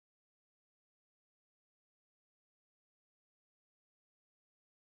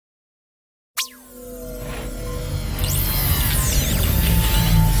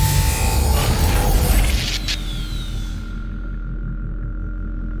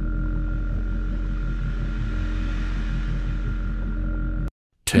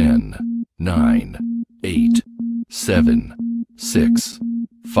10, 9, 8, 7, 6,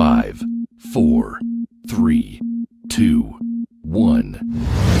 5, 4, 3, 2, 1.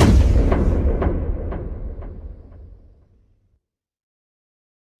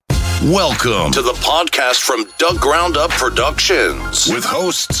 Welcome to the podcast from Dug Ground Up Productions with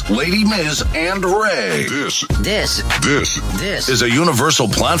hosts Lady Miz and Ray. This is a universal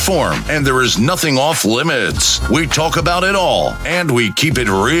platform, and there is nothing off limits. We talk about it all, and we keep it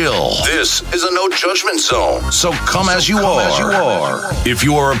real. This is a no judgment zone, so come as you are. If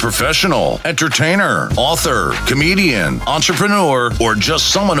you are a professional, entertainer, author, comedian, entrepreneur, or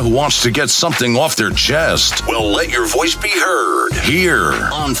just someone who wants to get something off their chest, well, let your voice be heard here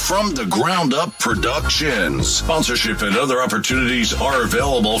on From the Ground Up Productions. Sponsorship and other opportunities are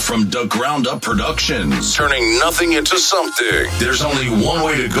available from Dug Ground Up Productions. Turning nothing into something. There's only one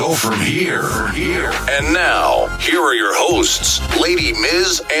way to go from here. And now, here are your hosts, Lady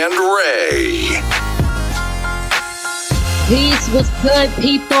Miz and Ray. Peace, what's good,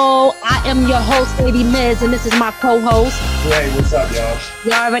 people? I am your host, Lady Miz, and this is my co-host. Ray, what's up, y'all?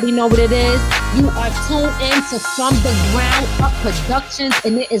 You already know what it is. You are tuned in to From the Ground Up Productions,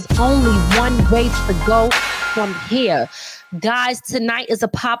 and there is only one way to go from here. Guys, tonight is a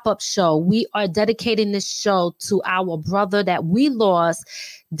pop-up show. We are dedicating this show to our brother that we lost,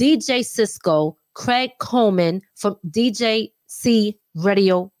 DJ Cisco, Craig Coleman from DJC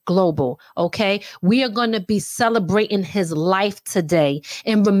Radio Global, okay? We are going to be celebrating his life today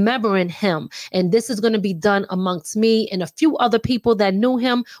and remembering him. And this is going to be done amongst me and a few other people that knew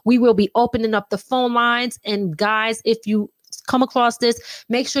him. We will be opening up the phone lines. And guys, if you come across this,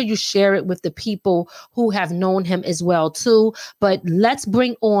 make sure you share it with the people who have known him as well, too. But let's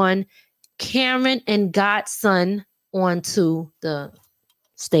bring on Karen and Godson onto the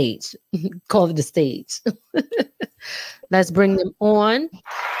stage. Call it the stage. Let's bring them on.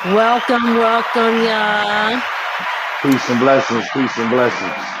 Welcome, y'all. Peace and blessings.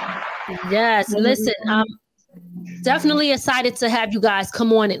 Yes, listen, I'm definitely excited to have you guys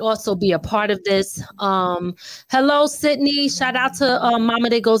come on and also be a part of this. Hello, Sydney. Shout out to Mama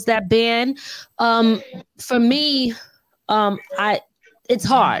There Goes That Band. For me, it's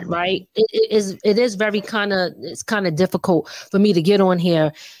hard, right? It is very kind of difficult for me to get on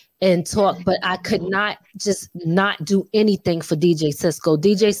here and talk, but I could not do anything for DJ Cisco.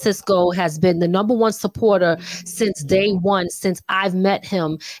 DJ Cisco has been the number one supporter since day one, since I've met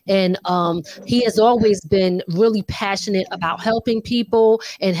him. And he has always been really passionate about helping people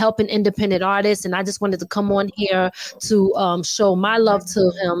and helping independent artists. And I just wanted to come on here to show my love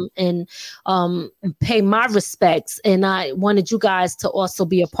to him and pay my respects. And I wanted you guys to also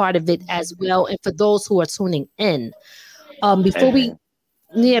be a part of it as well. And for those who are tuning in, before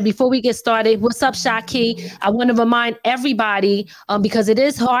we get started, what's up, Shaki? I want to remind everybody, because it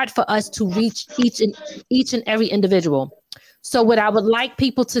is hard for us to reach each and every individual. So what I would like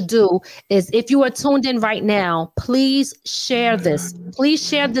people to do is, if you are tuned in right now, please share this. Please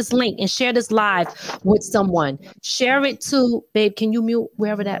share this link and share this live with someone. Share it to, babe, can you mute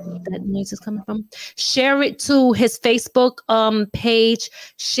wherever that noise is coming from? Share it to his Facebook page.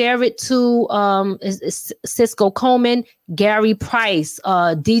 Share it to Cisco Coleman, Gary Price,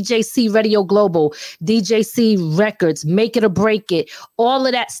 DJC Radio Global, DJC Records, Make It or Break It, all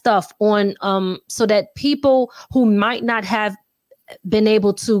of that stuff on so that people who might not have been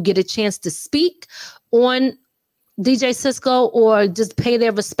able to get a chance to speak on DJ Cisco or just pay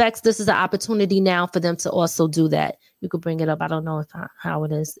their respects, this is an opportunity now for them to also do that. You could bring it up. I don't know how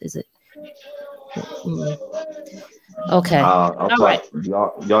it is. Is it? Okay. All right.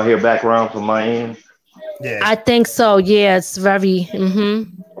 Y'all hear background from my end? Yeah. I think so. Yeah, it's very.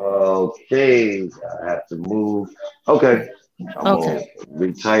 Okay, I have to move. Okay. I'm gonna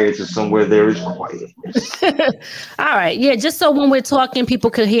retire to somewhere there is quiet. All right. Yeah, just so when we're talking, people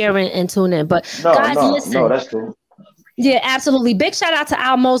could hear and tune in. But listen. No, that's cool. Yeah, absolutely. Big shout out to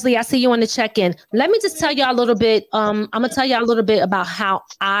Al Mosley. I see you on the check-in. Let me just tell y'all a little bit. I'm gonna tell y'all a little bit about how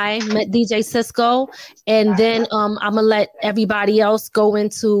I met DJ Cisco, and then I'm gonna let everybody else go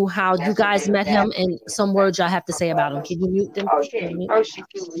into how you guys met him and some words y'all have to say about him. Can you mute them?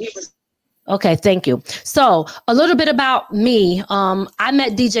 Okay, thank you. So a little bit about me. I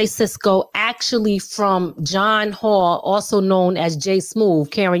met DJ Cisco actually from John Hall, also known as Jay Smooth.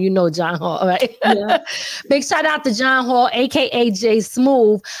 Karen, you know John Hall, right? Yeah. Big shout out to John Hall, aka Jay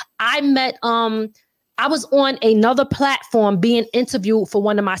Smooth. I met I was on another platform being interviewed for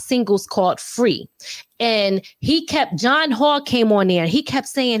one of my singles called Free. And John Hall came on there and he kept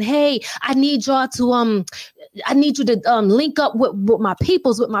saying, hey, I need y'all to, I need you to link up with my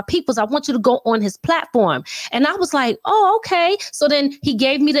peoples. I want you to go on his platform. And I was like, oh, okay. So then he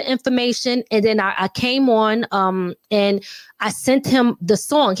gave me the information, and then I came on and I sent him the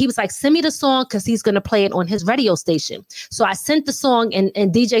song. He was like, send me the song because he's going to play it on his radio station. So I sent the song and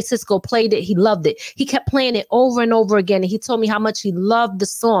DJ Cisco played it. He loved it. He kept playing it over and over again. And he told me how much he loved the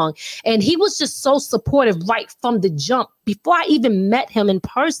song. And he was just so supportive right from the jump before I even met him in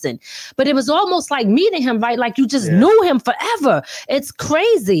person. But it was almost like meeting him, right? Like you just knew him forever. It's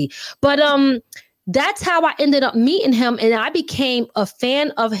crazy. But that's how I ended up meeting him. And I became a fan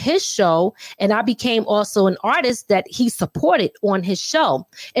of his show. And I became also an artist that he supported on his show.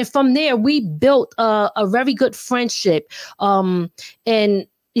 And from there, we built a very good friendship. And,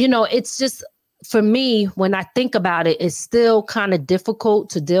 you know, it's just, for me, when I think about it, it's still kind of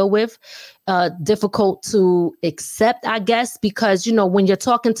difficult to deal with, difficult to accept, I guess, because, you know, when you're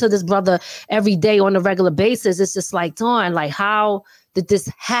talking to this brother every day on a regular basis, it's just like, darn, like, how did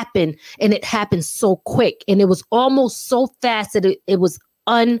this happen? And it happened so quick. And it was almost so fast that it was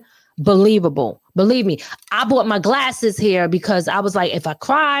unbelievable. Believe me, I bought my glasses here because I was like, if I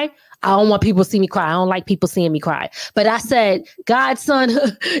cry, I don't want people to see me cry. I don't like people seeing me cry. But I said, Godson,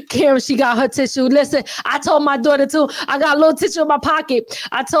 Karen, she got her tissue. Listen, I told my daughter too, I got a little tissue in my pocket.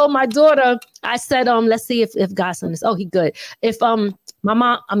 I told my daughter, I said, let's see if Godson is, he good. If my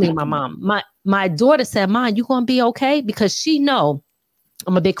daughter said, Mom, you gonna be okay? Because she know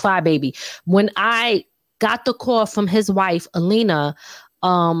I'm a big crybaby. When I got the call from his wife, Alina,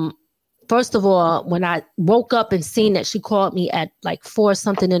 first of all, when I woke up and seen that she called me at like 4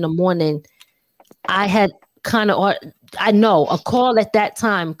 something in the morning, I had I know a call at that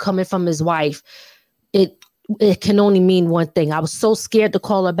time coming from his wife, it can only mean one thing. I was so scared to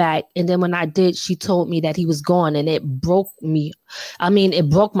call her back. And then when I did, she told me that he was gone, and it broke me. I mean,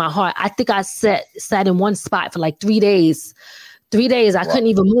 it broke my heart. I think I sat in one spot for like 3 days. 3 days, I couldn't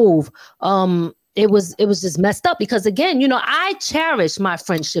even move. It was just messed up because, again, you know, I cherish my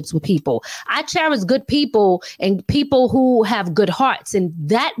friendships with people. I cherish good people and people who have good hearts. And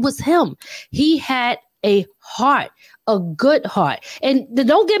that was him. He had a heart, a good heart. And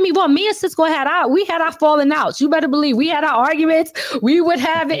don't get me wrong, me and Cisco had our falling outs. You better believe we had our arguments. We would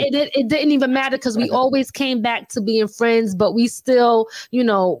have it. It didn't even matter because we always came back to being friends, but we still, you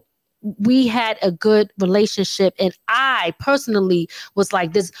know, we had a good relationship. And I personally was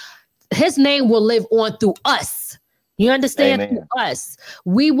like this. His name will live on through us. You understand? Through us.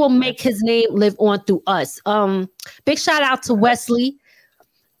 We will make his name live on through us. Big shout out to Wesley.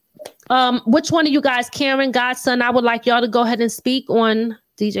 Which one of you guys, Karen, Godson, I would like y'all to go ahead and speak on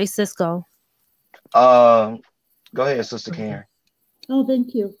DJ Cisco. Go ahead, Sister Karen. Oh,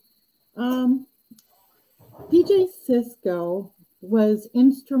 thank you. DJ Cisco was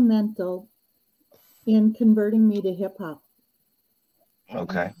instrumental in converting me to hip hop.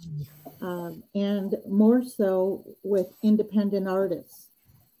 Okay. And more so with independent artists.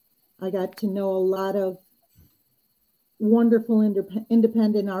 I got to know a lot of wonderful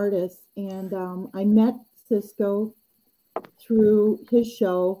independent artists, and I met Cisco through his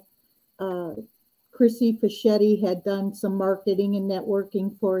show. Chrissy Fischetti had done some marketing and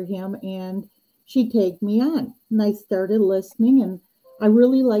networking for him, and she tagged me on, and I started listening, and I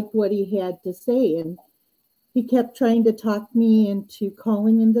really liked what he had to say, and he kept trying to talk me into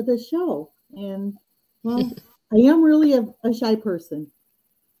calling into the show. And, well, I am really a shy person.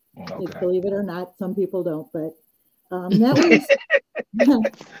 Okay. Believe it or not, some people don't. But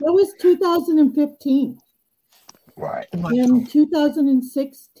that was 2015. Right. In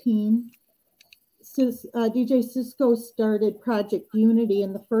 2016, DJ Cisco started Project Unity,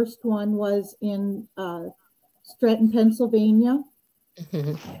 and the first one was in Stratton, Pennsylvania.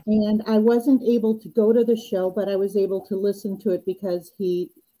 And I wasn't able to go to the show, but I was able to listen to it because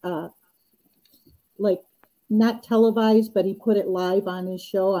he, not televised, but he put it live on his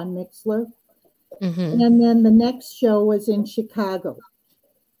show on Mixlr. And then the next show was in Chicago.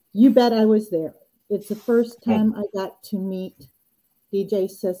 You bet I was there. It's the first time I got to meet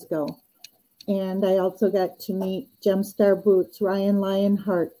DJ Cisco. And I also got to meet Gemstar Boots, Ryan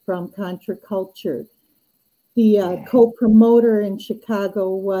Lionheart from Contra Culture. The co-promoter in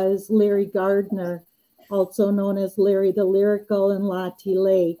Chicago was Larry Gardner, also known as Larry the Lyrical, and Lottie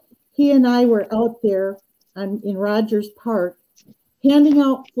Lay. He and I were out there in Rogers Park handing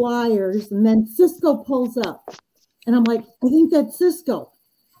out flyers, and then Cisco pulls up. And I'm like, I think that's Cisco.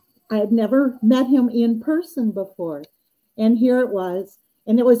 I had never met him in person before. And here it was.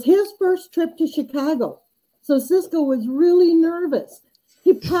 And it was his first trip to Chicago. So Cisco was really nervous.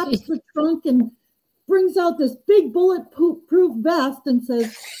 He pops the trunk and brings out this big bulletproof vest and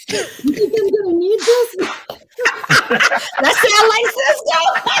says, "You think I'm gonna need this?" That sound like Cisco.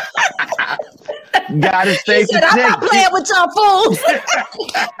 Gotta stay protected. I'm not playing with your fools.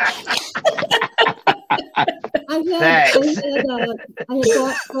 I had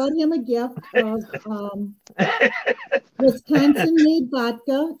bought him a gift of Wisconsin-made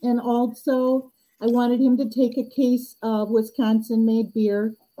vodka, and also I wanted him to take a case of Wisconsin-made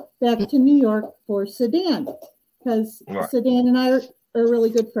beer back to New York for Sedan, because Sedan and I are really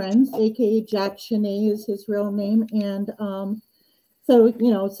good friends, aka Jack Chenet is his real name, and so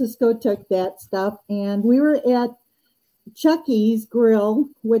Cisco took that stuff, and we were at Chucky's Grill,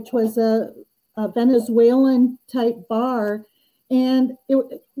 which was a Venezuelan type bar, and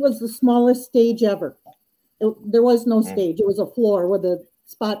it was the smallest stage ever. There was no stage. It was a floor with a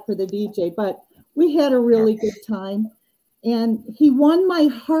spot for the DJ, but we had a really good time. And he won my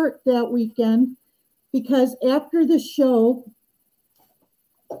heart that weekend because after the show,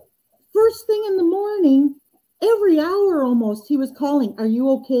 first thing in the morning, every hour almost, he was calling, "Are you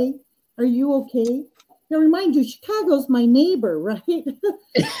okay? Are you okay?" Now, remind you, Chicago's my neighbor, right? He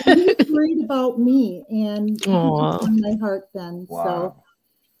was worried about me, and he won my heart then. Wow. So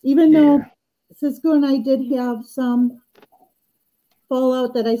even though Cisco and I did have some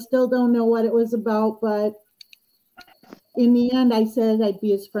fallout that I still don't know what it was about, but in the end, I said I'd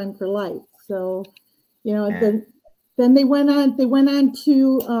be his friend for life. So, then they went on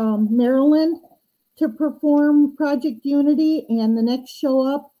to Maryland to perform Project Unity, and the next show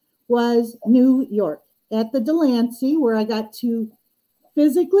up was New York at the Delancey, where I got to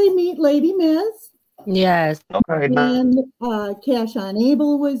physically meet Lady Miz. Yes. Okay. And Cash on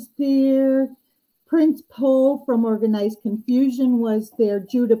Abel was there. Prince Poe from Organized Confusion was there.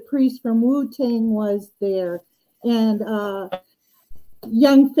 Judah Priest from Wu-Tang was there. And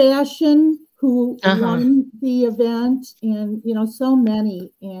Young Fashion, who won the event, and, so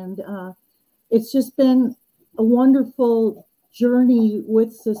many. And it's just been a wonderful journey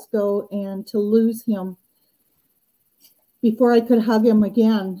with Cisco, and to lose him before I could hug him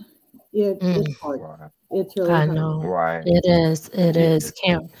again, it's hard. It's really hard. I know. Right. It is.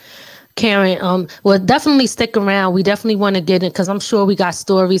 Karen, well, definitely stick around. We definitely want to get it because I'm sure we got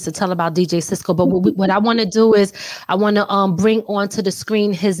stories to tell about DJ Cisco. But what I want to do is I want to bring onto the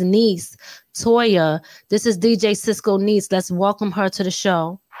screen his niece, Toya. This is DJ Cisco niece. Let's welcome her to the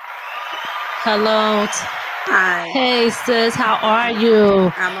show. Hello. Hi. Hey, sis. How are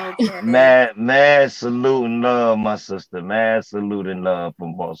you? I'm okay. Mad salute and love, my sister. Mad salute and love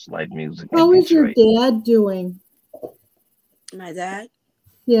from Boss Life Music. How is your dad doing? My dad?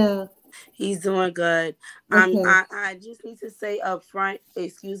 Yeah. He's doing good. Okay. I just need to say up front,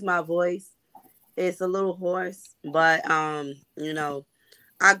 excuse my voice. It's a little hoarse, but I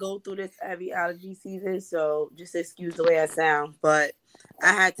go through this every allergy season, so just excuse the way I sound. But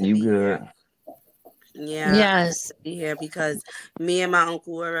I had to be here. Yeah. Yes. Be here because me and my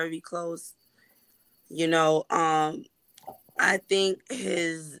uncle were very close. I think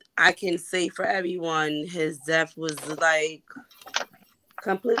I can say for everyone, his death was like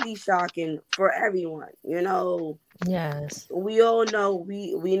completely shocking for everyone. Yes. We all know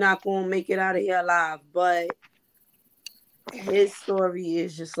we not gonna make it out of here alive, but his story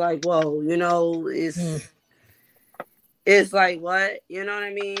is just like, whoa, it's like, what? You know what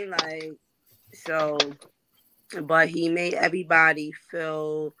I mean? Like, so, but he made everybody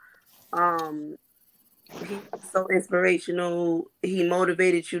feel, he's so inspirational. He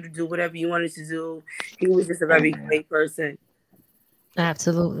motivated you to do whatever you wanted to do. He was just a very great person.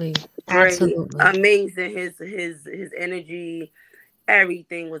 Absolutely. Absolutely. Amazing. His energy,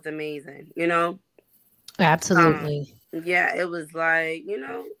 everything was amazing, Absolutely. Yeah, it was like,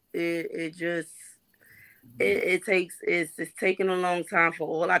 it's taking a long time for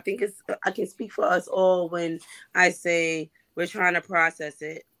all. I think I can speak for us all when I say we're trying to process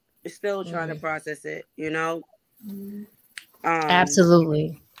it. We're still trying to process it,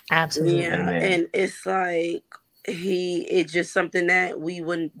 Absolutely. Absolutely. Yeah, and it's like it's just something that we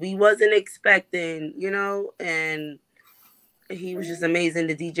wasn't expecting, and he was just amazing.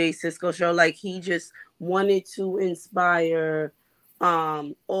 The DJ Cisco show, like he just wanted to inspire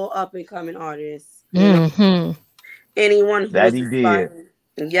all up and coming artists. Anyone who was inspiring.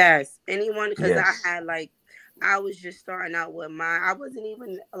 Yes, anyone, because I was just starting out with I wasn't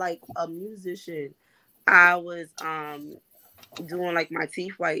even like a musician. I was doing like my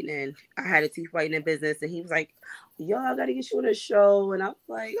teeth whitening. I had a teeth whitening business, and he was like, "Yo, I gotta get you on a show," and I was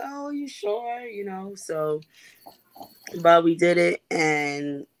like, "Oh, you sure?" So, but we did it,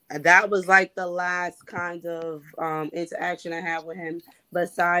 and that was like the last kind of interaction I had with him,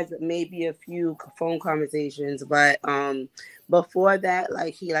 besides maybe a few phone conversations. But before that,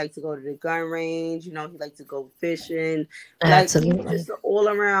 like, he liked to go to the gun range, he liked to go fishing. Absolutely. Like, he's just all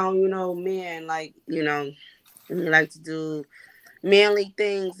around, man, like, he liked to do manly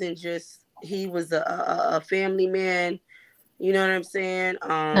things, and just, he was a family man, you know what I'm saying?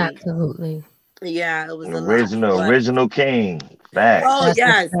 Absolutely. Yeah, it was An a lot. original king. Fact. Oh,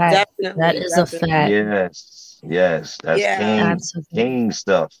 yes, definitely. That is a fact. Yes. That's king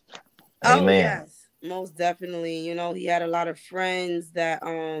stuff. Oh, Amen. yes, most definitely. He had a lot of friends that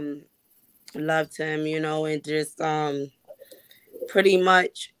loved him, and just pretty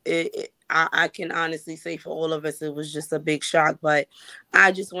much I can honestly say for all of us it was just a big shock. But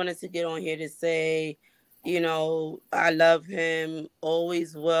I just wanted to get on here to say, I love him,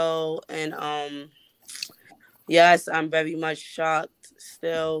 always will, and yes, I'm very much shocked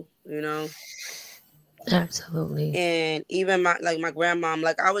still, Absolutely. And even my grandmom,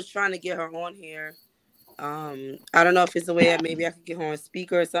 like, I was trying to get her on here. I don't know if it's a way that maybe I could get her on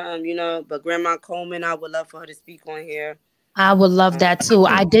speaker or something, but Grandma Coleman, I would love for her to speak on here. I would love that too.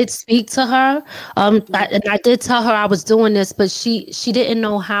 I did speak to her, and I did tell her I was doing this, but she didn't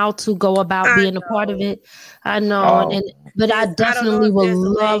know how to go about being a part of it. I know, but I definitely would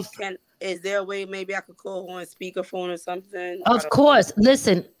love. Is there a way maybe I could call her on speakerphone or something? Of course.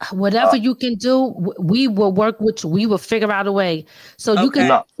 Listen, whatever you can do, we will work with you. We will figure out a way. So you can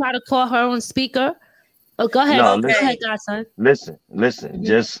try to call her on speaker. Oh, go ahead. Go ahead, godson. Listen.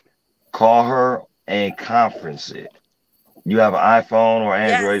 Just call her and conference it. You have an iPhone or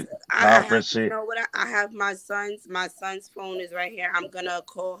Android? Yes, conference it. You know what? I have my son's phone is right here. I'm gonna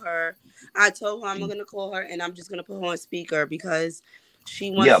call her. I told her I'm gonna call her, and I'm just gonna put her on speaker because she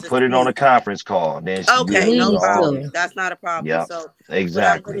wants to put it on a conference call. Then no problem. That's not a problem. Yeah, so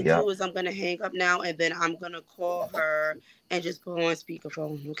exactly. What I'm gonna do is I'm gonna hang up now, and then I'm gonna call her and just put her on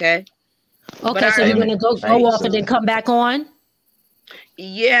speakerphone. Okay. Okay, so you're gonna go off and then come back on.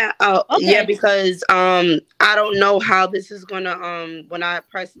 Yeah. Yeah, because I don't know how this is gonna when I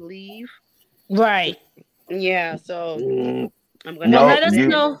press leave. Right. Yeah. So I'm gonna let us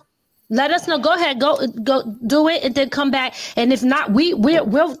know. Let us know. Go ahead. Go do it and then come back. And if not,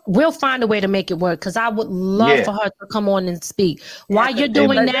 we'll find a way to make it work, because I would love for her to come on and speak. While you're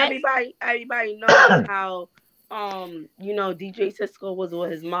doing that, everybody knows how DJ Cisco was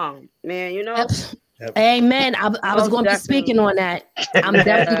with his mom. Man, Amen. I was going to be speaking on that. I'm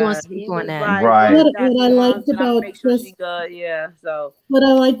definitely going to speak on that. Right. What I liked about What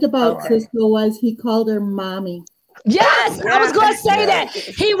I liked about Cisco was he called her mommy. Yes, I was going to say that.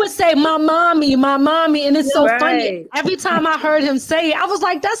 He would say, my mommy, and it's so funny. Every time I heard him say it, I was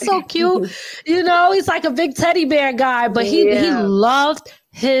like, that's so cute. He's like a big teddy bear guy, but he loved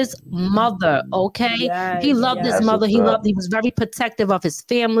his mother. He loved his mother. He was very protective of his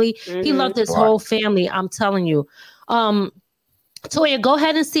family. He loved his whole family. I'm telling you. Toya, go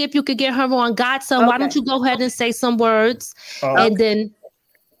ahead and see if you could get her on. Godson, why don't you go ahead and say some words and then.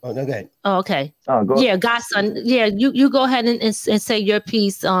 Oh, okay. Oh, okay. Godson. Yeah, you go ahead and say your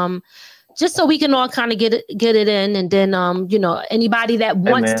piece. Just so we can all kind of get it in, and then anybody that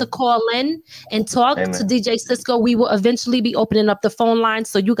wants to call in and talk to DJ Cisco, we will eventually be opening up the phone line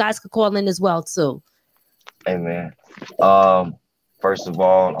so you guys can call in as well too. Amen. First of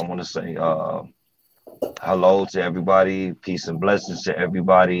all, I want to say hello to everybody, peace and blessings to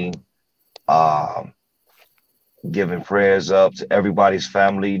everybody. Giving prayers up to everybody's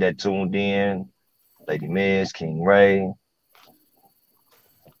family that tuned in, Lady Miz, King Ray.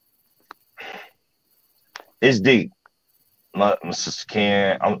 It's deep, my sister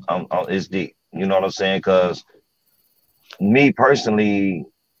Karen. It's deep. You know what I'm saying? Because me personally,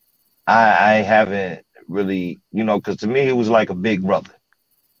 I haven't really, because to me he was like a big brother.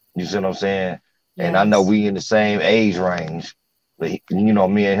 You see what I'm saying? Yes. And I know we in the same age range, but me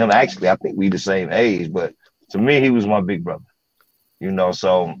and him, actually, I think we the same age, but. To me, he was my big brother,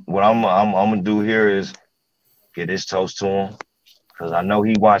 so what I'm gonna do here is get this toast to him, because I know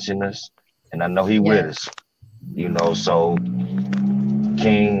he watching us and I know he with us, so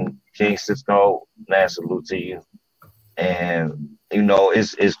King Cisco, mad salute to you. And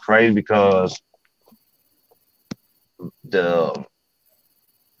it's crazy because the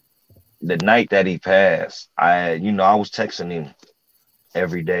night that he passed, I was texting him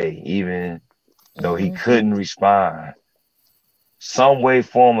every day, even though he couldn't respond. Some way,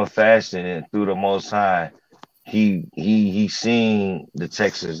 form, or fashion, and through the Most High, he seen the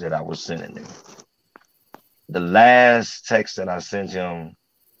texts that I was sending him. The last text that I sent him,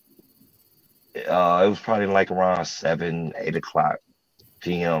 it was probably like around 7, 8 o'clock.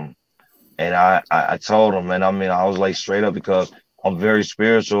 p.m. And I told him, and I mean, I was like straight up, because I'm very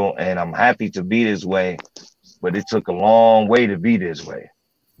spiritual and I'm happy to be this way, but it took a long way to be this way.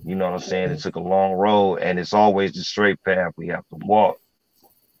 You know what I'm saying? It took a long road, and it's always the straight path we have to walk.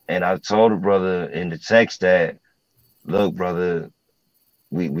 And I told the brother in the text that, look, brother,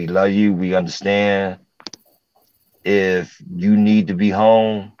 we love you. We understand. If you need to be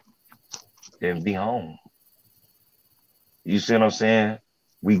home, then be home. You see what I'm saying?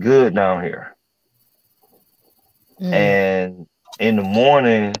 We good down here. And in the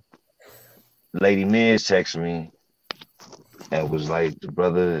morning, Lady Miz texted me and was like, the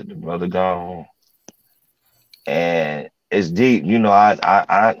brother gone. And it's deep. You know,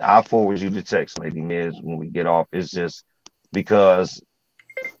 I forward you the text, Lady Miz, when we get off. It's just because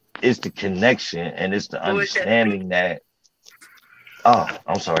it's the connection and it's the understanding that. Oh,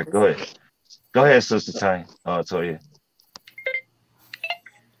 I'm sorry. Go ahead. Go ahead, Sister Tanya. Toya.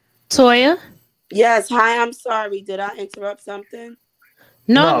 Toya? Yes. Hi, I'm sorry. Did I interrupt something?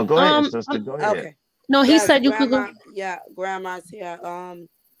 No, go ahead, sister. Go ahead. Okay. No, he said you could go. Yeah, Grandma's here.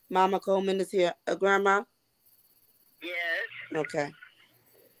 Mama Coleman is here. Grandma? Yes. Okay.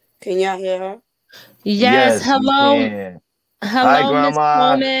 Can y'all hear her? Yes. Hello. Hello, hi,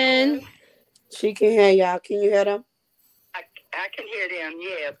 Grandma. Miss Coleman. She can hear y'all. Can you hear them? I can hear them,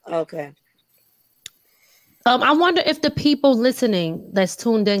 yeah. Okay. I wonder if the people listening that's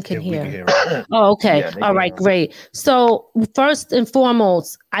tuned in can hear. Oh, okay. Yeah, all right, great. So first and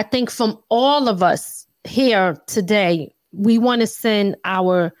foremost, I think from all of us here today, we want to send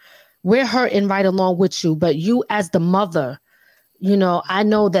we're hurting right along with you, but you as the mother, you know, I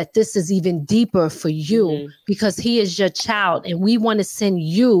know that this is even deeper for you because he is your child, and we want to send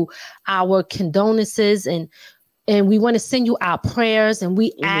you our condolences and we want to send you our prayers, and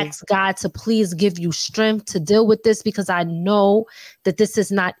we ask God to please give you strength to deal with this, because I know that this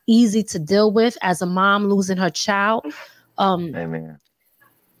is not easy to deal with as a mom losing her child. Amen.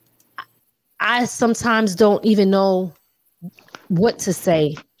 I sometimes don't even know what to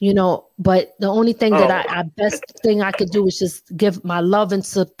say, you know, but the only thing that best thing I could do is just give my love and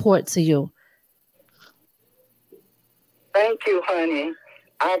support to you. Thank you, honey.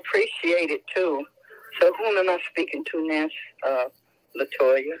 I appreciate it too. So whom am I speaking to now,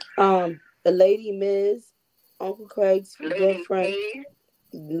 LaToya? The Lady Miz, Uncle Craig's good friend.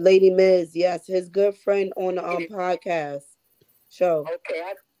 Lady Miz, yes, his good friend on the podcast show. Okay,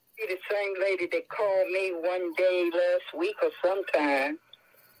 I see the same lady that called me one day last week or sometime.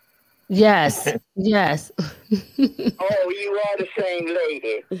 Yes, yes. Oh, you are the same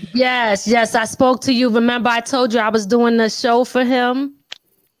lady. Yes, I spoke to you. Remember, I told you I was doing the show for him?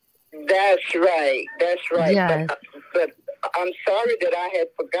 That's right. Yes. But I'm sorry that I had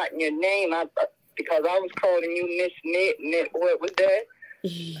forgotten your name because I was calling you Miss what was that?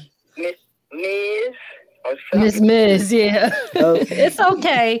 Miss Miz or something? Miss Miz, yeah. Okay. It's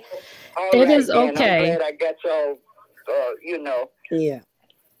okay. It is okay. I'm glad I got y'all, Yeah.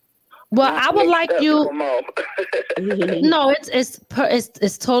 Well, I would like you. No,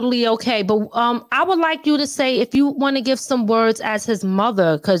 it's totally okay. But I would like you to say, if you want to give some words as his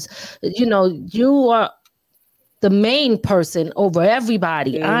mother, because you know you are the main person over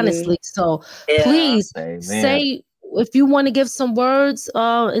everybody, honestly. So please say, if you want to give some words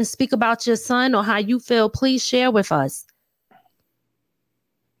and speak about your son or how you feel, please share with us.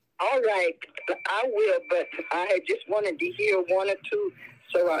 All right, I will. But I just wanted to hear one or two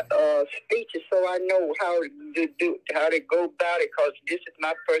speeches, so I know how to go about it, because this is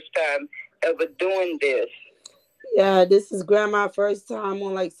my first time ever doing this. Yeah, this is Grandma's first time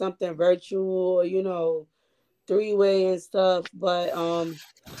on like something virtual, you know, 3-way and stuff. But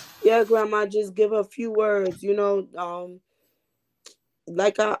yeah, Grandma, just give a few words, you know.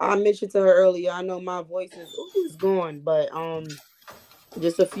 Like I mentioned to her earlier, I know my voice is gone, but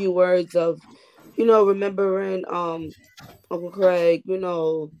just a few words of, you know, remembering Uncle Craig, you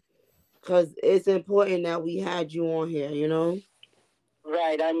know, because it's important that we had you on here, you know?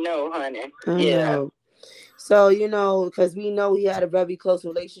 Right, I know, honey. I know. So, you know, because we know he had a very close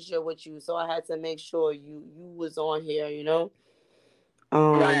relationship with you, so I had to make sure you was on here, you know?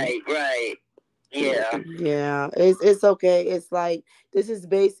 Right. Yeah. Yeah, it's okay. It's like, this is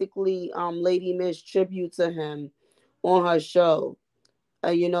basically Lady Miz tribute to him on her show.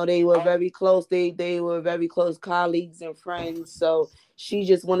 You know, they were very close. They were very close colleagues and friends. So she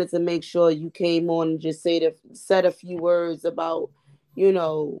just wanted to make sure you came on and just said a few words about, you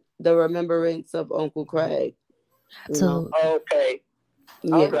know, the remembrance of Uncle Craig. So okay,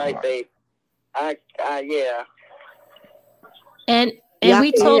 yeah. All right, babe. Yeah. And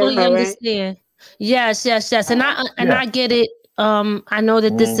we totally understand. Right? Yes. And I get it. I know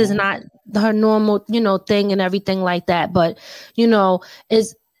that this is not her normal, thing and everything like that. But,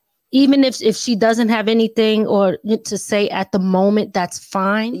 is even if she doesn't have anything or to say at the moment, that's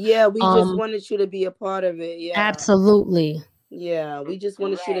fine. Yeah, we just wanted you to be a part of it. Yeah, absolutely. Yeah, we just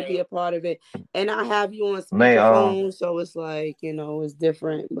wanted you to be a part of it. And I have you on speakerphone, so it's like, it's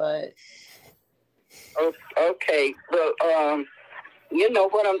different, but. Okay. Well, you know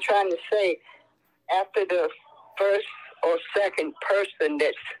what I'm trying to say? After the first or second person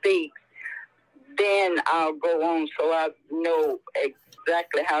that speaks, then I'll go on so I know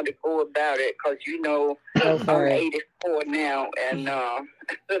exactly how to go about it. Because, I'm 84 now, and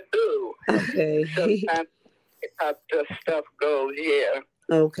okay. Sometimes how the stuff goes, yeah.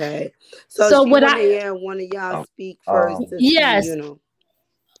 Okay. So what I hear one of y'all speak first. Yes. See,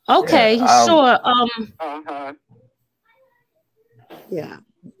 Okay, sure. Yeah.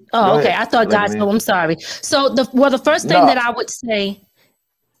 Oh, okay. I thought guys. Oh, I'm sorry. So the first thing that I would say.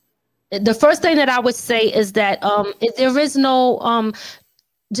 The first thing that I would say is that there is no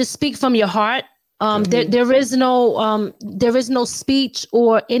just speak from your heart. There is no speech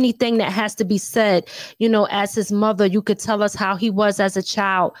or anything that has to be said. As his mother, you could tell us how he was as a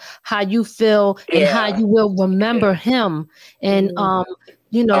child, how you feel, and how you will remember him, and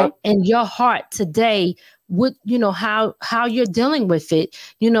in your heart today. What how you're dealing with it,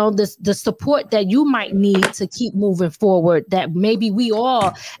 the support that you might need to keep moving forward, that maybe we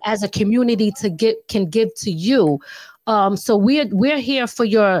all as a community can give to you. So we're here for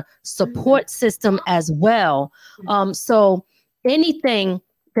your support system as well. So anything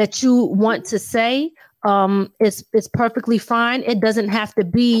that you want to say is perfectly fine. It doesn't have to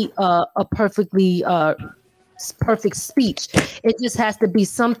be a perfectly perfect speech. It just has to be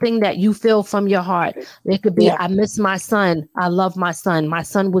something that you feel from your heart. It could be, I miss my son. I love my son. My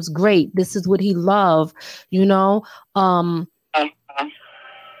son was great. This is what he loved,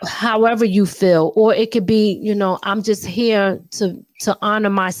 however you feel. Or it could be, I'm just here to honor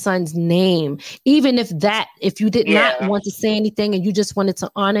my son's name. Even if you did not want to say anything and you just wanted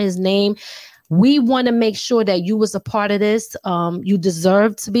to honor his name, we want to make sure that you was a part of this. You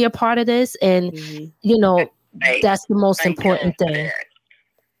deserve to be a part of this. And, that's the most important thing.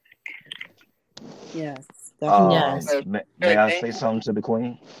 Yes. Yes. May I say something to the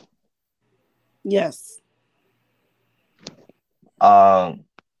queen? Yes. Can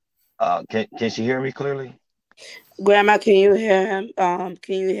she hear me clearly? Grandma, can you hear him?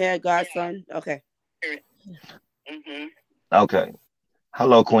 Can you hear Godson? Okay. Okay.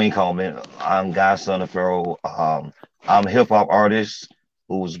 Hello, Queen Coleman. I'm Godson of Pharaoh. I'm a hip hop artist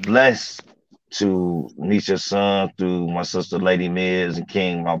who was blessed to meet your son through my sister Lady Miz and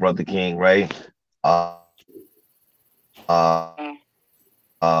King, my brother King Ray, through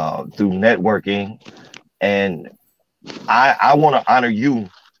networking. And I want to honor you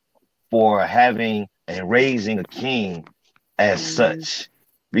for having and raising a king as such,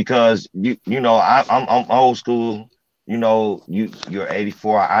 because I'm old school. You're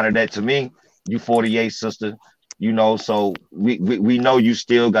 84. I honor that. To me, you 48, sister. So we know you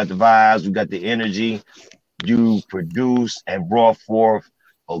still got the vibes, you got the energy. You produced and brought forth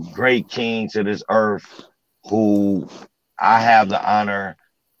a great king to this earth, who I have the honor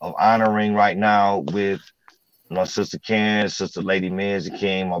of honoring right now with my sister Karen, sister Lady Miz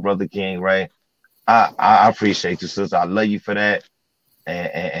King, my brother King Ray. I appreciate you, sister. I love you for that,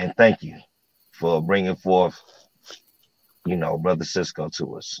 and thank you for bringing forth, Brother Cisco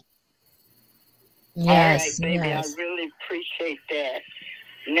to us. Yes, all right, baby. Yes. I really appreciate that.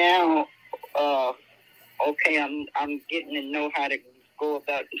 Now, okay, I'm getting to know how to go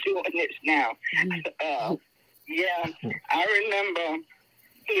about doing this now. Yeah, I remember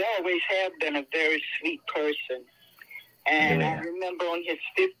he always had been a very sweet person. And I remember on his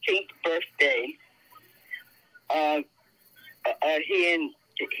 15th birthday,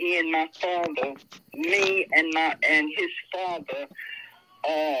 he and my father, me and his father,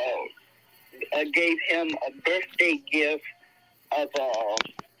 gave him a birthday gift of a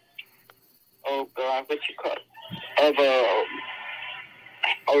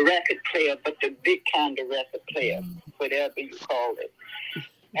record player, but the big kind of record player, whatever you call it.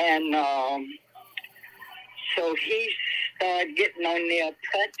 And so he started getting on there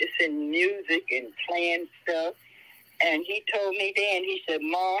practicing music and playing stuff. And he told me then, he said,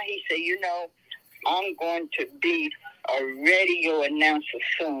 Ma, he said, I'm going to be a radio announcer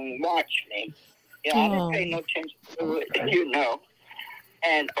soon. Watch me. Yeah, I didn't pay no attention to it,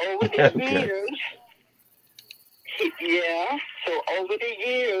 And over the years, so over the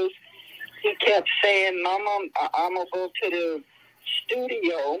years, he kept saying, Mama, I'm going to go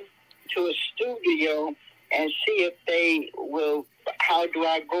to a studio and see if they will, how do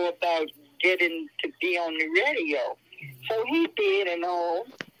I go about getting to be on the radio. So he did and all.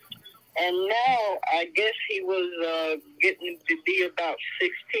 And now I guess he was getting to be about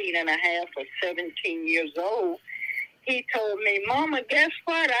 16 and a half or 17 years old. He told me, Mama, guess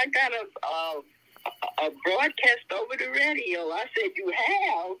what? I got a broadcast over the radio. I said, you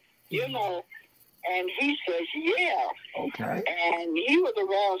have? You know. And he says, yeah. Okay. And he was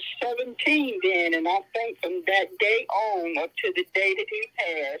around 17 then. And I think from that day on up to the day that he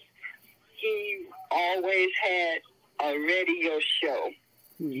passed, he always had a radio show.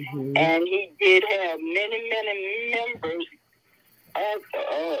 Mm-hmm. And he did have many members of,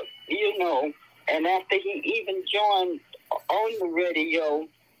 you know, and after he even joined on the radio,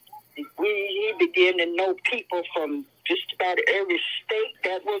 he began to know people from just about every state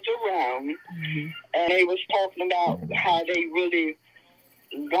that was around. Mm-hmm. And they was talking about how they really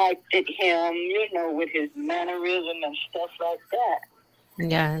liked him, you know, with his mannerism and stuff like that.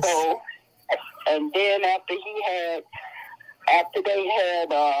 Yes. So, and then after they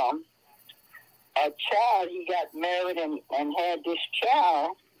had a child, he got married and had this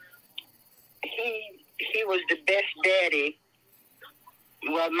child. He was the best daddy.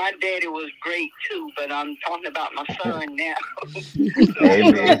 Well, my daddy was great too, but I'm talking about my son now.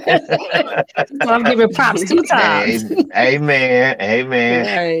 Amen. So I'm giving props 2 times. Amen. Amen.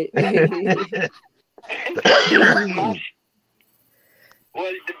 Right.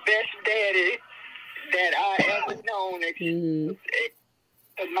 Was the best daddy that I ever known to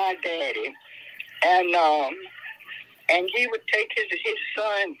my daddy. And he would take his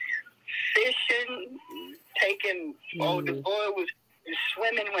son fishing, take him, the boy was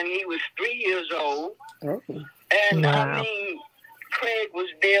swimming when he was 3 years old. Oh. And wow. I mean, Craig was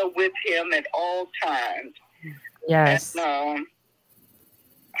there with him at all times. Yes. And,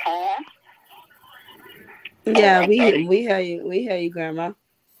 Yeah, we hear you. We hear you, Grandma.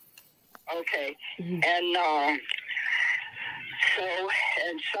 Okay. Mm-hmm. And so,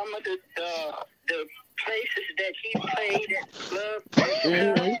 and some of the places that he played at the club,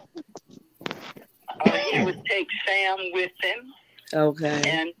 he would take Sam with him. Okay.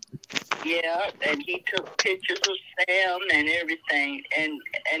 And and he took pictures of Sam and everything, and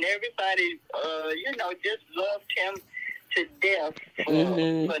everybody, you know, just loved him to death for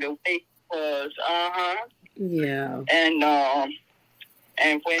the way he was. Yeah.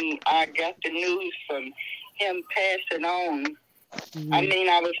 And when I got the news from him passing on, I mean,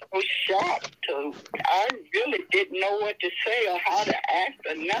 I was so shocked. I really didn't know what to say or how to act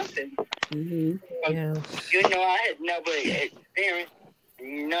or nothing. Yeah. You know, I had never experienced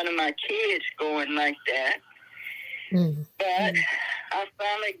none of my kids going like that. But I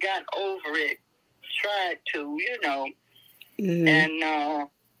finally got over it, tried to, you know. And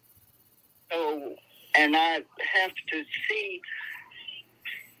so, and I have to see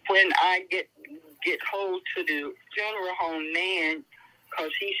when I get hold to the funeral home man,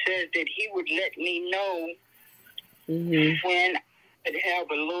 because he said that he would let me know when I could have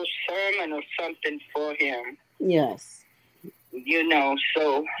a little sermon or something for him. Yes. You know,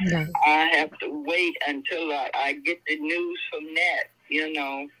 so I have to wait until I get the news from that, you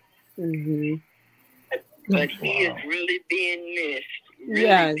know. But he is really being missed.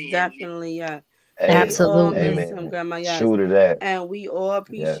 Really Definitely, missed. Absolutely. Grandma, yes. True to that. And we all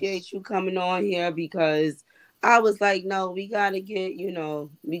appreciate you coming on here, because I was like, no, we gotta get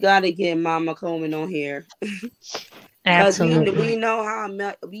Mama Coleman on here. Absolutely. we know how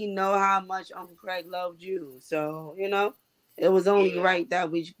much Uncle Craig loved you. So, you know, it was only right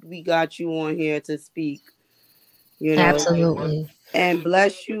that we got you on here to speak. You know? Absolutely. And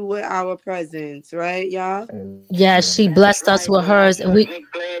bless you with our presence, right, y'all? Yes, she blessed us with hers, and I'm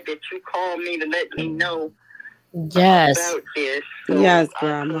glad that you called me to let me know. Yes. About this. So yes,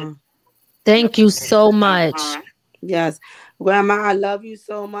 Grandma. Thank you so much. Yes, Grandma, I love you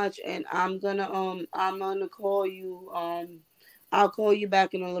so much, and I'm gonna call you. I'll call you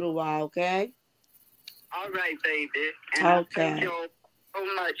back in a little while, okay? All right, baby. And okay. Thank you so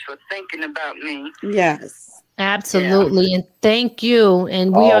much for thinking about me. Yes. Absolutely, and thank you.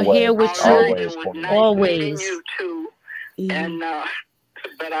 And we are here with you always. You too. And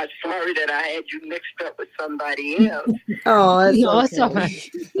but I'm sorry that I had you mixed up with somebody else. It's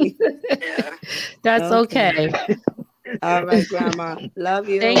okay. That's okay. All right, Grandma. Love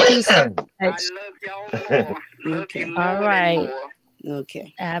you. Thank you so much. I love y'all more. Love you more. All right.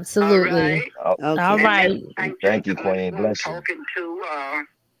 Okay. Absolutely. All right. All right. Thank you, Queen. Bless you. Talking to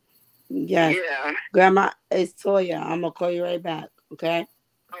yes. Yeah. Grandma, it's Toya. I'm gonna call you right back. Okay.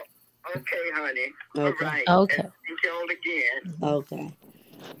 Okay, honey. Okay. All right. Okay. Thank y'all again. Okay.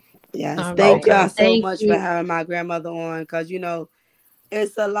 Yes, thank y'all so much for having my grandmother on, because you know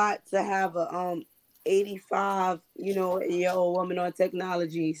it's a lot to have a 85-year old woman on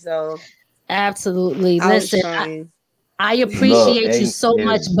technology. So absolutely, listen. I appreciate you so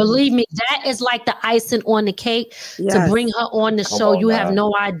much. Believe me, that is like the icing on the cake to bring her on the show. You have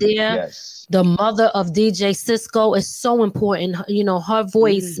no idea. Yes. The mother of DJ Cisco is so important. You know, her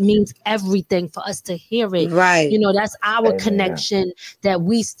voice means everything for us to hear it. Right. You know, that's our connection that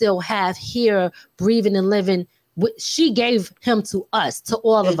we still have here, breathing and living. She gave him to us, to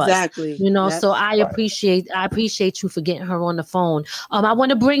all of us. You know, so I appreciate you for getting her on the phone. I want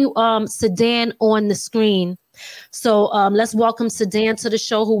to bring Sedan on the screen. So let's welcome Sedan to the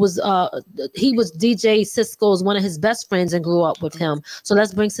show, who was he was DJ Cisco's one of his best friends and grew up with him. So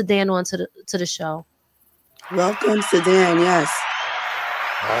let's bring Sedan on to the show. Welcome, Sedan. Yes.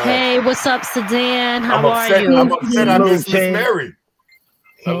 Hey, what's up, Sedan? How are you? I'm upset I miss Miss Mary.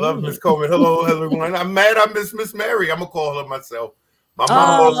 I love Miss Coleman. Hello, everyone. I'm mad I miss Miss Mary. I'm gonna call her myself. My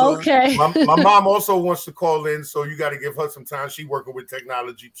mom also wants to call in, so you got to give her some time. She's working with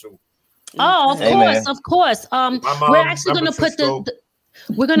technology too. Oh, of course. We're actually going to put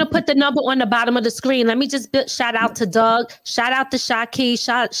we're going to put the number on the bottom of the screen. Let me just shout out to Doug, shout out to Shaki,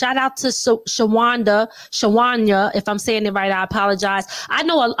 shout out to Shawanya. If I'm saying it right, I apologize. I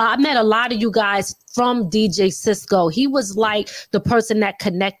know I met a lot of you guys from DJ Cisco. He was like the person that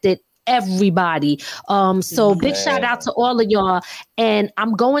connected everybody. So big shout out to all of y'all. And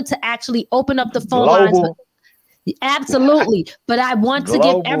I'm going to actually open up the phone lines. Absolutely. But I want to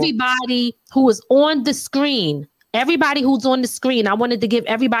give everybody who is on the screen, I wanted to give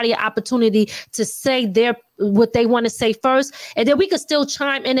everybody an opportunity to say what they want to say first. And then we could still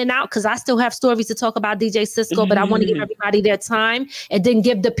chime in and out, because I still have stories to talk about DJ Cisco, but I want to give everybody their time, and then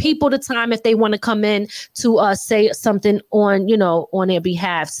give the people the time if they want to come in to say something on their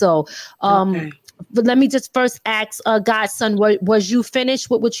behalf. So but let me just first ask Godson, was you finished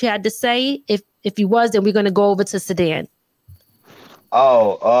with what you had to say? If you was, then we're going to go over to Sedan.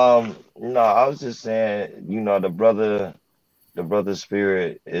 No, I was just saying, the brother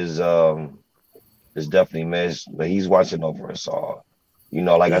spirit is definitely missed, but he's watching over us all.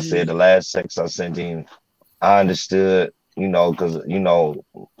 Like I said, the last text I sent him, I understood, because,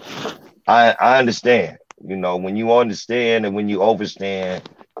 I understand, when you understand and when you overstand,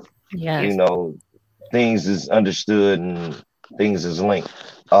 things is understood and things is linked.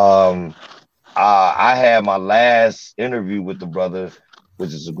 I had my last interview with the brother,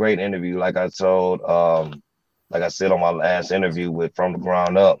 which is a great interview. Like I said on my last interview with From the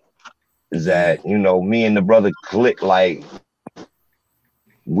Ground Up, is that, me and the brother clicked like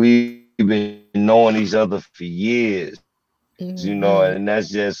we've been knowing each other for years, and that's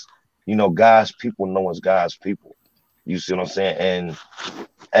just, God's people knowing God's people. You see what I'm saying? And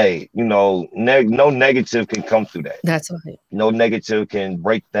hey, no negative can come through that. That's right. No negative can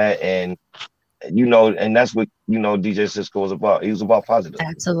break that. And and that's what DJ Cisco was about. He was about positive.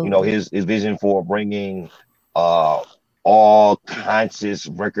 Absolutely. His vision for bringing all conscious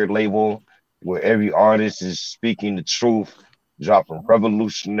record label where every artist is speaking the truth, dropping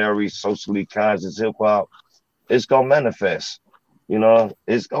revolutionary, socially conscious hip hop. It's gonna manifest.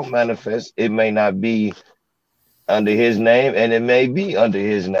 It's gonna manifest. It may not be under his name, and it may be under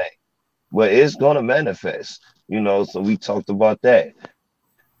his name, but it's gonna manifest. So we talked about that.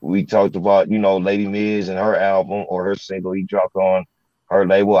 We talked about, Lady Miz and her album or her single he dropped on her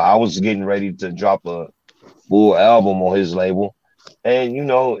label. I was getting ready to drop a full album on his label. And,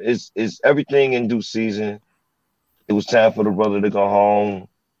 it's everything in due season. It was time for the brother to go home.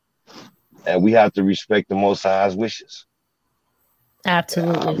 And we have to respect the Most High's wishes.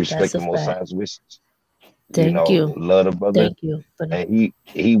 Absolutely. Respect the Most High's wishes. Thank you. Love the brother. Thank you. And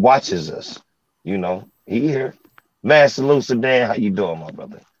he watches us. He here. Man, salute, Sedan. How you doing, my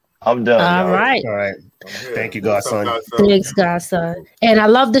brother? I'm done. All right. Thank you, Godson. Thanks, Godson. And I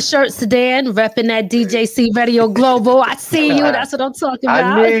love the shirt, Sedan, repping that DJC Radio Global. I see you. That's what I'm talking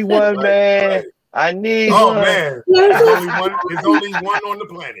about. I need one, man. I need one. Oh, man. There's only one on the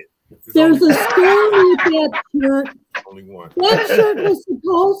planet. There's a story with that shirt. Only one. That shirt was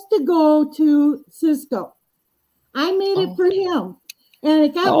supposed to go to Cisco. I made it for him. And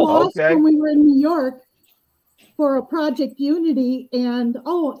it got lost when we were in New York for a Project Unity, and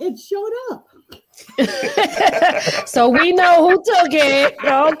it showed up. So we know who took it.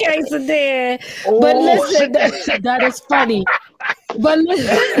 Okay, Sedan. But listen, that is funny. But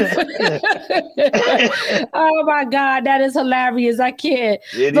listen, oh my God, that is hilarious. I can't.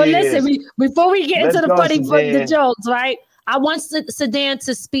 Listen, before we get into the funny the jokes, right? I want Sedan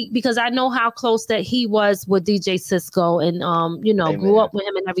to speak because I know how close that he was with DJ Cisco and you know, grew up with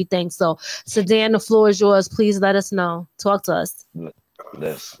him and everything. So Sedan, the floor is yours. Please let us know. Talk to us.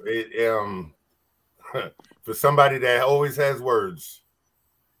 For somebody that always has words,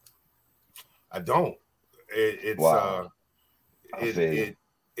 I don't. It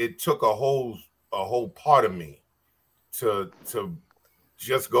took a whole part of me to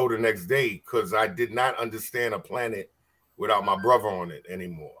just go the next day because I did not understand a planet without my brother on it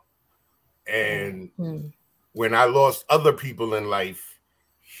anymore. And when I lost other people in life,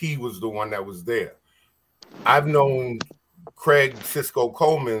 he was the one that was there. I've known Craig Cisco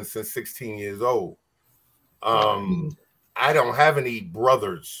Coleman since 16 years old. I don't have any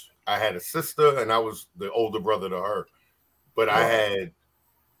brothers. I had a sister, and I was the older brother to her. But I had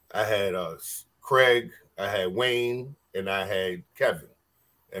Craig, I had Wayne, and I had Kevin.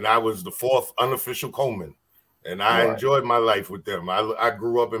 And I was the fourth unofficial Coleman. And I enjoyed my life with them. I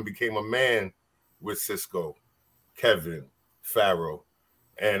grew up and became a man with Cisco, Kevin, Pharaoh.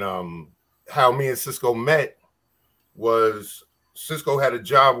 And how me and Cisco met was Cisco had a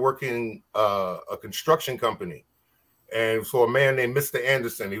job working a construction company. And for a man named Mr.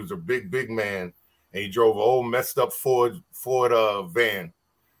 Anderson, he was a big man. And he drove an old messed up Ford van.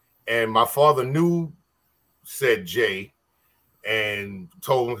 And my father said Jay, and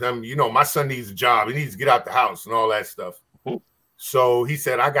told him, you know, my son needs a job. He needs to get out the house and all that stuff. So he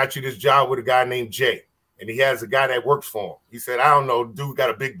said, I got you this job with a guy named Jay. And he has a guy that works for him. He said, I don't know, dude got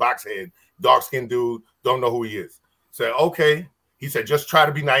a big box head, dark-skinned dude, don't know who he is. Said, okay. He said, just try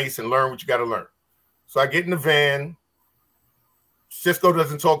to be nice and learn what you got to learn. So I get in the van. Cisco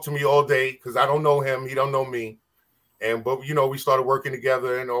doesn't talk to me all day because I don't know him. He don't know me. But, you know, we started working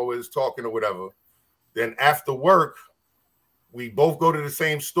together and always talking or whatever. Then after work, we both go to the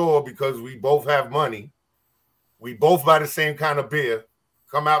same store because we both have money. We both buy the same kind of beer,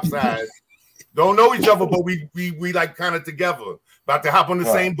 come outside, don't know each other, but we like kind of together, about to hop on the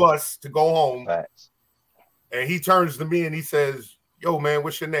same bus to go home. And he turns to me and he says, yo, man,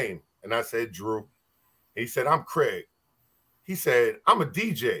 what's your name? And I said, Drew. And he said, I'm Craig. He said, I'm a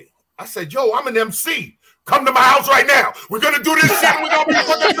DJ. I said, yo, I'm an MC. Come to my house right now. We're going to do this shit. We're going to be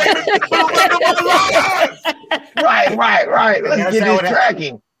fucking famous. Right. Let's get this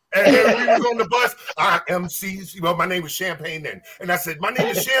tracking. And then we was on the bus. MCs, you know, my name was Champagne then. And I said, my name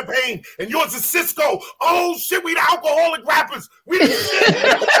is Champagne and yours is Cisco. Oh, shit, we the alcoholic rappers. We the shit.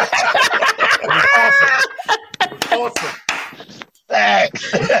 It was awesome.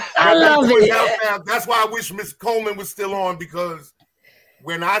 Thanks. I love it. That's why I wish Miss Coleman was still on, because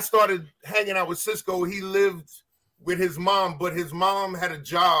when I started hanging out with Cisco, he lived with his mom, but his mom had a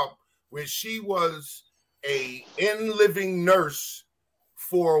job where she was a in-living nurse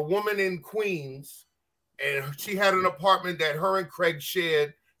for a woman in Queens, and she had an apartment that her and Craig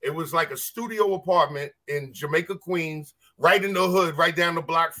shared. It was like a studio apartment in Jamaica, Queens, right in the hood, right down the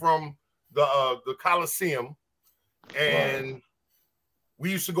block from the Coliseum. And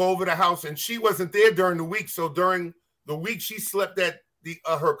we used to go over the house, and she wasn't there during the week. So during the week, she slept at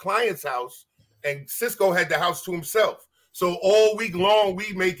her client's house, and Cisco had the house to himself. So all week long,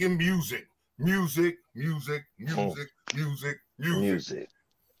 we making music.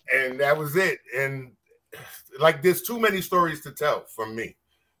 And that was it. And like, there's too many stories to tell from me.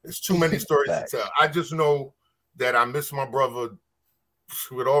 There's too many stories to tell. I just know that I miss my brother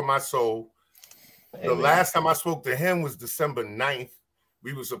with all my soul. Amen. The last time I spoke to him was December 9th.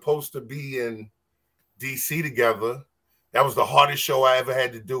 We were supposed to be in DC together. That was the hardest show I ever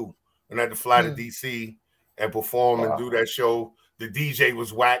had to do. And I had to fly to DC and perform and do that show. The DJ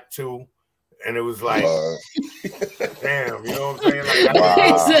was whack too. And it was like, damn, you know what I'm saying?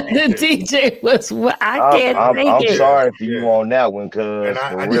 Like, the DJ was whack. I can't take I'm it. sorry for you on that one, cuz.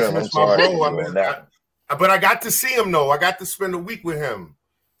 I just miss my bro. But I got to see him, though. I got to spend a week with him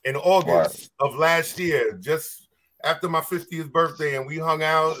in August of last year, just after my 50th birthday, and we hung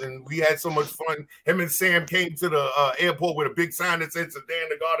out and we had so much fun. Him and Sam came to the airport with a big sign that said Sedan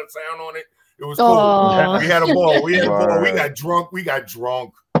the Garden Sound on it. It was cool. We had a ball. We got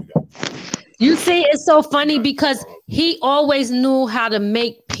drunk. You see, it's so funny because he always knew how to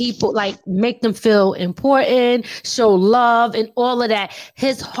make people, like, make them feel important, show love, and all of that.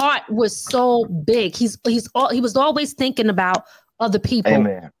 His heart was so big. He was always thinking about other people.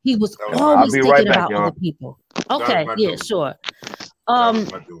 Amen. He was always thinking about other people. Okay, yeah, sure.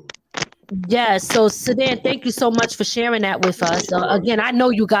 Yeah, so Sedan, thank you so much for sharing that with us. Again, I know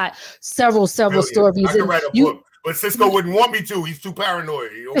you got several stories. I can write a book. But Cisco wouldn't want me to. He's too paranoid.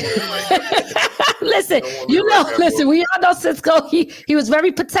 Listen, listen. We all know Cisco. He was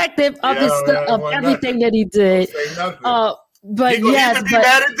very protective of everything that he did. But he would be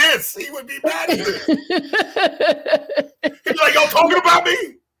mad at this. He would be mad at this. He'd be like, "Yo, talking about me."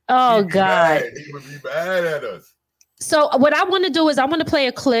 Oh God, he would be mad at us. So what I want to do is I want to play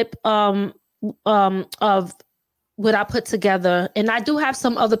a clip of what I put together, and I do have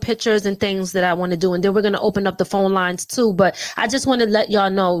some other pictures and things that I want to do, and then we're going to open up the phone lines too. But I just want to let y'all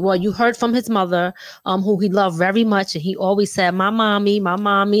know. Well, you heard from his mother, who he loved very much, and he always said, "My mommy." I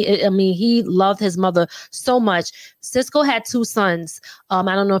mean, he loved his mother so much. Cisco had 2 sons. I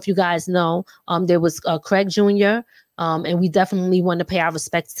don't know if you guys know. There was Craig Jr. And we definitely want to pay our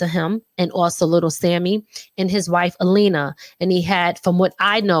respects to him, and also little Sammy and his wife, Alina. And he had, from what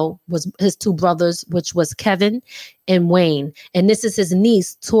I know, was his 2 brothers, which was Kevin and Wayne. And this is his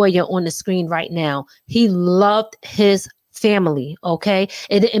niece, Toya, on the screen right now. He loved his family, okay?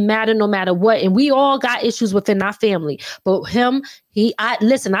 It didn't matter no matter what. And we all got issues within our family. But him,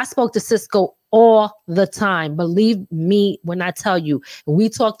 I spoke to Cisco all the time. Believe me when I tell you, we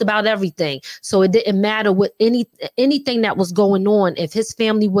talked about everything. So it didn't matter what anything that was going on. If his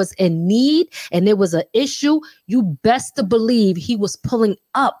family was in need and there was an issue, you best to believe he was pulling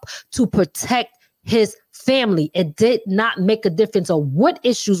up to protect his family. It did not make a difference of what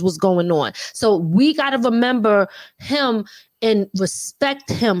issues was going on. So we got to remember him and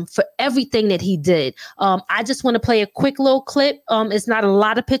respect him for everything that he did. I just want to play a quick little clip. It's not a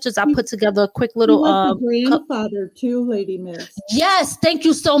lot of pictures. I put together a quick little grandfather too, Lady Miss. Yes, thank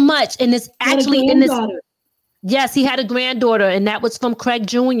you so much. And it's actually in this. Yes, he had a granddaughter, and that was from Craig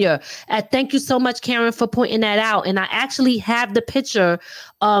Jr. Thank you so much, Karen, for pointing that out. And I actually have the picture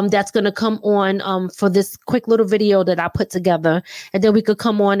that's going to come on for this quick little video that I put together. And then we could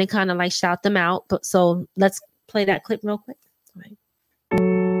come on and kind of like shout them out. But so let's play that clip real quick. All right.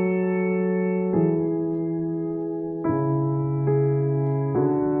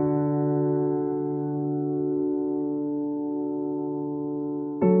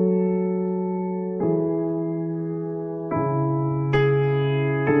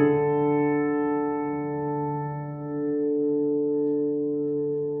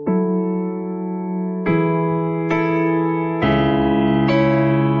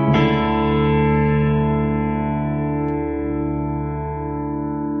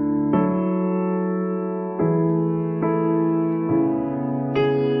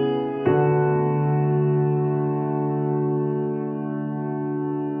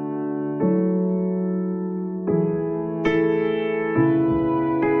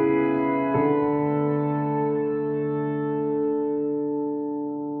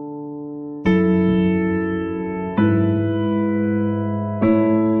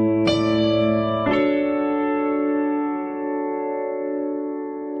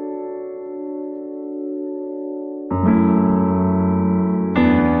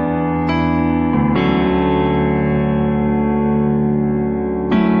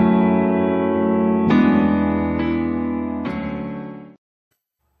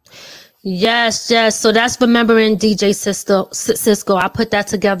 Yes. So that's remembering DJ Cisco. I put that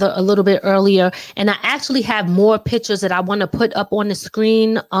together a little bit earlier, and I actually have more pictures that I want to put up on the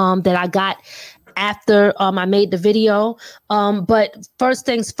screen that I got after I made the video. But first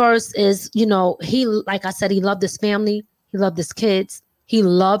things first is, he, like I said, he loved his family. He loved his kids. He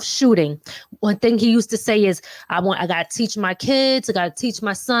loved shooting. One thing he used to say is, I got to teach my kids, I got to teach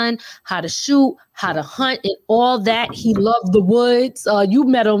my son how to shoot, how to hunt, and all that. He loved the woods. You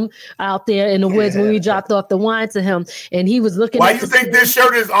met him out there in the woods when we dropped off the wine to him, and he was looking. Why you think this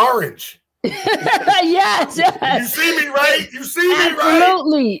shirt is orange? Yes. You see me, right?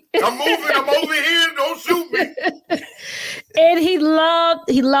 Absolutely. I'm moving. I'm over here. Don't shoot me. And he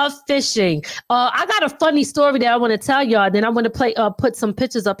loved fishing. I got a funny story that I want to tell y'all. Then I want to put some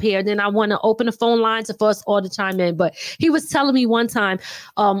pictures up here. Then I want to open the phone lines for us all to chime in. But he was telling me one time,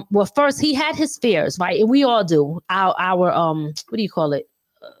 well, first he had his fears, right? And we all do. Our what do you call it?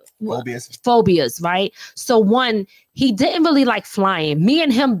 Phobias, right? So one, he didn't really like flying. Me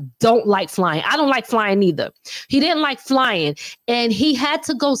and him don't like flying. I don't like flying either. He didn't like flying, and he had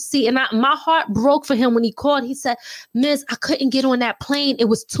to go see. And my heart broke for him when he called. He said, "Miss, I couldn't get on that plane. It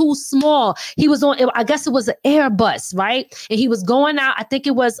was too small." He was on, I guess it was an Airbus, right? And he was going out. I think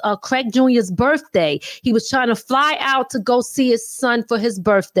it was Craig Jr.'s birthday. He was trying to fly out to go see his son for his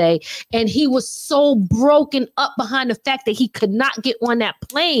birthday, and he was so broken up behind the fact that he could not get on that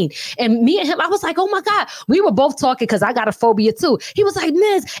plane. And me and him, I was like, "Oh my God!" We were both talking, because I got a phobia too. He was like,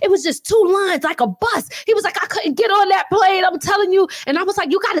 "Miss, it was just 2 lines like a bus." He was like, "I couldn't get on that plane, I'm telling you." And I was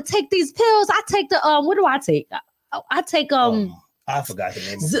like, "You got to take these pills." I take the, what do I take? I take I forgot the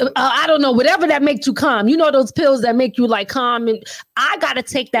name. I don't know, whatever that makes you calm. You know those pills that make you like calm, and I gotta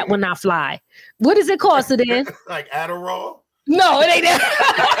take that when I fly. What is it called, Sedan? Like Adderall? No, it ain't that.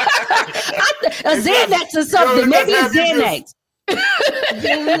 A Xanax or something. Maybe a Xanax.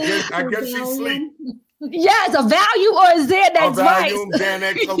 I guess she's asleep. Yes, a Valium or a Xanax. Valium,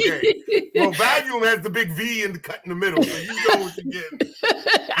 Xanax, okay. Well, Valium has the big V in the cut in the middle, so you know what you're getting.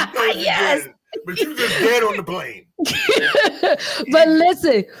 Yes. But you just dead on the plane. But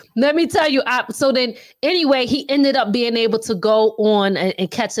listen, let me tell you. So then, anyway, he ended up being able to go on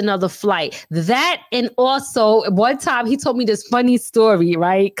and catch another flight. That, and also one time he told me this funny story,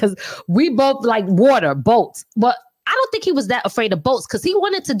 right? Because we both like water, boats, but I don't think he was that afraid of boats because he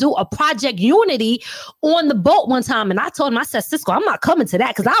wanted to do a Project Unity on the boat one time. And I told him, I said, Cisco, I'm not coming to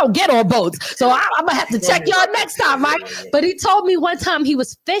that because I don't get on boats. So I'm going to have to check y'all next time, right? But he told me one time he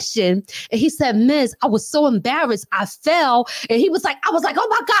was fishing and he said, Miz, I was so embarrassed. I fell. And he was like, I was like, oh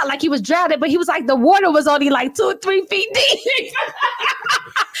my God, like he was drowning. But he was like, the water was only like 2 or 3 feet deep.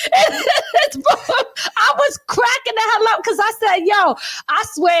 I was cracking the hell up because I said, yo, I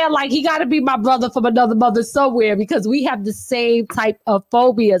swear, like he got to be my brother from another mother somewhere because we have the same type of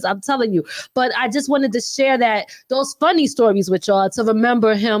phobias. I'm telling you. But I just wanted to share those funny stories with y'all to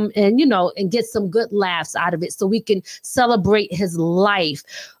remember him and, you know, and get some good laughs out of it so we can celebrate his life.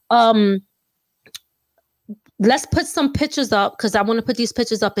 Let's put some pictures up because I want to put these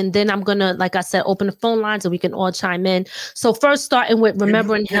pictures up and then I'm going to, like I said, open the phone lines and we can all chime in. So first starting with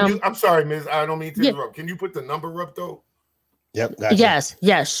remembering him. I'm sorry, Ms. I don't mean to interrupt. Can you put the number up though? Yep. Gotcha.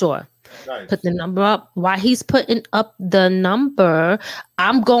 Yes, sure. Nice. Put the number up. While he's putting up the number,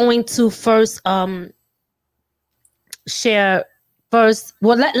 I'm going to first share first.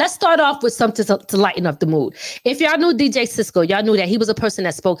 Well, let's start off with something to lighten up the mood. If y'all knew DJ Cisco, y'all knew that he was a person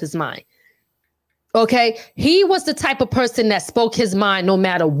that spoke his mind. Okay, he was the type of person that spoke his mind no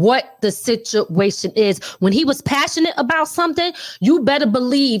matter what the situation is. When he was passionate about something, you better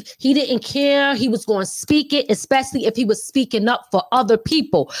believe he didn't care. He was going to speak it, especially if he was speaking up for other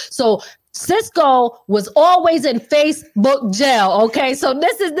people. So Cisco was always in Facebook jail. Okay, so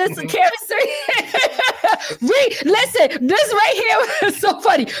this is chemistry. Listen, this right here is so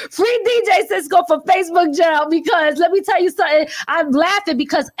funny. Free DJ Cisco from Facebook jail because let me tell you something. I'm laughing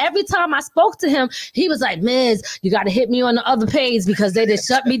because every time I spoke to him, he was like, Miz, you got to hit me on the other page because they just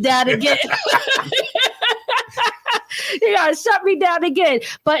shut me down again. You got to shut me down again.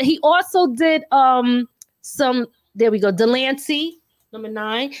 But he also did there we go, Delancey. Number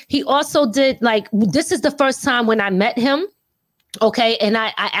 9. He also did this is the first time when I met him. Okay. And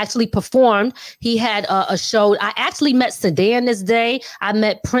I actually performed. He had a show. I actually met Sedan this day. I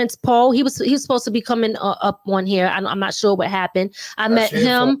met Prince Poe. He was supposed to be coming up on here. I'm not sure what happened. I met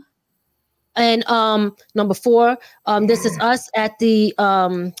him. And number 4, this is us at the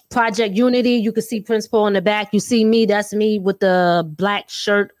Project Unity. You can see Prince Poe in the back. You see me. That's me with the black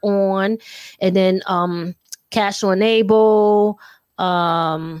shirt on. And then Cash on Abel.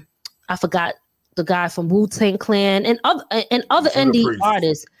 I forgot the guy from Wu-Tang Clan and other indie Priest.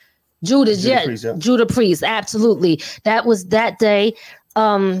 Artists. Judah Priest, absolutely. That was that day.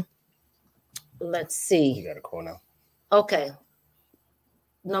 Let's see. You got a call now. Okay.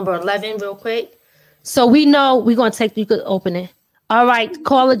 Number 11, real quick. So we know we're gonna you could open it. All right,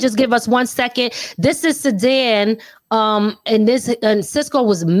 caller, just give us 1 second. This is Sedan. And Cisco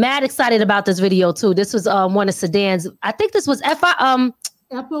was mad excited about this video too. This was one of Sedan's. I think this was FOHK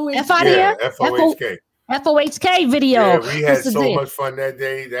video. Yeah, we had so much fun that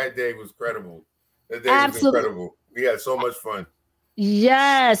day. That day was incredible. That day was incredible. We had so much fun.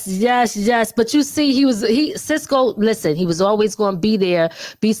 Yes. But you see, Cisco, listen, he was always going to be there,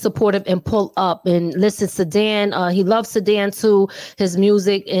 be supportive and pull up. And listen, Sedan, he loves Sedan too, his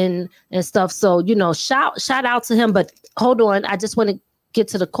music and stuff. So, you know, shout out to him. But hold on, I just want to get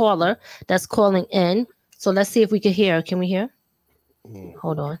to the caller that's calling in. So let's see if we can hear. Can we hear?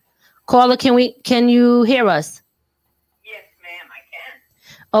 Hold on. Caller, can you hear us? Yes, ma'am, I can.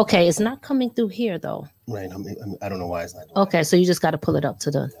 Okay, it's not coming through here though. Right, I don't know why it's not. Okay, so you just got to pull it up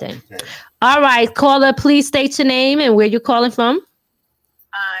to the thing. Okay. All right, caller, please state your name and where you're calling from.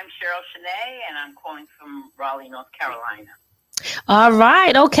 I'm Cheryl Shanae, and I'm calling from Raleigh, North Carolina. All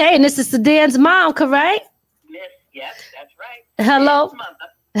right, okay, and this is Sedan's mom, correct? Yes, that's right.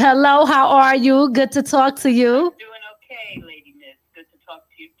 Hello, how are you? Good to talk to you. I'm doing okay, Lady Miss. Good to talk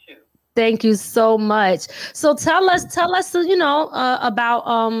to you too. Thank you so much. So tell us, you know,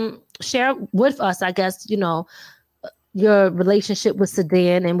 about share with us, I guess, you know, your relationship with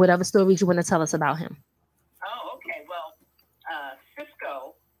Sedan and whatever stories you want to tell us about him. Oh, okay. Well,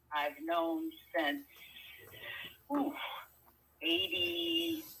 Cisco, I've known since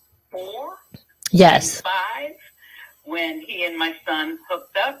 84. Yes. 85, when he and my son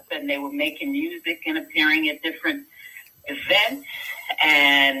hooked up and they were making music and appearing at different events,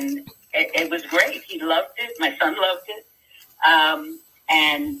 and it was great. He loved it. My son loved it.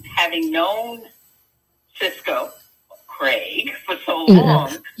 And having known Cisco Craig for so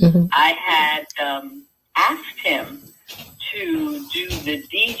long, I had asked him to do the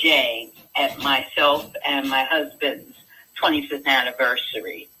DJ at myself and my husband's 25th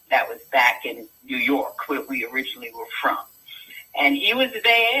anniversary. That was back in New York, where we originally were from. And he was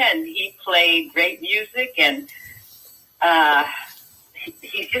there, and he played great music, and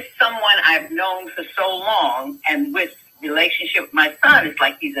he's just someone I've known for so long, and with relationship with my son, it's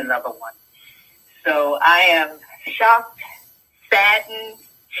like he's another one. So I am shocked, saddened,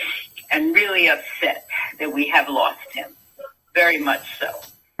 and really upset that we have lost him. Very much so.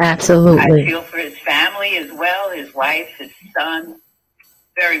 Absolutely. I feel for his family as well, his wife, his son.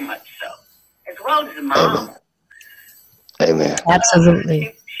 Very much so. As well as his mom. Amen.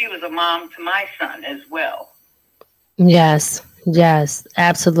 Absolutely. She was a mom to my son as well. Yes. Yes.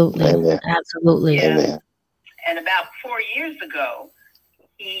 Absolutely. Amen. Absolutely. Yeah. Amen. And about 4 years ago,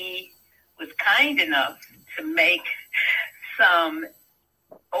 he was kind enough to make some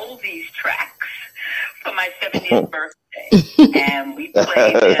oldies tracks for my 70th birthday. And we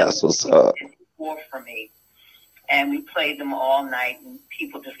played them. That's what's up. For me. And we played them all night, and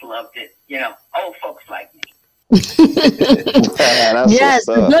people just loved it. You know, old folks like me. Yes,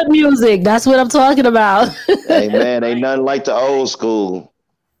 the good music. That's what I'm talking about. Hey, man, ain't nothing like the old school.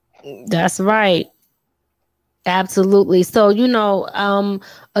 That's right. Absolutely. So, you know,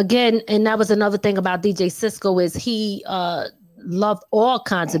 again, and that was another thing about DJ Cisco is he loved all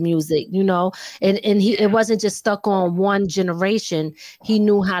kinds of music, you know, and he it wasn't just stuck on one generation. He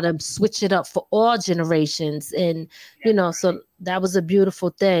knew how to switch it up for all generations, and you know, so that was a beautiful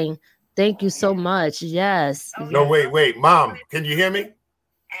thing. Thank you so much. Yes. No, wait, Mom, can you hear me?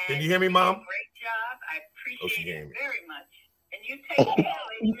 Can you hear me, Mom? Great job. I appreciate it very much. And you take care,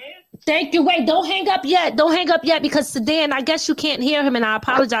 Lady Miz. Thank you. Wait, don't hang up yet. Don't hang up yet, because Sedan, I guess you can't hear him, and I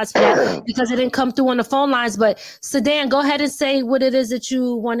apologize for that because it didn't come through on the phone lines. But Sedan, go ahead and say what it is that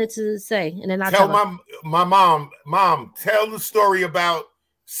you wanted to say, and then I'll tell my mom, tell the story about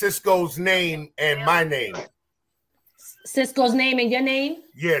Cisco's name and my name. Cisco's name and your name?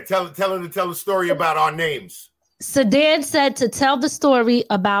 Yeah, tell her to tell the story about our names. Sedan said to tell the story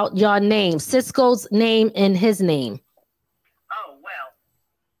about your name, Cisco's name and his name.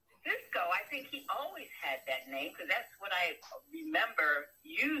 Because that's what I remember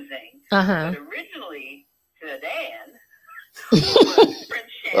using. Uh-huh. But originally, Sedan was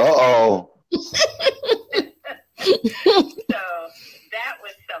Prince Champagne. Uh-oh. So that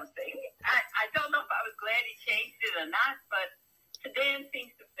was something. I don't know if I was glad he changed it or not, but Sedan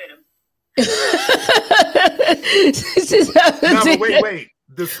seems to fit him. No, but wait.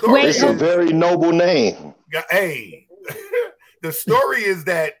 The story is a very noble name. Hey, the story is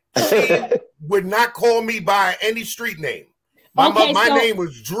that she would not call me by any street name. My name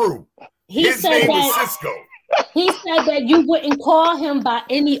was Drew. His name was Cisco. He said that you wouldn't call him by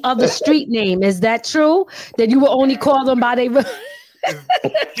any other street name. Is that true? That you would only call them by their...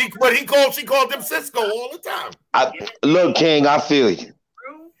 She called him Cisco all the time. Look, King, I feel you.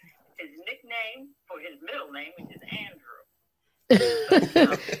 Drew, his nickname for his middle name, which is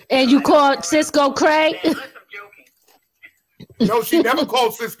Andrew. And you called Cisco Craig? No, she never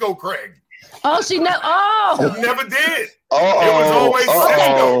called Cisco Craig. Oh, she never. Oh, never did. It was always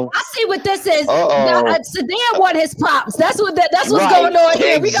Cisco. I see what this is. Sedan won his pops. That's what's going on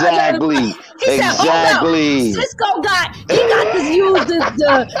here. Exactly. He said, "Hold up, Cisco got to use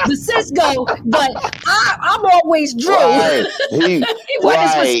the Cisco, but I'm always Drew." Right. He won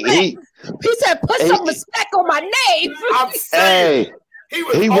his respect. He said, "Put some respect on my name." I'm saying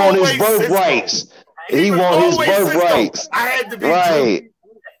he won his birthrights. He won his birthrights. I had to be right.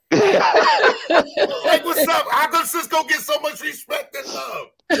 Like, what's up? How come Cisco get so much respect and love?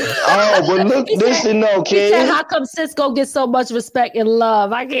 Oh, but look, listen, though, kid. He said, how come Cisco gets so much respect and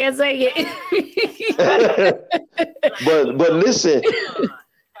love? I can't say it. but listen.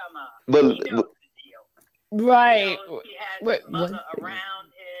 But right. Around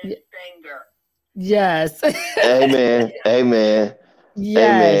his finger. Yes. Amen.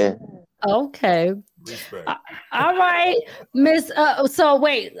 Yes. Amen. Okay. All right, Miss. So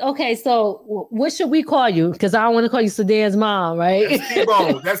wait. Okay. So what should we call you? Because I don't want to call you Sedan's mom, right? That's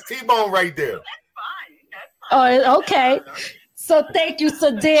T-Bone. That's T-Bone right there. That's fine. Oh, okay. So thank you,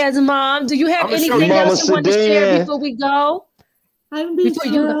 Sedan's mom. Do you have anything else you want to share before we go? I'm being I just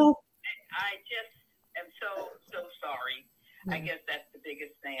am so I guess that's the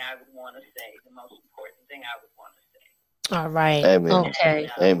biggest thing I would want to say. The most important thing I would want to say. All right. Amen. Okay.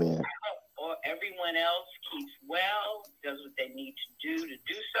 Amen. Or everyone else keeps well, does what they need to do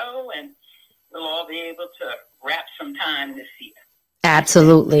so, and we'll all be able to wrap some time this year.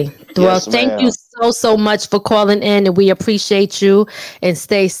 Absolutely. Well, thank you so much for calling in, and we appreciate you. And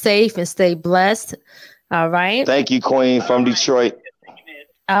stay safe and stay blessed. All right. Thank you, Queen from Detroit.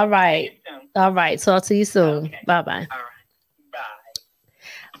 All right. All right. Talk to you soon. Okay. Bye-bye. All right.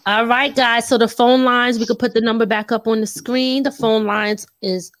 All right, guys. So the phone lines, we could put the number back up on the screen. The phone lines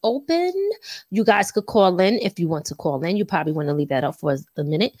is open. You guys could call in if you want to call in. You probably want to leave that up for a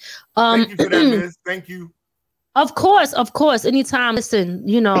minute. Thank you for that, Miss. Thank you. Of course. Anytime. Listen,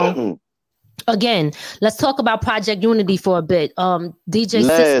 again, let's talk about Project Unity for a bit. DJ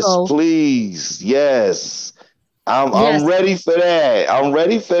Cisco. Please. Yes. I'm ready for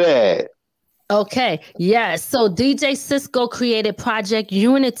that. Okay. Yes. So DJ Cisco created Project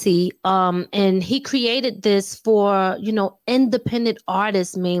Unity. And he created this for, independent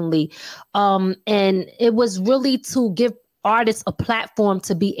artists mainly. And it was really to give artists a platform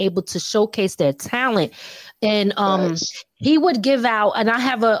to be able to showcase their talent. And he would give out, and I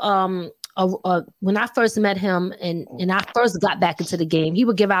have when I first met him and I first got back into the game, he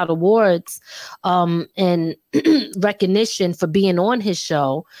would give out awards and recognition for being on his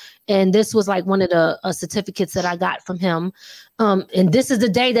show. And this was like one of the certificates that I got from him. And this is the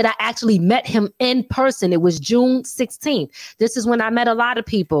day that I actually met him in person. It was June 16th. This is when I met a lot of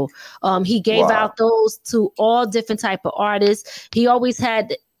people. He gave out those to all different type of artists. He always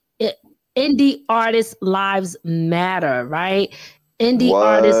had indie artists' lives matter, right? Indie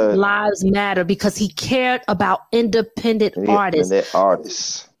artists' lives matter because he cared about independent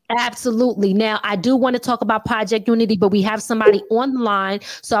artists. Absolutely. Now, I do want to talk about Project Unity, but we have somebody on the line.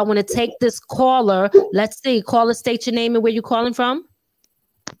 So I want to take this caller. Let's see. Caller, state your name and where you're calling from.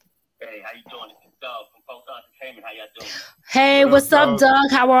 Hey, how you doing? It's Doug from Post Entertainment. How y'all doing? Hey, what's up, Doug?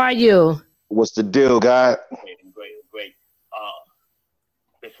 How are you? What's the deal, guy? Great.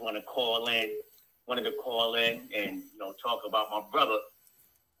 Just wanted to call in and talk about my brother,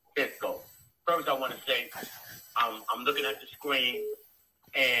 Cisco. First, I want to say I'm looking at the screen.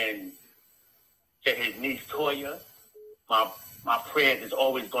 And to his niece Toya, my prayers is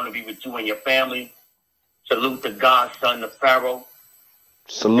always going to be with you and your family. Salute to godson of Pharaoh.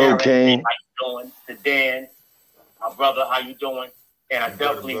 Salute, King. How you doing? To Dan, my brother, how you doing? And I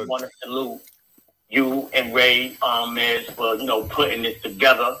definitely want to salute you and Ray Miz for putting this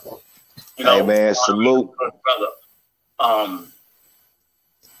together. Hey man, salute, brother.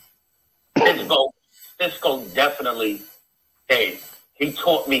 Cisco definitely. Hey. He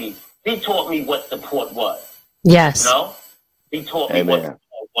taught me what support was. Yes. He taught me what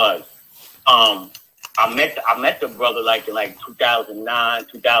support was. I met the brother like in 2009,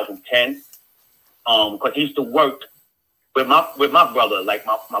 2010. Because he used to work with my brother, like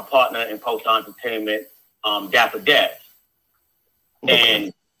my partner in Post Entertainment, Dapper Daz.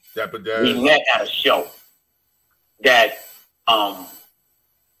 And Dapper Daz. We met at a show that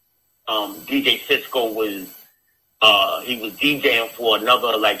DJ Cisco was. He was DJing for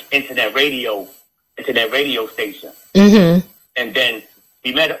another internet radio station, and then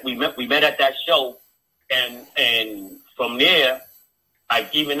we met at that show, and from there,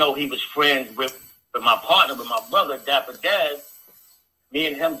 even though he was friends with my partner, with my brother Dapper Daz, me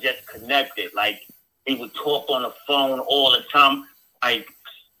and him just connected. We would talk on the phone all the time.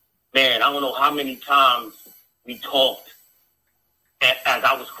 Man, I don't know how many times we talked as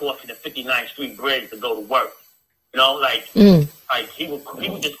I was crossing the 59th Street Bridge to go to work. He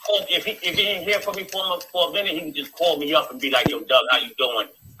would just call me. If he didn't hear from me for a minute, he would just call me up and be like, "Yo, Doug, how you doing?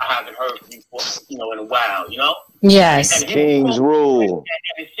 I haven't heard from you for in a while." Yes. King's rule.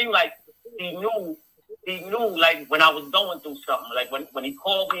 And it seemed like he knew when I was going through something. When he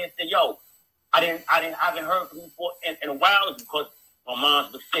called me and said, "Yo, I haven't heard from you for in a while," it's because my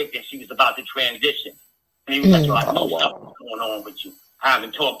mom was sick and she was about to transition. And he was like, "Yo, I know something's going on with you. I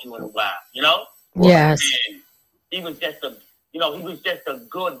haven't talked to you in a while." Yes. And he was just a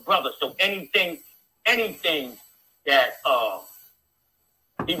good brother. So anything that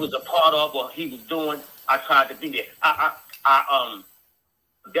he was a part of or he was doing, I tried to be there. I'm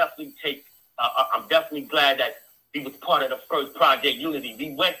definitely glad that he was part of the first Project Unity.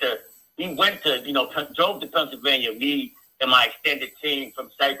 We went to drove to Pennsylvania. Me and my extended team from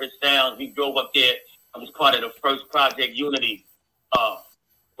Cypress Sounds, we drove up there. I was part of the first Project Unity.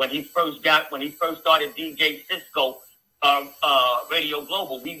 When he first started DJ Cisco, Radio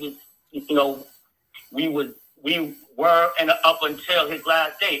Global, we were and up until his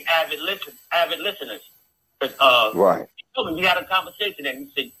last day, avid listeners. Right. told me we had a conversation, and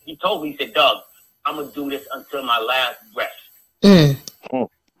he told me, he said, Doug, I'm gonna do this until my last breath. That's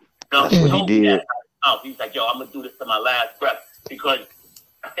what he did. He's like, yo, I'm gonna do this to my last breath, because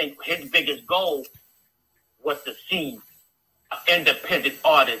I think his biggest goal was to see an independent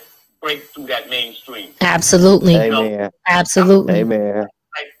artist break through that mainstream. Absolutely. Amen. Absolutely. Amen.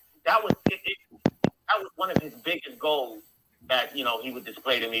 Like that was one of his biggest goals that, you know, he would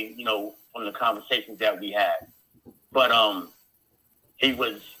display to me, you know, from the conversations that we had. But he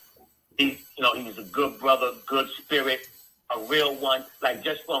was a good brother, good spirit, a real one. Like,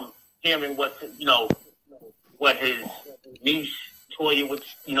 just from hearing what his niece Toya would,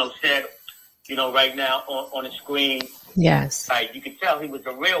 you know, said, you know, right now on the screen. Yes. Like, you could tell he was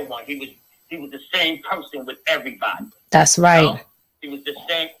a real one. He was the same person with everybody. That's right. You know? He was the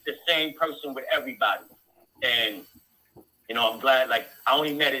same person with everybody. And, you know, I'm glad, like, I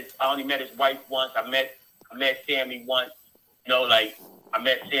only met his wife once. I met Sammy once. You know, like, I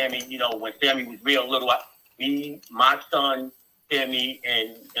met Sammy, you know, when Sammy was real little. My son, Sammy,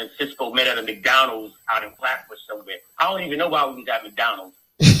 and Cisco met at a McDonald's out in Flatbush somewhere. I don't even know why we was at McDonald's,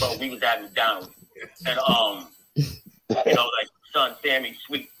 but we was at McDonald's. And, you know, like, son Sammy,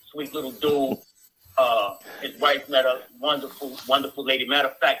 sweet little dude. His wife met a wonderful lady. Matter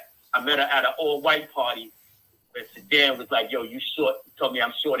of fact, I met her at an all-white party. Where Sedan was like, yo, you short. He told me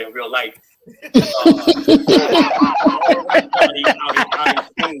I'm short in real life.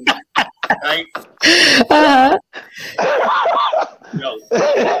 Right? Yo,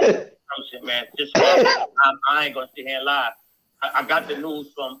 man, just I ain't gonna sit here and lie. I got the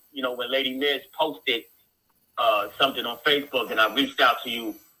news from, you know, when Lady Miz posted something on Facebook, and I reached out to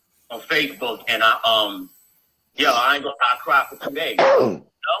you on Facebook, and I cried for 2 days. You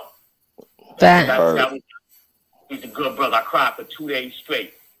know? He's a good brother. I cried for 2 days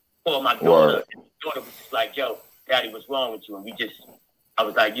straight. For my daughter, and my daughter was just like, yo, Daddy, what's wrong with you? And I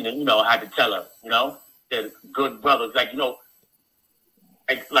was like, you know, I had to tell her, you know, they're good brothers. Like, you know,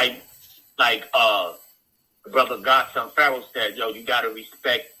 like brother Godson Farrell said, yo, you gotta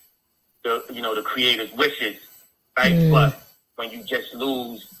respect the creator's wishes, right? But when you just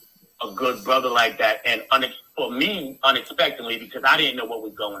lose a good brother like that, and for me, unexpectedly, because I didn't know what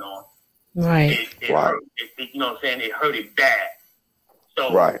was going on. Right. It hurt, you know what I'm saying? It hurted bad.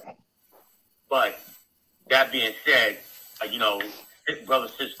 So, right. But that being said, you know, brother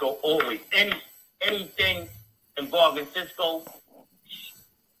Cisco always anything involving Cisco.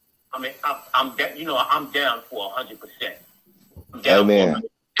 I mean, I'm down for 100%. Amen.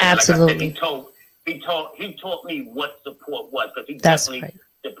 Absolutely. Like I said, he taught me what support was, because he definitely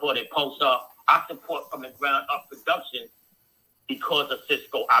supported Pulsar. I support from the ground up production because of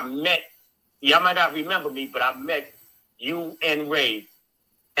Cisco. Y'all might not remember me, but I met you and Ray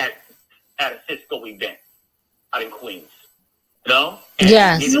at a Cisco event out in Queens. No?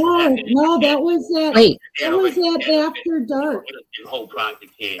 Yes. No, that was at After Dark. The whole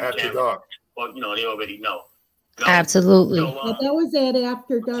project here. After Dark. Well, you know, they already know. No? Absolutely. So, that was at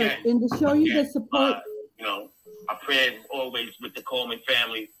After Dark. And to show you the support. You know, our prayers always with the Coleman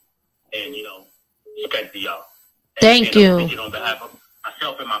family, and, you know, respect to y'all. Thank you. On behalf of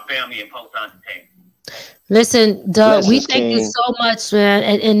myself and my family and Pulsar Entertainment. Listen, Doug, we thank you so much, man.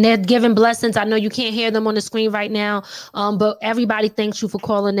 And they're giving blessings. I know you can't hear them on the screen right now, but everybody thanks you for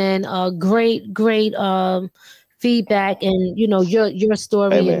calling in. Great feedback, and, you know, your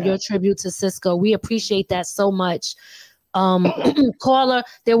story. Amen. And your tribute to Cisco. We appreciate that so much. Caller,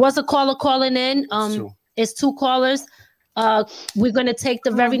 there was a caller calling in. It's two callers. We're gonna take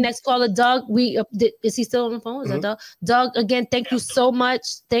the very next caller, Doug. Is he still on the phone? Is that Doug? Doug, again, thank you so much.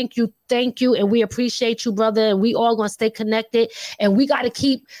 Thank you, and we appreciate you, brother. And we all gonna stay connected. And we got to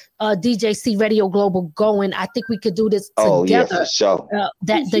keep DJC Radio Global going. I think we could do this together. Oh yeah, for sure.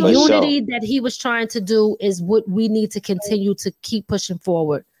 The unity that he was trying to do is what we need to continue to keep pushing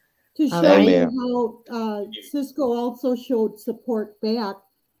forward. To show you how Cisco also showed support back.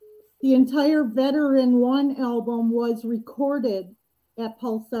 The entire Veteran One album was recorded at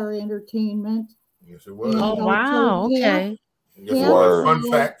Pulsar Entertainment. Yes, it was. Oh, wow. Okay.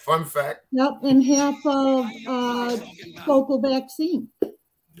 Fun fact. Yep, and half of Focal Vaccine.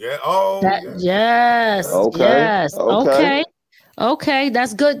 Yeah. Oh, yes. Okay.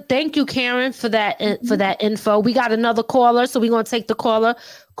 That's good. Thank you, Karen, for that info. We got another caller, so we're gonna take the caller.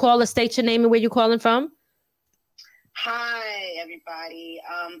 Caller, state your name and where you're calling from. Hi, everybody.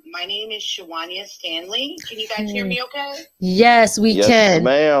 My name is Shawania Stanley. Can you guys hear me okay? Yes, we can. Yes,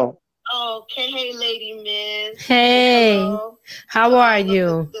 ma'am. Okay. Hey, Lady Miz. Hey. Hello. How are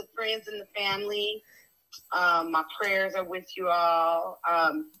you? The friends and the family. My prayers are with you all.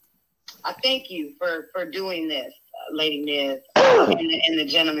 I thank you for doing this. Lady Miz, and the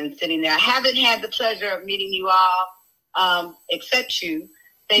gentleman sitting there. I haven't had the pleasure of meeting you all, except you,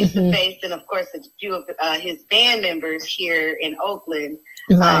 face to face, and of course a few of his band members here in Oakland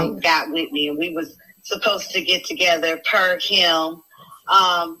got with me, and we was supposed to get together per him.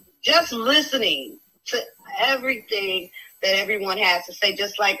 Just listening to everything that everyone has to say,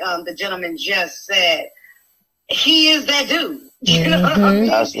 just like the gentleman just said. He is that dude. You know what I mean?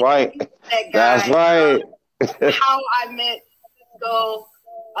 That's right. That guy. That's right. How I met Cisco,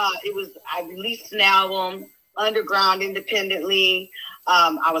 I released an album, Underground, independently.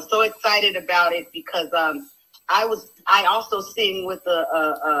 I was so excited about it because I also sing with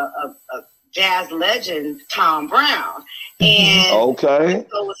a jazz legend, Tom Brown. And I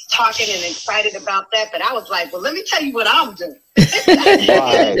was talking and excited about that, but I was like, well, let me tell you what I'm doing.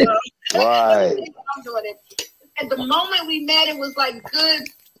 Right. Right. I'm doing it. And the moment we met, it was like good,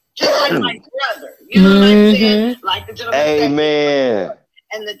 just like my brother. You know what I'm saying? Like the gentleman. Amen.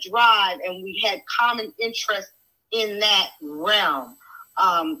 And the drive, and we had common interest in that realm.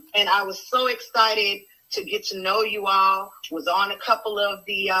 And I was so excited to get to know you all. Was on a couple of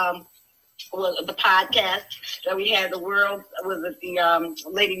the podcast that we had. The world was it the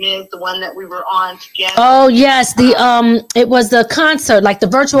Lady Miz, the one that we were on together. Oh yes, it was the concert, like the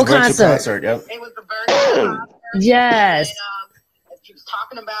virtual concert. Yep. It was the virtual concert. Yes. And she was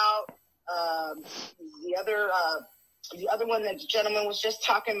talking about the other one that the gentleman was just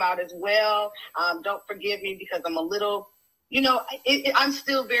talking about as well. Don't forgive me because I'm a little, I'm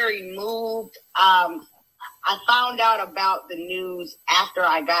still very moved. I found out about the news after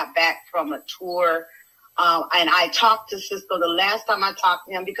I got back from a tour. And I talked to Cisco the last time I talked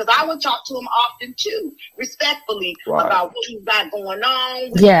to him, because I would talk to him often too, respectfully, about what he's got going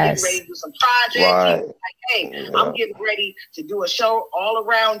on. Yes. Getting ready to do some projects. Right. He was like, hey, I'm getting ready to do a show all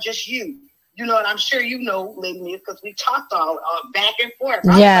around just you. You know, and I'm sure you know, Lady Miz, because we talked all back and forth.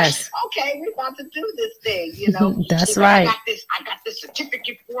 Yes. Like, okay, we're about to do this thing, you know. That's right. I got this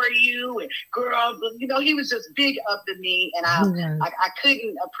certificate for you, and girl, he was just big up to me, and I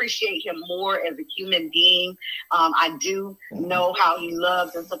couldn't appreciate him more as a human being. I do know how he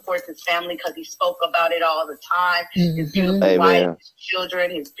loves and supports his family because he spoke about it all the time. His beautiful wife, his children,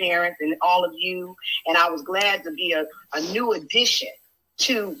 his parents, and all of you. And I was glad to be a new addition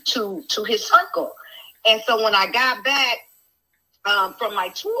to his circle. And so when I got back from my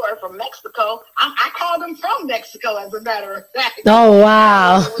tour from Mexico, I called him from Mexico, as a matter of fact. Oh,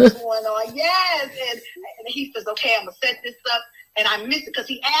 wow. What's going on? Yes. And he says, okay, I'm going to set this up. And I missed it because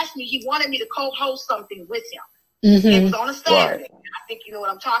he asked me, he wanted me to co-host something with him. It was on a Saturday. Right. I think you know what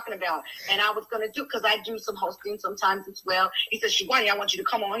I'm talking about. And I was going to do, because I do some hosting sometimes as well. He said, Shivani, I want you to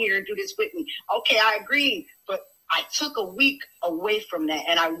come on here and do this with me. Okay, I agreed. But I took a week away from that,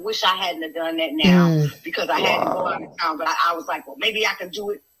 and I wish I hadn't have done that now because I had to go out of town. But I was like, well, maybe I can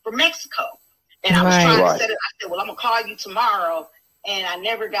do it for Mexico. And I was trying to set it. I said, well, I'm going to call you tomorrow. And I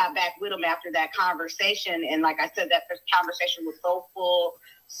never got back with him after that conversation. And like I said, that first conversation was so full,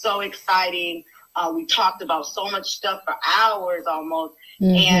 so exciting. We talked about so much stuff for hours almost.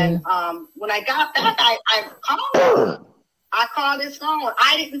 And when I got back, I called him. I called his phone.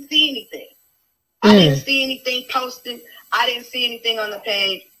 I didn't see anything. I didn't see anything posted. I didn't see anything on the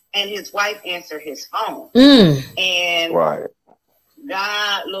page. And his wife answered his phone. And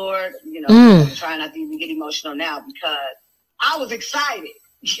God, Lord, I'm trying not to even get emotional now because I was excited.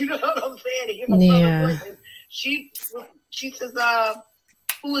 You know what I'm saying? To hear my brother's voice. She says,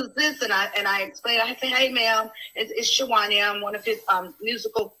 who is this? And I explained. I said, hey, ma'am, it's Shivani. I'm one of his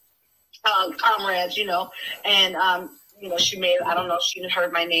musical comrades, and she I don't know if she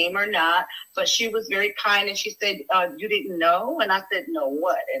heard my name or not, but she was very kind, and she said, you didn't know? And I said, no,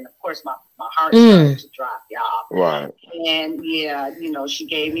 what? And of course my heart started to drop, y'all. Right. And she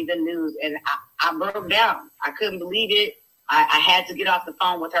gave me the news, and I broke down. I couldn't believe it. I had to get off the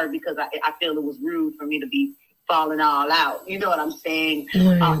phone with her because I feel it was rude for me to be falling all out. You know what I'm saying?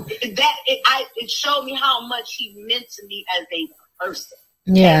 It showed me how much he meant to me as a person.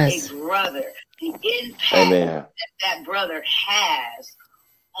 As a brother, the impact that brother has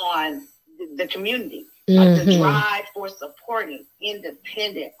on the community, the drive for supporting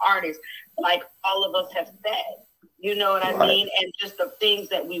independent artists, like all of us have said. You know what I mean? And just the things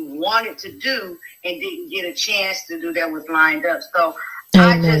that we wanted to do and didn't get a chance to do that was lined up. So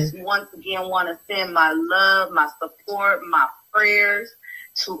I just once again want to send my love, my support, my prayers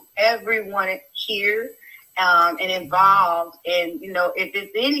to everyone here. And involved, and if there's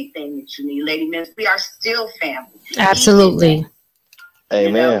anything that you need, Lady Miz, we are still family. Absolutely.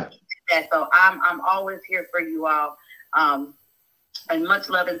 Amen. So I'm always here for you all. And much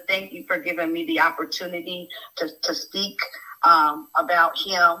love and thank you for giving me the opportunity to speak about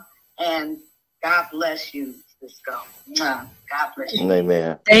him. And God bless you, Cisco. God bless you.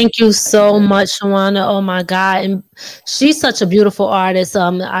 Amen. Thank you so much, Shawana. Oh my God. And she's such a beautiful artist.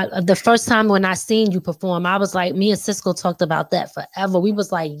 The first time when I seen you perform, I was like, me and Cisco talked about that forever. We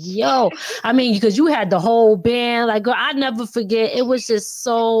was like, yo, I mean, because you had the whole band, like, girl, I never forget. It was just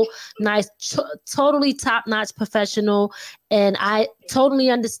so nice, totally top-notch professional. And I totally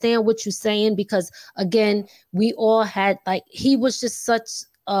understand what you're saying, because again, we all had, like, he was just such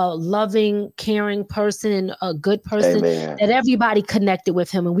a loving, caring person and a good person. Amen. That everybody connected with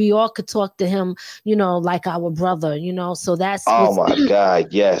him, and we all could talk to him, you know, like our brother, you know. So that's my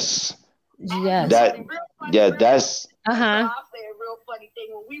God, yes. Yes. That's I'll say a real funny thing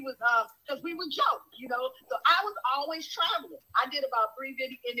when we was because we would joke, you know. So I was always traveling. I did about 3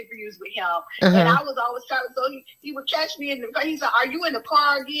 video interviews with him, and I was always traveling. So he would catch me in the car. He said, "Are you in the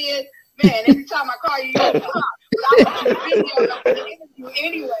car again?" Man, every time I call you, you're in the car. But I was on the video of the interview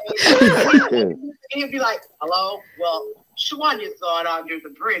anyway. And he'd be like, "Hello, well, Shawanya's gone under the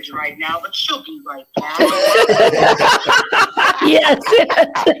bridge right now, but she'll be right back." Yes.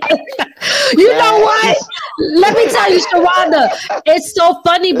 You know what? Let me tell you, Shawana, it's so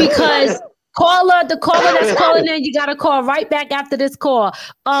funny because the caller that's calling in, you got to call right back after this call.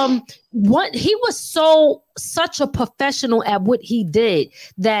 He was such a professional at what he did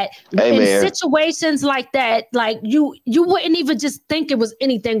that in situations like that, like you wouldn't even just think it was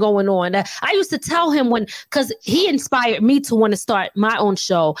anything going on. I used to tell him because he inspired me to want to start my own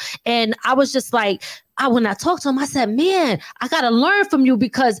show, and I was just like, when I talked to him, I said, man, I got to learn from you,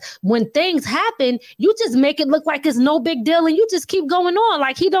 because when things happen, you just make it look like it's no big deal and you just keep going on.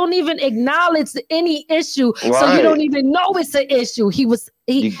 Like, he don't even acknowledge any issue. Right. So you don't even know it's an issue. He was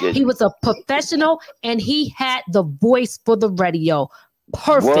a professional, and he had the voice for the radio.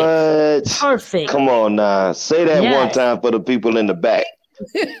 Perfect. What? Perfect. Come on now. Say that one time for the people in the back.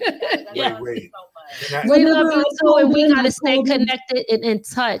 Yeah. Wait. We love you too, and we got to stay connected and in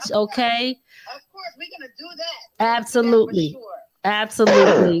touch, okay? We're gonna do that. Absolutely. Sure.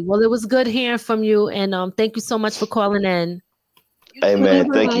 Absolutely. Well, it was good hearing from you, and thank you so much for calling in.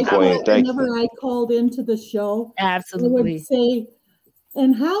 Amen. Thank you, Queen. Whenever I called into the show, absolutely, I would say,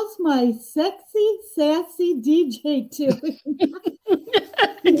 "And how's my sexy, sassy DJ doing?"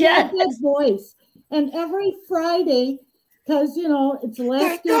 Yeah, that voice. And every Friday, because you know it's the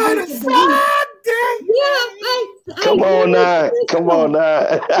last day of the week. Yeah, come on now.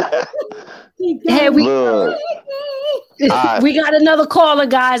 Hey, we got another caller,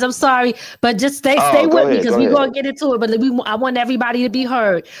 guys. I'm sorry, but just stay with me, because we're gonna get into it. But I want everybody to be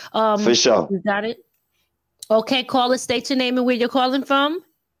heard. For sure. You got it. Okay, caller, state your name and where you're calling from.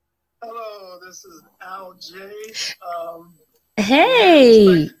 Hello, this is Al J.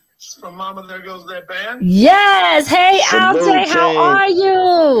 Hey. From Mama There Goes That Band. Yes. Hey, Al J, how are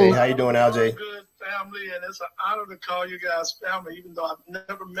you? Hey, how you doing, Al J? Good, family, and it's an honor to call you guys family, even though I've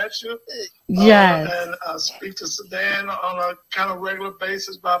never met you. Yes. And I speak to Sedan on a kind of regular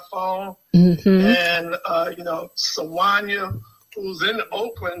basis by phone. Mm-hmm. And, Sawanya, who's in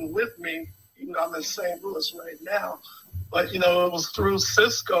Oakland with me, even though I'm in St. Louis right now. But, it was through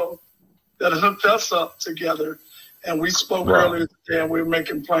Cisco that hooked us up together. And we spoke earlier today, and we're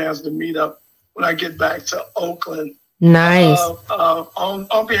making plans to meet up when I get back to Oakland. Nice.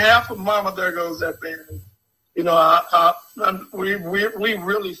 On behalf of Mama There Goes That Band, we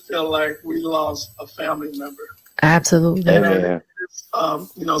really feel like we lost a family member. Absolutely. And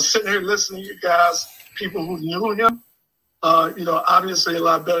sitting here listening to you guys, people who knew him, obviously a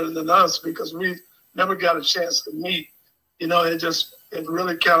lot better than us, because we never got a chance to meet. It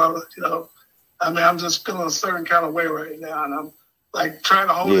really kind of, I'm just feeling a certain kind of way right now, and I'm like trying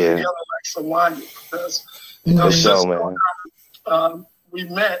to hold it together like Sawanya, because we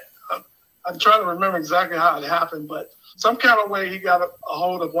met. I'm trying to remember exactly how it happened, but some kind of way he got a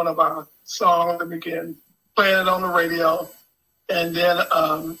hold of one of our songs and began playing it on the radio, and then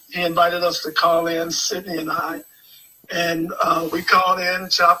he invited us to call in, Sydney and I, and we called in,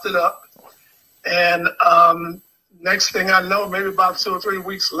 chopped it up, and next thing I know, maybe about 2 or 3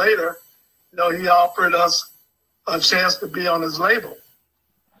 weeks later, he offered us a chance to be on his label.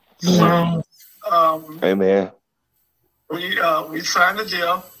 Wow. So, Amen. We signed the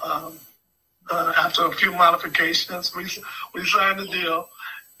deal. After a few modifications, we signed the deal,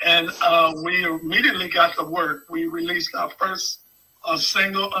 and we immediately got to work. We released our first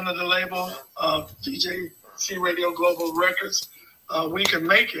single under the label of DJC Radio Global Records, We Can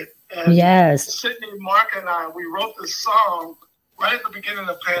Make It. And yes. Sydney, Mark, and I, we wrote this song right at the beginning of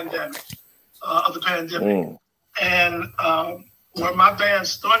the pandemic. And where my band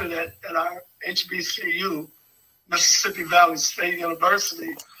started at our HBCU, Mississippi Valley State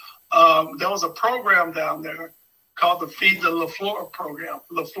University, there was a program down there called the Feed the LaFleur program,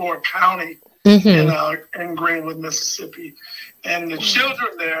 LaFleur County in Greenwood, Mississippi. And the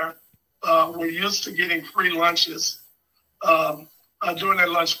children there were used to getting free lunches during their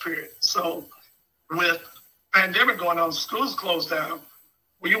lunch period. So with pandemic going on, schools closed down,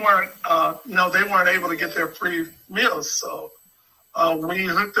 we weren't, they weren't able to get their free meals. So we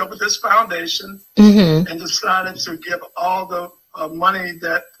hooked up with this foundation and decided to give all the money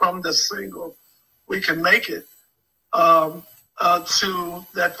that from the single we can make it to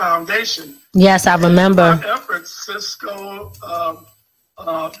that foundation. Yes, I remember. Our efforts, Cisco,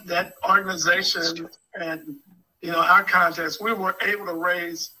 that organization, and our contacts, we were able to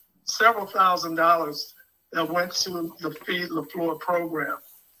raise several $1,000s that went to the Feed LaFleur program.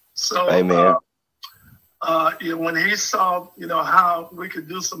 So, when he saw, how we could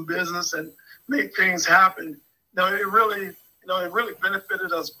do some business and make things happen, it really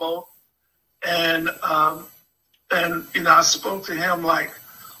benefited us both. And I spoke to him like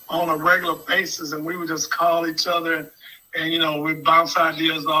on a regular basis, and we would just call each other and we'd bounce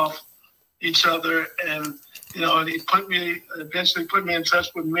ideas off each other. And, he eventually put me in touch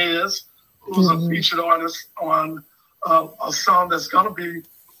with Miz, who's a featured artist on a song that's going to be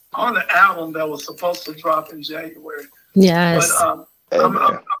on the album that was supposed to drop in January. Yes. But I'm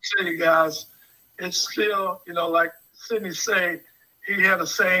telling you guys, it's still, like Sidney say, he had a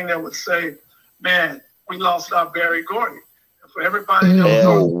saying that would say, man, we lost our Barry Gordy. And for everybody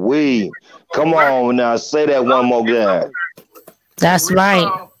knows. Come on now, say that one more time. That's right.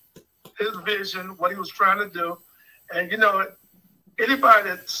 His vision, what he was trying to do. And, anybody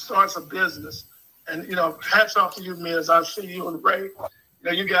that starts a business, and, hats off to you, Miz. I see you and Ray.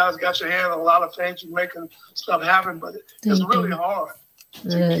 You guys got your hand on a lot of things. You're making stuff happen, but it's really hard.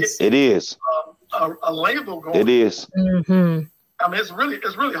 It is. A label going. It is. I mean, it's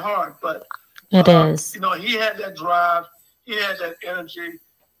really hard, but it is. He had that drive, he had that energy,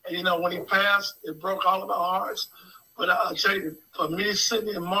 and when he passed, it broke all of our hearts. But I'll tell you, for me,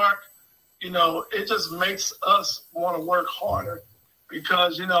 Sidney and Mark, it just makes us want to work harder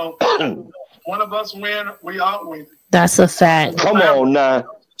because one of us win, we all win. That's a fact. Come on now.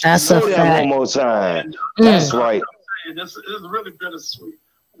 That's a fact. One more time. That's right. This is really bittersweet.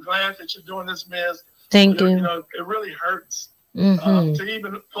 I'm glad that you're doing this, Miz. Thank you. It really hurts for us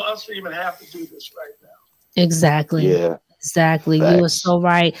to even have to do this right now. Exactly. Yeah. Exactly. Facts. You are so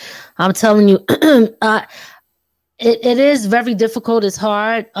right. I'm telling you, it is very difficult. It's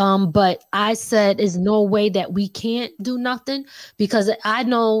hard. But I said there's no way that we can't do nothing because I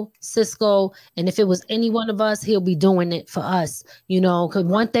know Cisco, and if it was any one of us, he'll be doing it for us. Because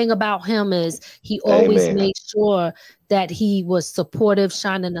one thing about him is he always made sure that he was supportive,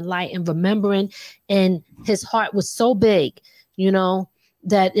 shining the light and remembering. And his heart was so big,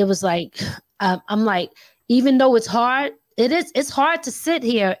 that it was like, I'm like, even though it's hard, it's hard to sit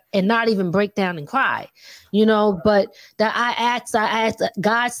here and not even break down and cry, but that I asked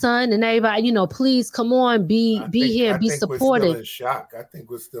God's son and everybody, please come on, be here, be supportive. We're still in shock. I think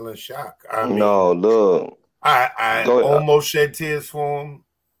we're still in shock. Look. I almost shed tears for him,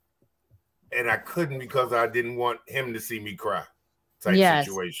 and I couldn't because I didn't want him to see me cry type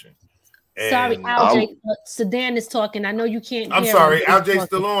situation. Sorry, LJ. Sedan is talking. I know you can't. I'm sorry, LJ's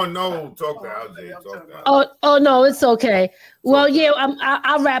still on. No, talk to LJ. Oh no, it's okay. Well, yeah,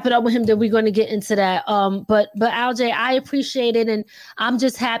 I'll wrap it up with him. Then we're going to get into that. But LJ, I appreciate it, and I'm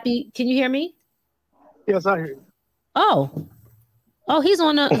just happy. Can you hear me? Yes, I hear you. Oh, he's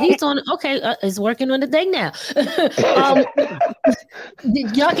on. Okay, it's working on the thing now.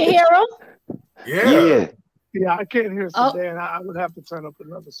 Y'all can hear him. Yeah. Yeah, I can't hear Sedan. I would have to turn up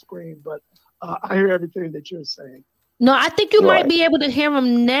another screen, but I hear everything that you're saying. No, I think you might be able to hear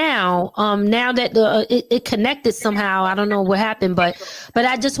him now. Now that it connected somehow. I don't know what happened, but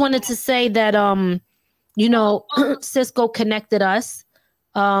I just wanted to say that Cisco connected us.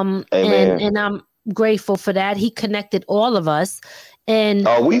 And I'm grateful for that. He connected all of us. And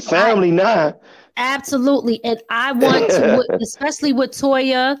we family now. Absolutely. And I want to, especially with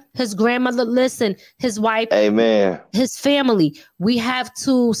Toya, his grandmother, listen, his wife, his family, we have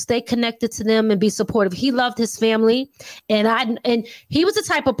to stay connected to them and be supportive. He loved his family. And he was the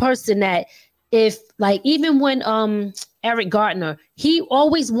type of person that even when Eric Gardner, he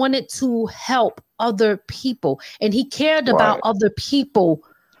always wanted to help other people, and he cared about other people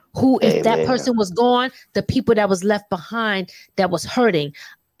who, if that person was gone, the people that was left behind that was hurting.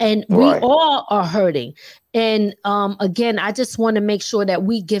 And we all are hurting. And again, I just want to make sure that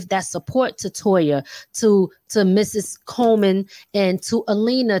we give that support to Toya, to Mrs. Coleman, and to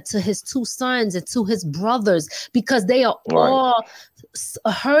Alina, to his 2 sons, and to his brothers, because they are all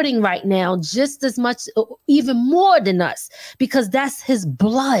hurting right now just as much, even more than us, because that's his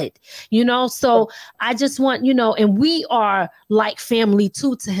blood, so I just want, and we are like family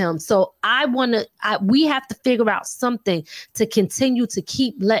too to him. So we have to figure out something to continue to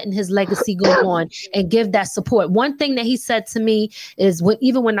keep letting his legacy go on and give that support. One thing that he said to me is,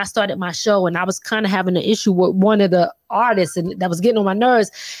 even when I started my show and I was kind of having an issue with one of the artists and that was getting on my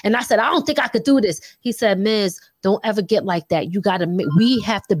nerves, and I said, I don't think I could do this. He said, Miz, don't ever get like that. We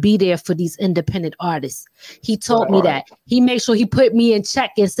have to be there for these independent artists. He told me that. He made sure he put me in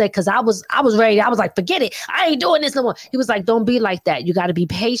check and said, because I was ready. I was like, forget it. I ain't doing this no more. He was like, don't be like that. You got to be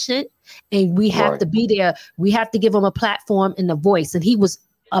patient, and we have to be there. We have to give him a platform and a voice. And he was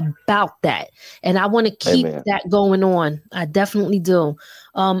about that. And I want to keep that going on. I definitely do.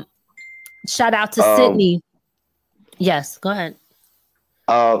 Shout out to Sydney. Yes, go ahead.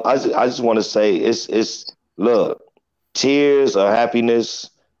 I just want to say it's look, tears of happiness,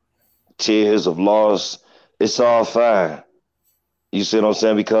 tears of loss, it's all fine. You see what I'm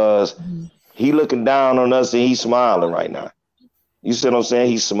saying? Because he looking down on us and he's smiling right now. You see what I'm saying?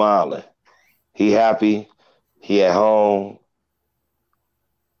 He's smiling. He happy. He at home.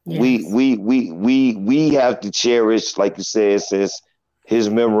 Yes. We have to cherish, like you said, sis, his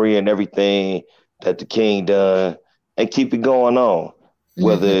memory and everything that the king done, and keep it going on,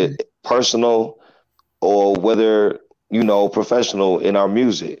 whether personal or whether, professional in our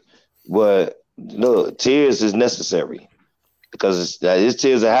music. But look, tears is necessary, because it's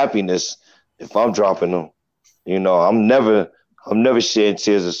tears of happiness if I'm dropping them. I'm never shedding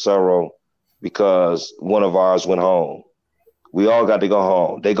tears of sorrow because one of ours went home. We all got to go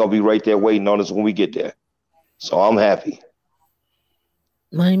home. They're going to be right there waiting on us when we get there. So I'm happy.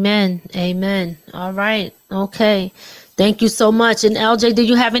 Amen. Amen. All right. Okay. Thank you so much. And LJ, do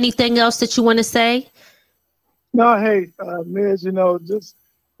you have anything else that you want to say? No, hey, Miz,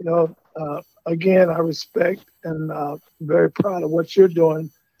 again, I respect and very proud of what you're doing.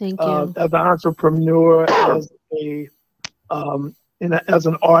 Thank you. As an entrepreneur, as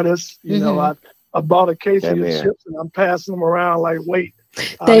an artist, I bought a case of your chips and I'm passing them around like weight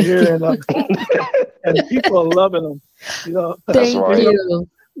out here, and people are loving them. Thank you.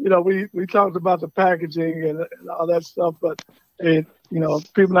 We talked about the packaging and all that stuff, but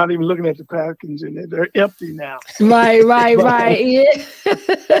people not even looking at the packaging; they're empty now. Right. Yeah.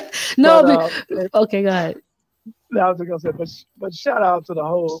 No, okay, go ahead. I was gonna say, but shout out to the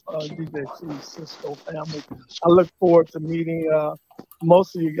whole DJC Cisco family. I look forward to meeting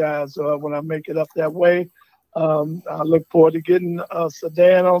most of you guys when I make it up that way. I look forward to getting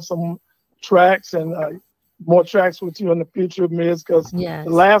Sedan on some tracks and more tracks with you in the future, Miz, because the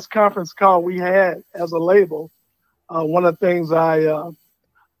last conference call we had as a label, one of the things I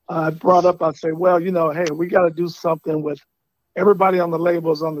brought up, I say, well, hey, we got to do something with everybody on the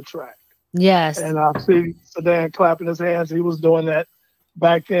labels on the track. Yes. And I see Sedan clapping his hands. He was doing that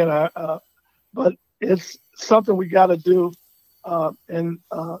back then. But it's something we got to do in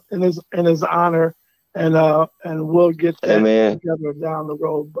his honor, and we'll get that together down the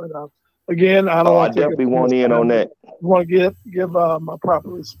road. But again, I don't. I definitely want in on that. I want to give my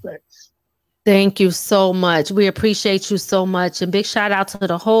proper respects. Thank you so much. We appreciate you so much, and big shout out to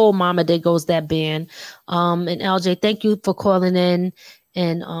the whole Mama Day Goes That band. And LJ, thank you for calling in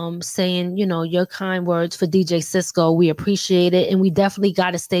and saying, your kind words for DJ Cisco. We appreciate it, and we definitely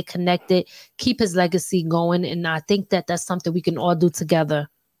got to stay connected, keep his legacy going, and I think that that's something we can all do together.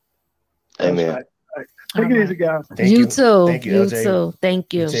 Amen. Right. Take it easy, guys. Thank you too. Thank you, LJ. Too.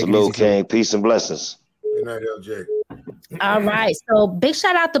 Thank you. Salute, King. Peace and blessings. Good night, LJ. All right. So big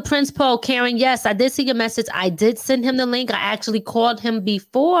shout out to Prince Poe. Karen, yes, I did see your message. I did send him the link. I actually called him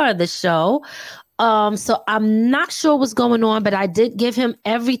before the show. So I'm not sure what's going on, but I did give him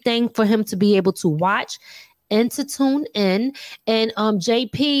everything for him to be able to watch and to tune in. And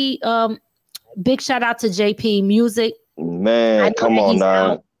JP, big shout out to JP Music. Man, come on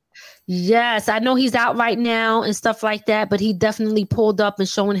now. Yes, I know he's out right now and stuff like that, but he definitely pulled up and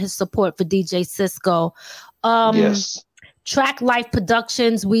showing his support for DJ Cisco. Yes. Track Life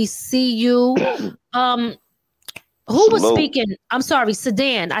Productions, we see you. Who was speaking? I'm sorry,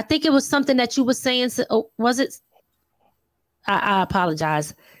 Sedan. I think it was something that you were saying. Was it? I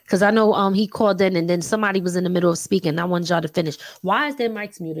apologize, because I know he called in and then somebody was in the middle of speaking. I wanted y'all to finish. Why is their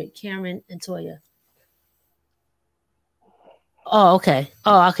mics muted? Karen and Toya. Oh, okay.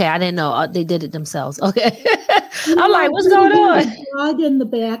 Oh, okay. I didn't know they did it themselves. Okay. I'm like, what's going on? Dog in the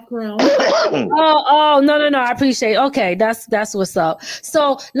background. Oh, no. I appreciate it. Okay, that's what's up.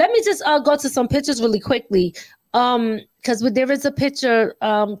 So let me just go to some pictures really quickly. Because there is a picture.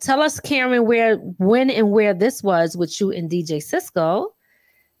 Tell us, Karen, when and where this was with you and DJ Cisco.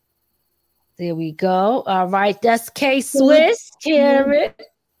 There we go. All right, that's K-Swiss, Karen.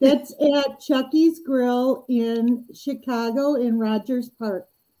 That's at Chucky's Grill in Chicago in Rogers Park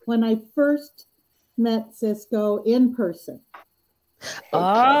when I first met Cisco in person.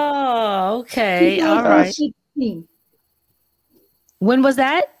 Oh, okay. All right. When was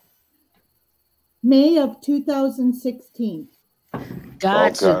that? May of 2016.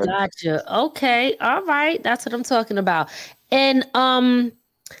 Gotcha. Okay. All right. That's what I'm talking about. And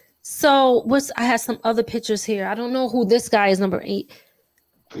so I have some other pictures here. I don't know who this guy is, number 8.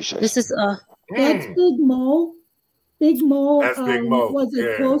 This is that's Big Mo. Big Mo, that's Big Mo. Was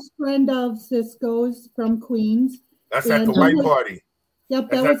a close friend of Cisco's from Queens. That's at the white party. Yep,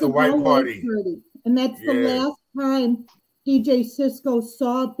 that was the white party. And that's the last time DJ Cisco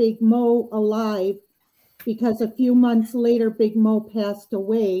saw Big Mo alive, because a few months later Big Mo passed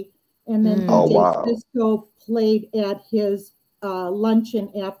away, and then DJ Cisco played at his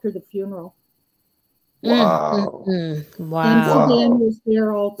luncheon after the funeral. Wow. Wow. And Sedan was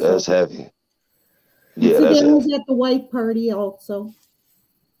there also. That's heavy. Yeah, Sedan was at the white party also.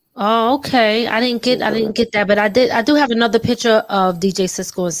 Oh, okay. I didn't get that, but I do have another picture of DJ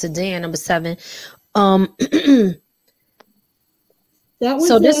Cisco and Sedan, number 7. That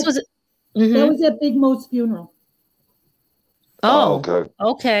was at Big Mo's funeral. Oh,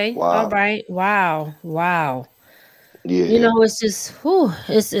 okay. Wow. All right. Wow. Yeah. It's just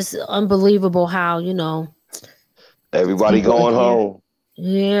it's unbelievable how, everybody going home.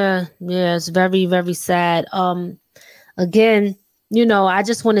 Yeah, it's very, very sad. Again, I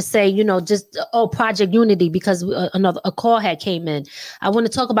just want to say, Project Unity, because a call had came in. I want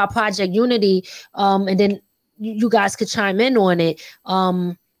to talk about Project Unity, and then you guys could chime in on it.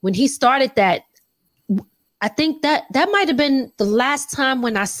 When he started that, I think that might have been the last time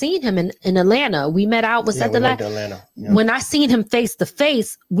when I seen him in Atlanta. We met out. Was that the last? Yeah. When I seen him face to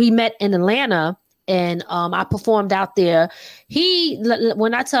face, we met in Atlanta, and I performed out there.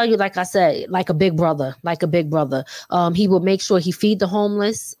 When I tell you, like I said, like a big brother, he would make sure he feed the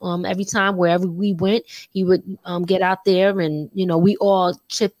homeless. Every time wherever we went, he would get out there, and we all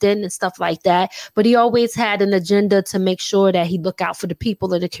chipped in and stuff like that. But he always had an agenda to make sure that he look out for the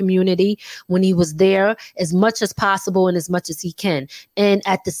people in the community when he was there, as much as possible and as much as he can, and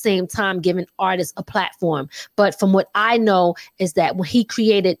at the same time giving artists a platform. But from what I know is that when he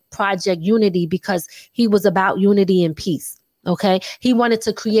created Project Unity, because he was about unity and peace. Okay. He wanted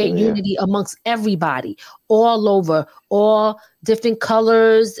to create unity amongst everybody, all over, all different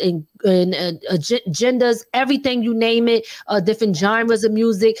colors and genders, everything, you name it, different genres of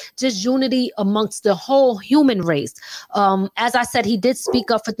music, just unity amongst the whole human race. As I said, he did speak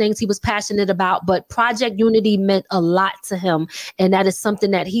up for things he was passionate about, but Project Unity meant a lot to him. And that is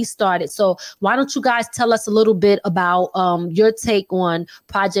something that he started. So why don't you guys tell us a little bit about your take on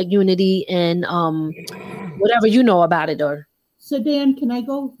Project Unity and whatever you know about it? Or So Dan, can I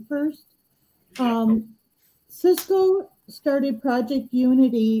go first? Cisco started Project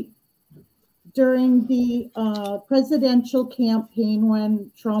Unity during the presidential campaign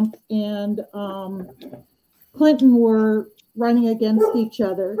when Trump and Clinton were running against each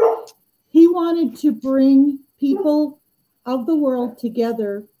other. He wanted to bring people of the world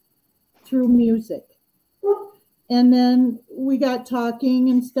together through music. And then we got talking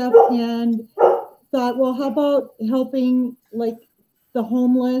and stuff and thought, well, how about helping like the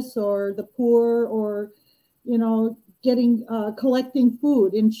homeless or the poor, or collecting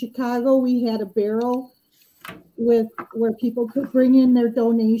food. In Chicago, we had a barrel where people could bring in their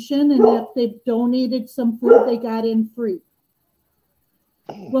donation, and if they donated some food, they got in free.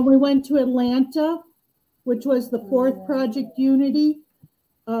 When we went to Atlanta, which was the 4th Project Unity,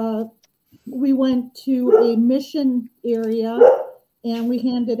 we went to a mission area and we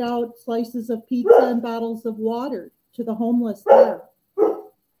handed out slices of pizza and bottles of water to the homeless there.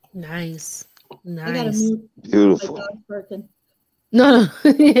 Nice. I gotta mute. Beautiful. No.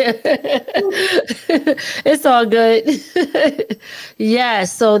 Yeah. It's all good. Yeah,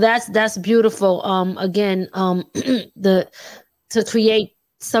 so that's beautiful. Again, to create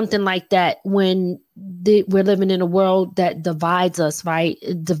something like that when we're living in a world that divides us, right?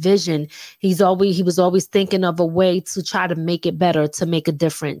 Division. He was always thinking of a way to try to make it better, to make a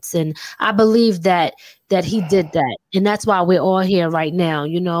difference. And I believe that he did that. And that's why we're all here right now,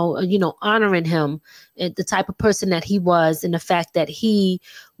 honoring him, the type of person that he was, and the fact that he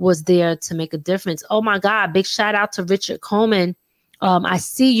was there to make a difference. Oh my God, big shout out to Richard Coleman. I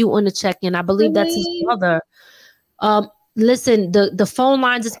see you on the check-in. I believe that's his brother. Listen, the phone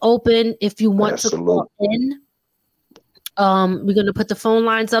lines is open if you want to call in. We're going to put the phone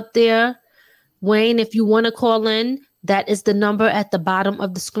lines up there. Wayne, if you want to call in, that is the number at the bottom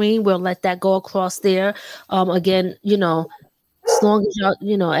of the screen. We'll let that go across there. Again, as long as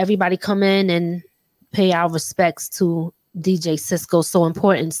y'all, everybody come in and pay our respects to DJ Cisco, so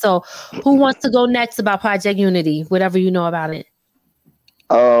important. So who wants to go next about Project Unity? Whatever you know about it.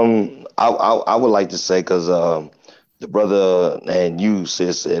 I would like to say, because the brother and you,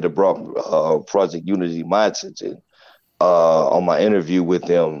 sis, had brought Project Unity my attention on my interview with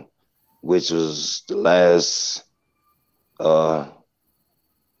him, which was the last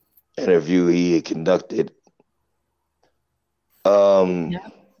interview he had conducted.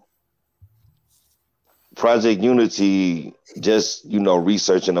 Project Unity, just,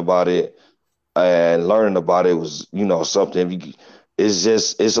 researching about it and learning about it was, something.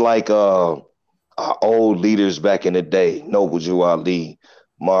 It's like our old leaders back in the day, Noble Drew Ali,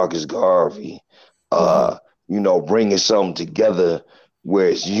 Marcus Garvey, bringing something together where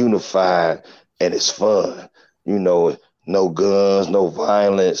it's unified and it's fun. No guns, no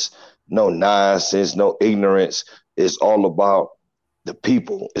violence, no nonsense, no ignorance. It's all about the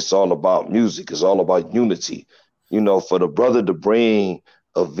people. It's all about music. It's all about unity. For the brother to bring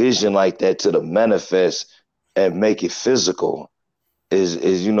a vision like that to the manifest and make it physical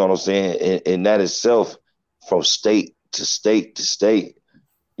is you know what I'm saying? And that itself, from state to state to state,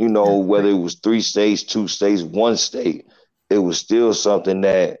 whether it was 3 states, 2 states, 1 state, it was still something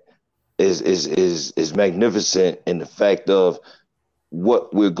that is magnificent in the fact of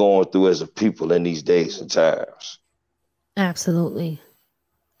what we're going through as a people in these days and times. Absolutely.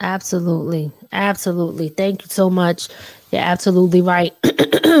 Absolutely. Thank you so much. You're absolutely right.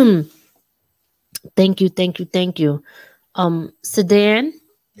 Thank you. Sedan?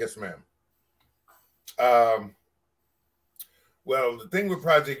 Yes, ma'am. Well, the thing with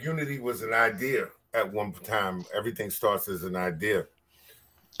Project Unity was an idea at one time. Everything starts as an idea.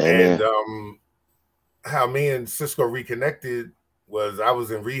 And how me and Cisco reconnected was I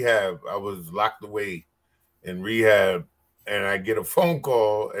was in rehab. I was locked away in rehab, and I get a phone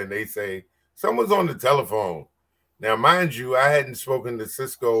call and they say, someone's on the telephone. Now, mind you, I hadn't spoken to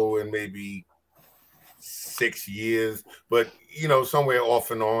Cisco in maybe 6 years, but somewhere off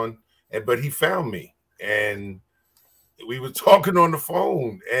and on. But he found me, and we were talking on the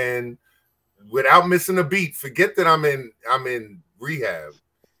phone, and without missing a beat, forget that I'm in rehab.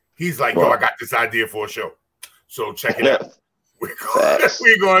 He's like, yo, I got this idea for a show. So check it out. We're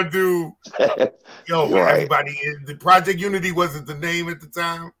going to do, everybody. The Project Unity wasn't the name at the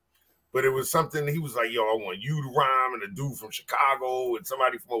time, but it was something. He was like, yo, I want you to rhyme, and a dude from Chicago and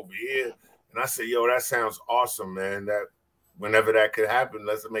somebody from over here. And I said, yo, that sounds awesome, man. That whenever that could happen,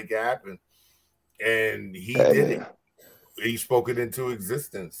 let's make it happen. And he did it. He spoke it into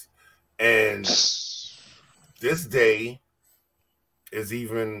existence. And this day is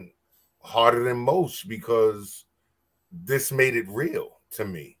even harder than most because this made it real to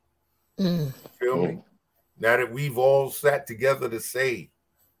me. Feel me? Now that we've all sat together to say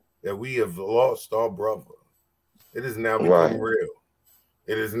that we have lost our brother, it is now become real.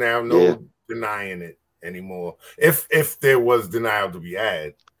 It is now no denying it anymore. If there was denial to be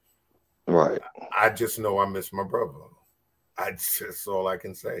had, I just know I miss my brother. That's all I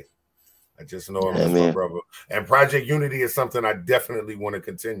can say. I just know I miss my brother. And Project Unity is something I definitely want to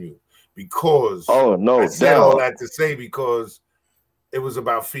continue because I said all that to say because it was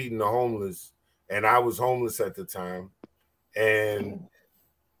about feeding the homeless, and I was homeless at the time, and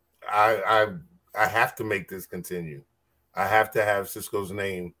I have to make this continue. I have to have Cisco's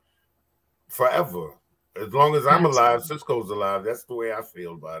name forever. As long as I'm alive, Cisco's alive. That's the way I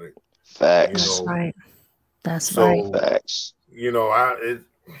feel about it. Facts. That's right. That's right. Facts.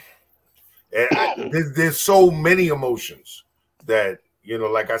 There's so many emotions that,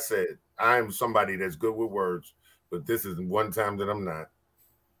 like I said, I'm somebody that's good with words, but this is one time that I'm not.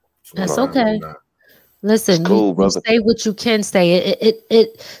 That's okay. Listen, cool, you say what you can say.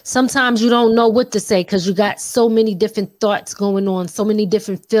 It sometimes you don't know what to say because you got so many different thoughts going on, so many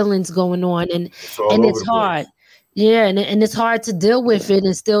different feelings going on, and it's hard. Yeah, and it's hard to deal with it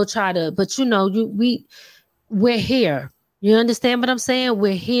and still try to. But we're here. You understand what I'm saying?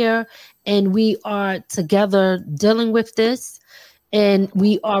 We're here and we are together dealing with this, and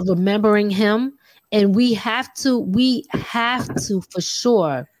we are remembering him, and we have to for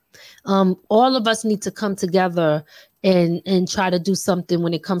sure. All of us need to come together and try to do something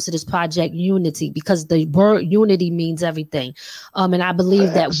when it comes to this project unity, because the word unity means everything. And I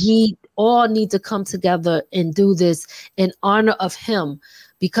believe that we all need to come together and do this in honor of him.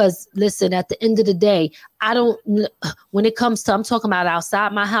 Because listen, at the end of the day, when it comes to, I'm talking about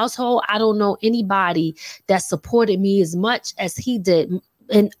outside my household, I don't know anybody that supported me as much as he did.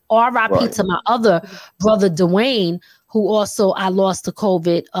 And RIP to my other brother, Dwayne, who also I lost to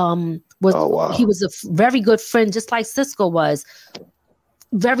COVID. He was a very good friend, just like Cisco was.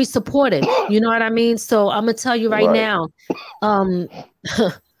 Very supportive. You know what I mean? So I'm gonna tell you right now,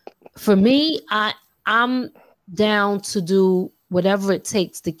 for me, I'm down to do whatever it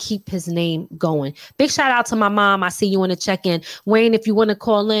takes to keep his name going. Big shout out to my mom. I see you in the check-in. Wayne, if you want to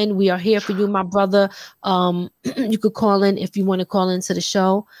call in, we are here for you, my brother. You could call in if you want to call into the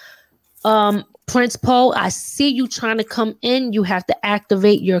show. Prince Poe, I see you trying to come in. You have to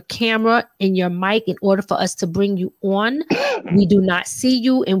activate your camera and your mic in order for us to bring you on. We do not see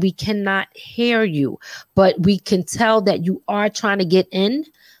you and we cannot hear you, but we can tell that you are trying to get in.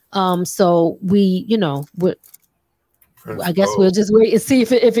 So I guess we'll just wait and see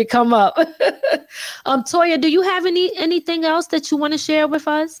if it come up. Toya, do you have anything else that you want to share with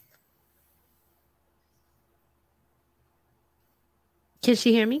us? Can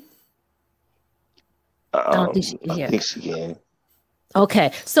she hear me? I don't think she can hear. I think she can.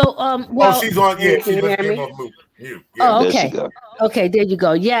 Okay, so she's on. Yeah, she just came off mute. Yeah. Oh, okay. Okay, there you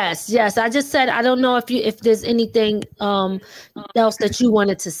go. Yes. I just said I don't know if there's anything else that you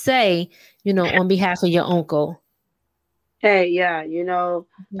wanted to say, on behalf of your uncle. Hey, yeah, I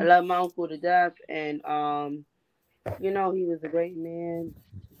love my uncle to death, and he was a great man.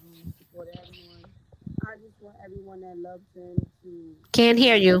 He supported everyone. I just want everyone that loves him to. Can't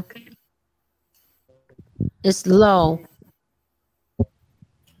hear you. It's low. I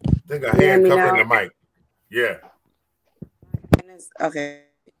think a hand covering the mic. Yeah. Okay.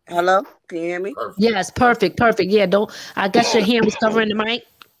 Hello? Can you hear me? Perfect. Yes, perfect. Yeah, I guess your hand was covering the mic.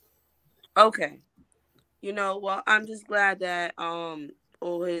 Okay. Well, I'm just glad that some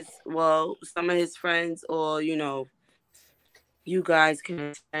of his friends or you guys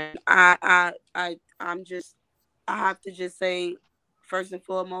can. I have to just say, first and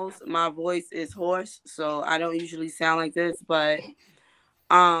foremost, my voice is hoarse, so I don't usually sound like this, but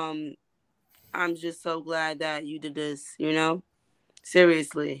I'm just so glad that you did this,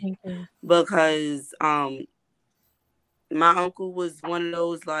 seriously, because my uncle was one of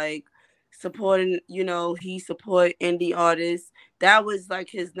those like supporting, he support indie artists. That was like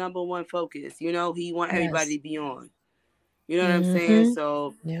his number one focus, he want everybody to be on, you know what I'm saying?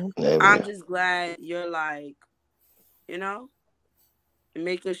 So I'm just glad you're like,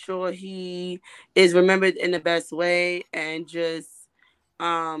 making sure he is remembered in the best way and just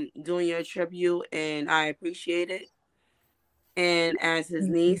doing your tribute, and I appreciate it. And as his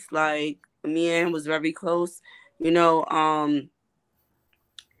niece, like me and him was very close,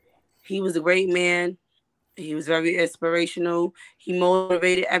 he was a great man. He was very inspirational. He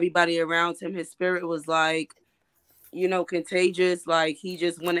motivated everybody around him. His spirit was like, contagious. Like he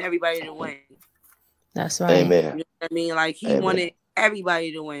just wanted everybody to win. That's right. Amen. You know what I mean? Like he wanted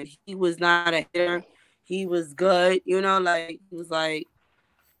everybody to win. He was not a hitter. He was good. Like he was like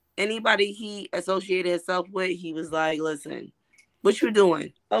anybody he associated himself with, he was like, listen, what you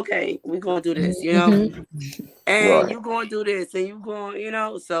doing? Okay, we're gonna do this, and you're gonna do this, and you're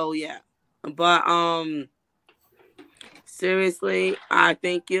going, so yeah. But seriously, I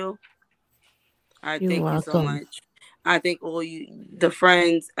thank you. I thank you so much. I thank all you, the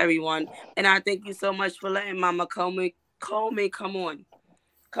friends, everyone, and I thank you so much for letting Mama Coleman come on.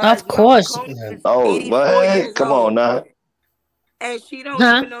 Of course. Oh, what? Come on now. And she don't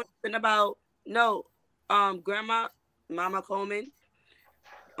even know nothing about Grandma, Mama Coleman,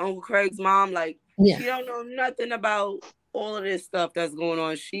 Uncle Craig's mom. Like she don't know nothing about all of this stuff that's going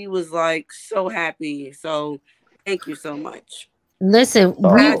on. She was like so happy. So thank you so much. Listen,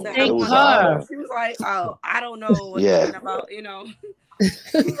 we thank her. She was like, "Oh, I don't know what's talking about,"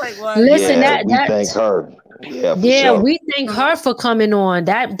 She's like, "What?" Listen, we thank her. We thank her for coming on.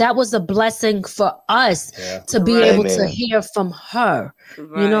 That was a blessing for us to be able to hear from her.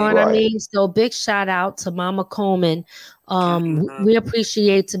 Right. You know what I mean? So big shout out to Mama Coleman. We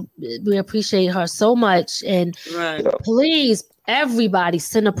appreciate her so much, and please, everybody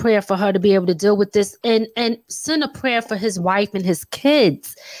send a prayer for her to be able to deal with this, and send a prayer for his wife and his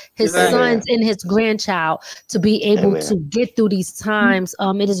kids, his sons and his grandchild to be able to get through these times.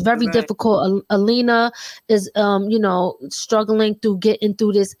 It is very difficult. Alina is, struggling through getting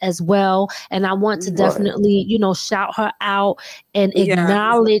through this as well. And I want to definitely, shout her out and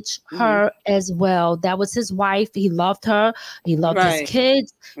acknowledge her as well. That was his wife. He loved her. He loved his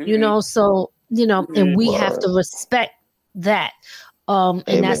kids, so, and we have to respect that. And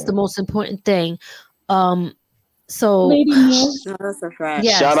that's the most important thing. So Lady Miss, that's a fact.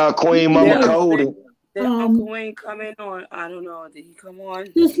 Yes. Shout out Queen Mama Cody. Uncle Wayne coming on. I don't know. Did he come on?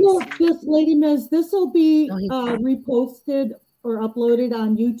 This Lady Miss, this will be reposted or uploaded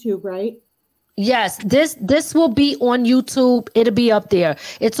on YouTube, right? Yes, this will be on YouTube. It'll be up there.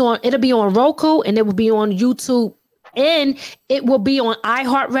 It'll be on Roku, and it will be on YouTube. And it will be on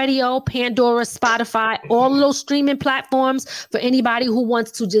iHeartRadio, Pandora, Spotify, all of those streaming platforms for anybody who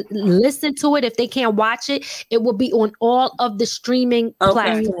wants to just listen to it. If they can't watch it, it will be on all of the streaming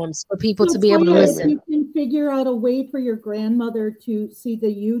platforms for people to be able to listen. You can figure out a way for your grandmother to see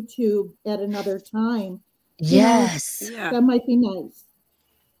the YouTube at another time. Yes. That might be nice.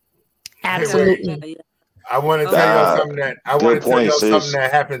 Absolutely. I want to tell you something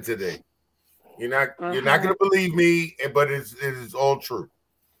that happened today. You're not gonna believe me, but it is all true.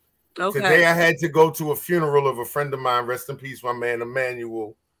 Okay. Today I had to go to a funeral of a friend of mine. Rest in peace, my man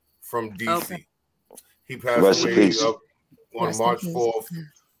Emmanuel from DC. Okay. He passed away on March 4th,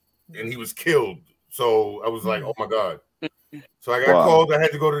 and he was killed. So I was like, oh my God. So I got called. I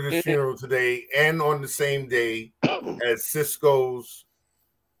had to go to this funeral today, and on the same day as Cisco's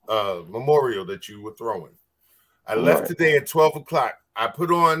memorial that you were throwing. I left today at 12 o'clock. I put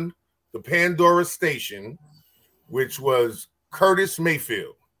on the Pandora station, which was Curtis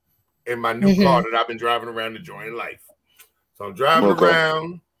Mayfield in my new car that I've been driving around enjoying life. So I'm driving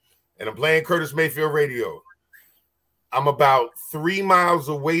around and I'm playing Curtis Mayfield radio. I'm about 3 miles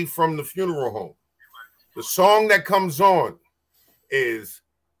away from the funeral home. The song that comes on is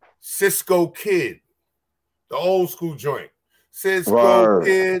Cisco Kid, the old school joint. Cisco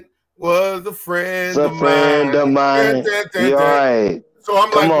Kid was a friend of mine. You're right. So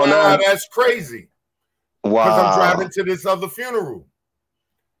I'm like, wow, that's crazy. Wow. Because I'm driving to this other funeral.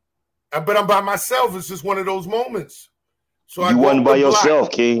 But I'm by myself. It's just one of those moments. So you wasn't by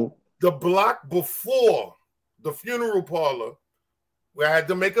yourself, King. The block before the funeral parlor, where I had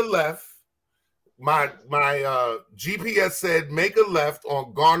to make a left, my GPS said make a left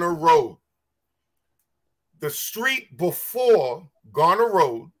on Garner Road. The street before Garner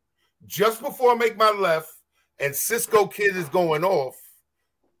Road, just before I make my left, and Cisco Kid is going off,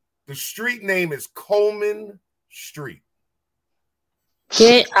 the street name is Coleman Street.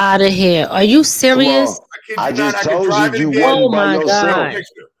 Get out of here. Are you serious? I just told you wasn't by yourself.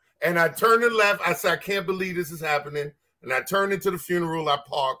 And I turned and left. I said, I can't believe this is happening. And I turned into the funeral. I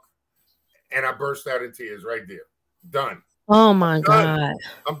parked, and I burst out in tears right there. Done. Oh, my God.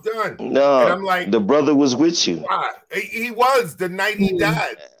 I'm done. No, and I'm like, the brother was with you. He was the night he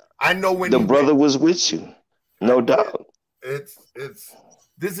died. I know when the brother was with you. No doubt.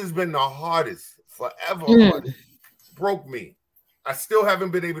 This has been the hardest, forever hardest. Broke me. I still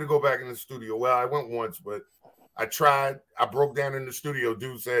haven't been able to go back in the studio. Well, I went once, but I tried. I broke down in the studio.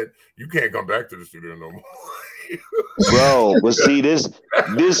 Dude said, you can't come back to the studio no more. Bro, but see, this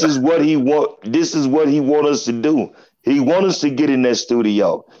is what he want. This is what he want us to do. He want us to get in that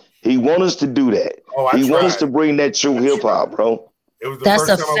studio. He want us to do that. He want us to bring that true hip hop, bro. It was the first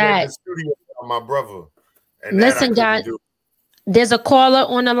time I went to the studio with my brother. Listen, guys, there's a caller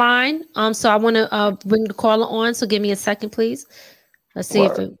on the line. So I want to bring the caller on. So give me a second, please. Let's see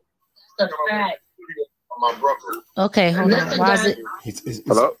if it. Okay, hold on. Why is it?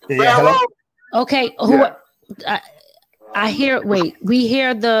 Hello? Yeah, hello? Okay, I hear. Wait, we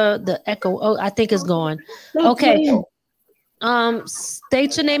hear the echo. Oh, I think it's gone. Okay.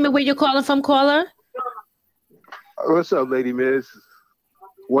 State your name and where you're calling from, caller. What's up, Lady Miss?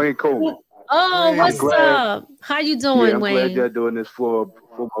 Wayne Coleman. Oh, what's up? How you doing, Wayne? I'm glad you're doing this for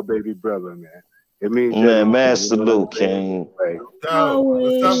my baby brother, man. It means man, salute, King. What's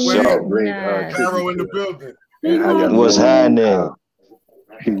up, Wayne? Carol in the building. What's happening?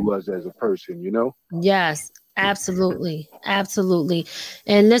 He was as a person, you know? Yes, absolutely. Absolutely.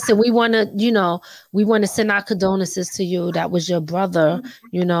 And listen, we want to send our condolences to you. That was your brother,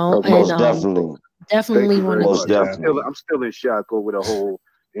 you know. Most and definitely. Definitely want to. I'm still in shock over the whole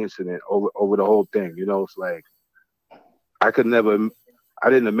incident, over the whole thing. You know, it's like I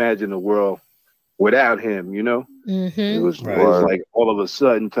didn't imagine the world without him, you know. Mm-hmm. It was like all of a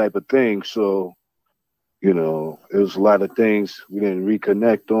sudden type of thing. So You know, it was a lot of things we didn't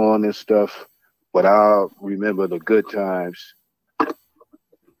reconnect on and stuff, but I'll remember the good times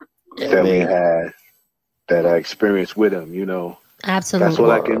that we had, that I experienced with him, you know. Absolutely. That's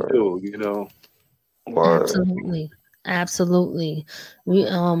what I can do, you know. Absolutely. We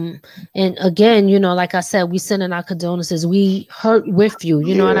and again, you know, like I said, we send in our condolences. We hurt with you.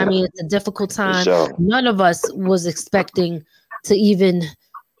 You know what I mean? It's a difficult time. Sure. None of us was expecting to even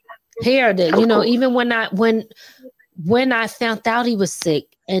hear that. You know, even when I found out he was sick,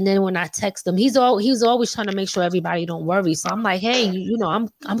 and then when I text him, he's always trying to make sure everybody don't worry. So I'm like, hey, you know,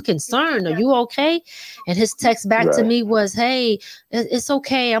 I'm concerned. Are you okay? And his text back to me was, hey, it's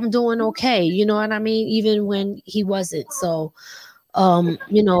okay. I'm doing okay. You know what I mean? Even when he wasn't. So,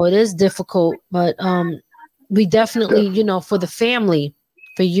 you know, it is difficult, but we definitely, you know, for the family,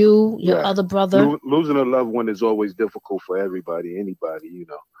 for you, your other brother. Losing a loved one is always difficult for everybody, anybody, you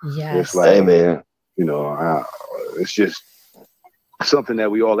know. Yes. It's like, you know, it's just something that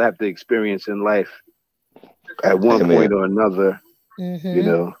we all have to experience in life at one point or another. You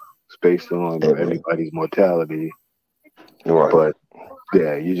know, it's based on everybody's mortality. Right. But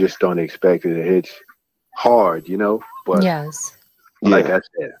yeah, you just don't expect it to hit hard, you know. But like I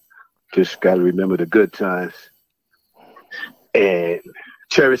said, just got to remember the good times and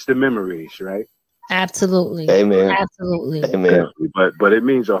cherish the memories, right? Absolutely. Amen. Absolutely. Amen. But it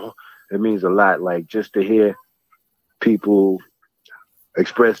means a lot, like just to hear people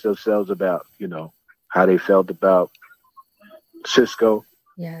express themselves about, you know, how they felt about Cisco.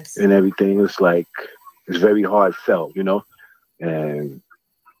 Yes. And everything. It's like, it's very heartfelt, you know. And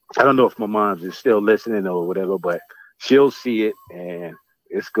I don't know if my mom's is still listening or whatever, but she'll see it and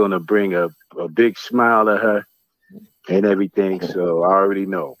it's gonna bring a big smile to her and everything. So I already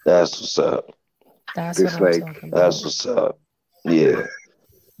know. That's what's up. That's what I'm talking about. That's what's up. Yeah.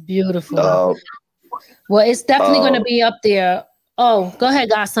 Beautiful. Well, it's definitely going to be up there. Oh, go ahead,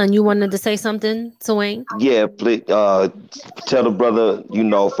 Godson. You wanted to say something to Wayne? Yeah, please. Tell the brother, you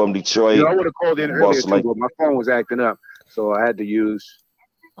know, from Detroit. You know, I would have called in earlier too, but my phone was acting up, so I had to use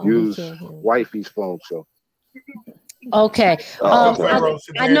wifey's phone. So. Okay.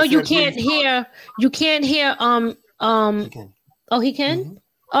 I know you can't hear. You can't hear. Oh, he can. Mm-hmm.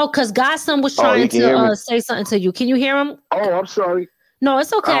 Oh, because Godson was trying to say something to you. Can you hear him? Oh, I'm sorry. No,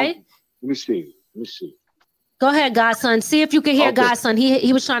 it's okay. Let me see. Go ahead, Godson. See if you can hear Godson.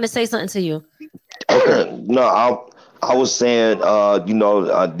 He was trying to say something to you. No, I was saying, you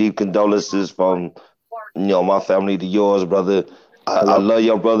know, deep condolences from, you know, my family to yours, brother. I love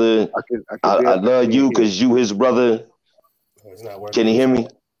your brother. I love you because you his brother. It's not working. Can you hear me?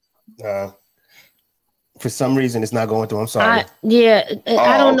 For some reason, it's not going through. I'm sorry.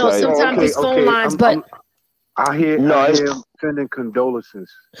 I don't know. Sometimes it's phone lines, but I hear him sending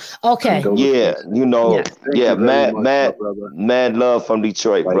condolences. Okay. Yeah, you know, mad love from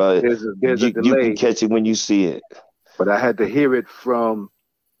Detroit, like, bro. You can catch it when you see it. But I had to hear it from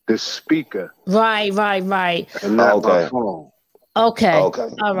the speaker. Right. And not my phone. Okay. All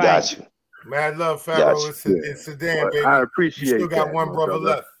right. Got you. Mad love, Pharaoh. It's Sedan, baby. I appreciate it. You still got one brother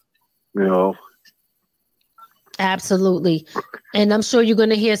left. You know. Absolutely. And I'm sure you're going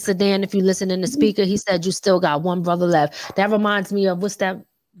to hear Sedan if you listen in the speaker. He said you still got one brother left. That reminds me of what's that,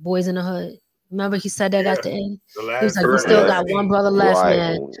 Boys in the Hood? Remember he said that at the end? He was like, you still got one brother left,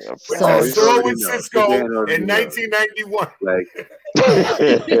 man. So with Cisco in 1991. Like,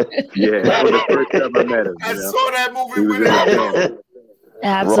 yeah, that was the first time I met him. I saw that movie with him.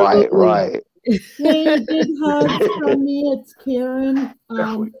 Absolutely. Right. Hey, big hugs from me. It's Karen. I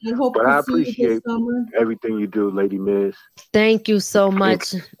hope to see you this summer. Everything you do, Lady Miz. Thank you so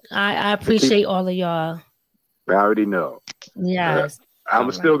much. I appreciate all of y'all. I already know. Yes.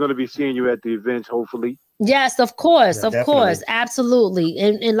 I'm still going to be seeing you at the events, hopefully. Yes, of course, absolutely.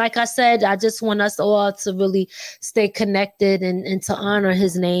 And like I said, I just want us all to really stay connected and to honor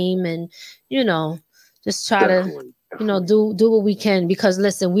his name and, you know, just try to, you know, do what we can, because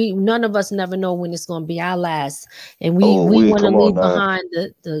listen, none of us never know when it's going to be our last, and we want to leave behind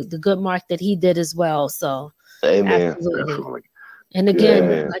the good mark that he did as well. So, amen. Absolutely. Definitely. And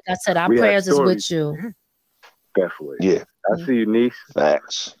again, like I said, our prayers is with you. Definitely. Yeah. I see you, niece.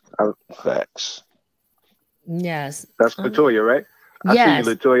 Facts. Yes. That's Latoya, right? Yes. I see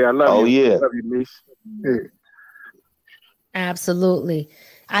you, Latoya. I love you. Yeah. I love you, niece. Yeah. Absolutely.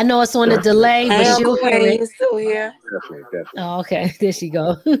 I know it's on a delay, but she'll hear it. Still here. Definitely. Oh, okay. There she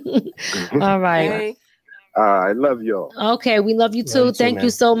go. All right. Hey. I love y'all. Okay, we love you too. Thank you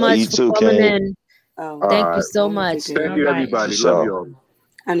so much for calling in. Thank you so much. Thank you, everybody. Love you all.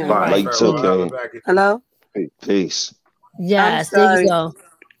 I know. Bye. Like you too, Kane. Hello? Peace. Yes, there you go.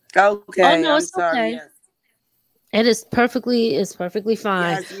 Okay. Oh, no, I'm it's sorry. okay. Yes. It is perfectly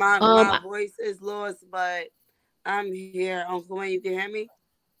fine. Yes, my voice is lost, but I'm here. Uncle Wayne, you can hear me?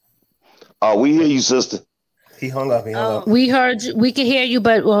 Oh, we hear you, sister. He hung up. We heard you. We can hear you,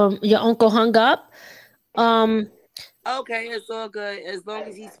 but your uncle hung up. Okay, it's all good as long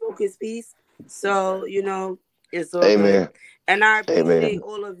as he spoke his piece. So it's all Amen. good. And I appreciate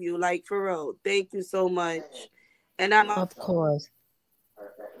all of you, like for real. Thank you so much. And I'm of course.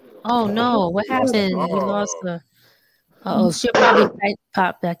 Oh no, what happened? We lost her. She'll probably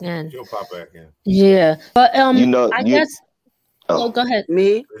pop back in. She'll pop back in. Yeah, but I guess. Oh, go ahead.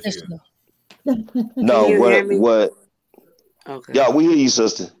 Me? No, what? Okay. Yeah, we hear you,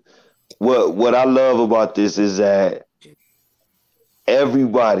 sister. What I love about this is that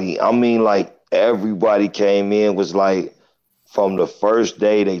everybody came in, was like, from the first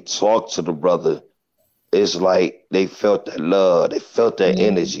day they talked to the brother, it's like they felt that love, they felt that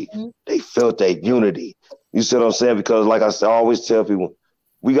energy, they felt that unity. You see what I'm saying? Because like I said, I always tell people,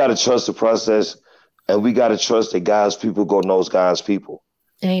 we got to trust the process, and we got to trust that God's people go knows God's people.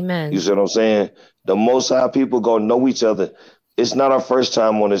 Amen. You see what I'm saying? The Most High people go know each other. It's not our first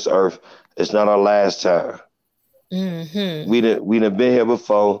time on this earth. It's not our last time. Mm-hmm. We done been here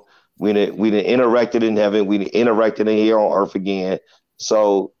before. We done interacted in heaven. We done interacted in here on earth again.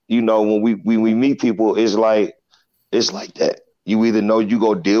 So, when we meet people, it's like that. You either know you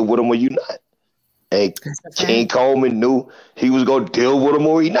go deal with them or you not. And King Coleman knew he was going to deal with them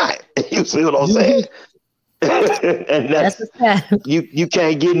or he not. You see what I'm saying? And that's you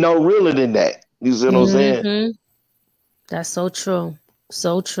can't get no realer than that. You see what I'm saying? That's so true.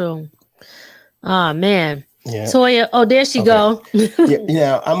 So true. Oh, man. Yeah. Toya, there she go.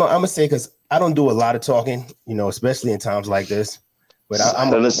 Yeah, I'm gonna say, because I don't do a lot of talking, especially in times like this. But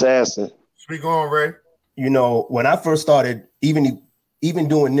I'm an assassin. Speak on, Ray. When I first started, even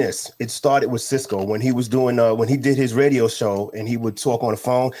doing this, it started with Cisco when he was doing when he did his radio show and he would talk on the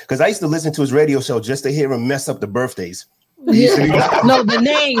phone. Because I used to listen to his radio show just to hear him mess up the birthdays. Yeah. No, the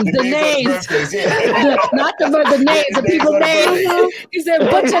names. Not the names, the people's names. He said,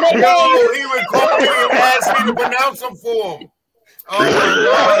 butcher their names. He would call me and ask me to pronounce them for him. Oh my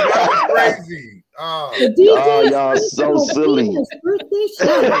God, that was crazy. Y'all so silly.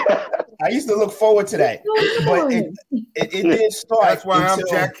 I used to look forward to that, but it didn't start. That's why I'm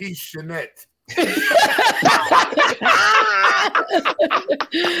Jackie Chanette.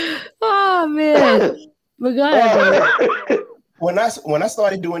 Oh man. But go ahead, when I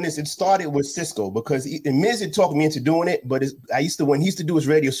started doing this, it started with Cisco, because Miz had talked me into doing it. But when he used to do his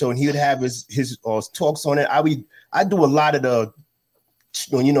radio show and he would have his talks on it, I do a lot of the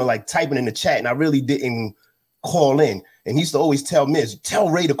like typing in the chat, and I really didn't call in. And he used to always tell Miz, tell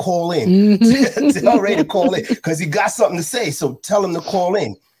Ray to call in, tell Ray to call in, because he got something to say. So tell him to call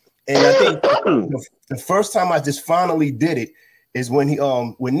in. And I think the first time I just finally did it is when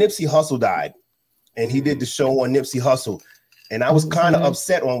Nipsey Hussle died. And he did the show on Nipsey Hussle. And I was kind of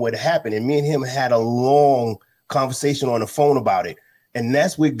upset on what happened. And me and him had a long conversation on the phone about it. And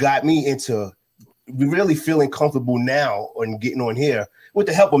that's what got me into really feeling comfortable now on getting on here with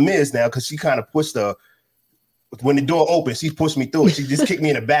the help of Miz now, because she kind of pushed when the door opened, she pushed me through it. She just kicked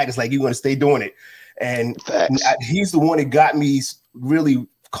me in the back. It's like, you're going to stay doing it. And he's the one that got me really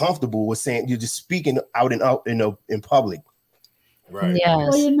comfortable with saying, you're just speaking out in public. Right.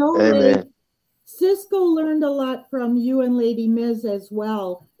 Yes. Well, Cisco learned a lot from you and Lady Miz as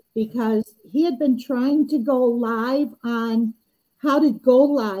well, because he had been trying to go live on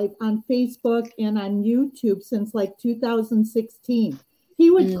Facebook and on YouTube since like 2016. He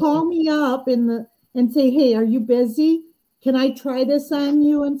would call me up and say, hey, are you busy? Can I try this on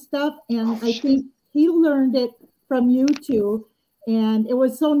you and stuff? And I think he learned it from you two. And it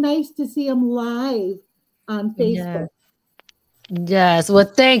was so nice to see him live on Facebook. Yes. Well,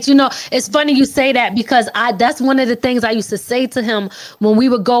 thanks. It's funny you say that, because that's one of the things I used to say to him when we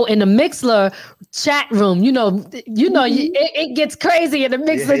would go in the Mixlr chat room. It gets crazy in the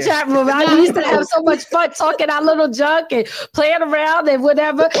Mixlr chat room. We used to have so much fun talking our little junk and playing around and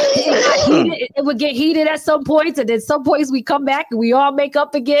whatever. It would get heated at some points, and then some points we come back and we all make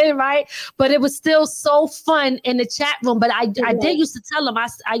up again, right? But it was still so fun in the chat room. But I did used to tell him,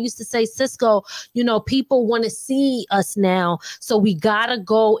 I used to say, Cisco, people want to see us now. So we gotta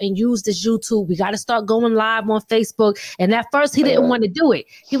go and use this YouTube. We gotta start going live on Facebook. And at first he didn't want to do it.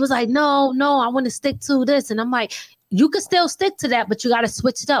 He was like, no, I want to stick to this. And I'm like, you can still stick to that, but you got to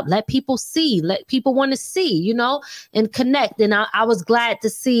switch it up. Let people see. Let people want to see, and connect. And I was glad to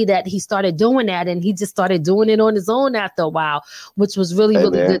see that he started doing that, and he just started doing it on his own after a while, which was really,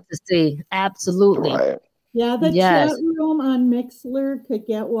 really good to see. Absolutely. Right. Yeah, the chat room on Mixlr could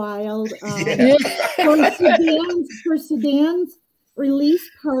get wild. For Sedan's release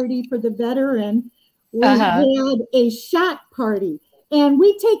party for the veteran, we had a shot party, and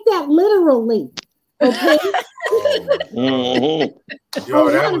we take that literally. Okay. Yo,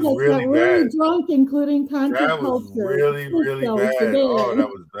 that was really bad. Drunk, including Contra That was really bad. Oh, that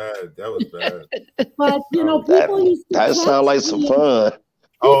was bad. That was bad. But people used to that sounds like some fun.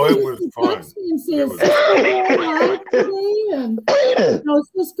 Oh, it was fun.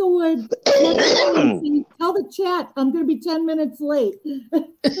 Cisco would tell the chat, I'm going to be 10 minutes late. He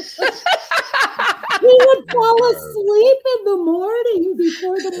would fall asleep in the morning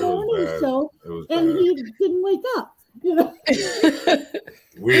before the morning show, and he didn't wake up.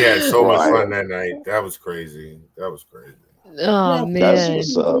 We had so much fun that night. That was crazy. Oh, man.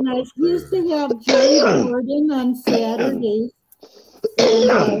 That's what's up. And I used to have Jerry Jordan on Saturdays.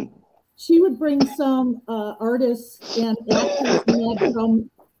 And, she would bring some artists and actors from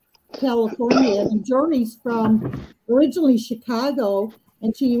California. And Jory's from originally Chicago,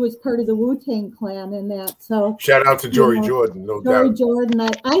 and she was part of the Wu-Tang Clan in that. So shout out to Jory Jordan, no doubt. Jory Jordan. I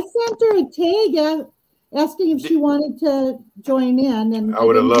sent her a tag asking if she wanted to join in, and I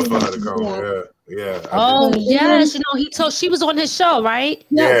would have loved for her to come. Yeah. Oh yes, she was on his show, right?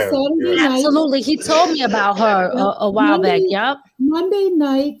 Yeah. Absolutely. He told me about her a while back. Yep. Monday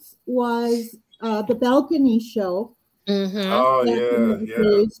nights was the Balcony Show. Mm-hmm. Oh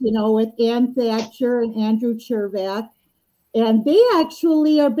days, with Ann Thatcher and Andrew Chervack, and they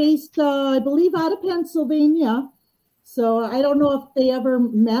actually are based, I believe, out of Pennsylvania. So I don't know if they ever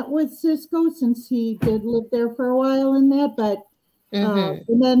met with Cisco, since he did live there for a while in that. But and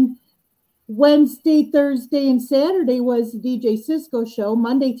then Wednesday, Thursday, and Saturday was the DJ Cisco show.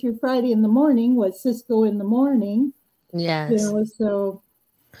 Monday through Friday in the morning was Cisco in the morning. Yes. So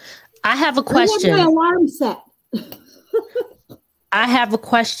I have a question. I had my alarm set. I have a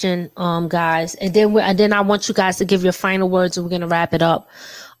question, guys, and then I want you guys to give your final words, and we're gonna wrap it up.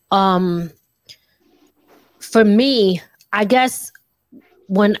 For me, I guess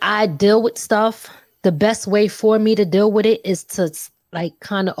when I deal with stuff, the best way for me to deal with it is to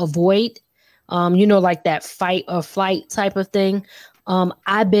kind of avoid, like that fight or flight type of thing.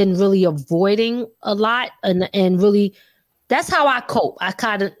 I've been really avoiding a lot, and really, that's how I cope. I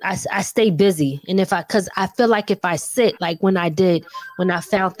stay busy, and because I feel like if I sit, like when I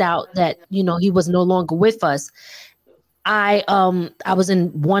found out that he was no longer with us, I was in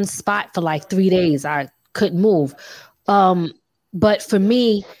one spot for like 3 days. I couldn't move. But for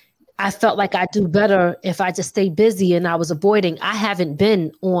me, I felt like I do better if I just stay busy, and I was avoiding. I haven't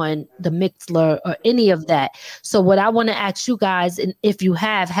been on the Mixlr or any of that. So what I want to ask you guys, and if you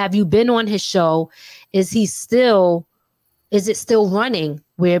have you been on his show? Is it still running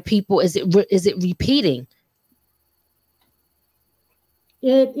where people, is it repeating?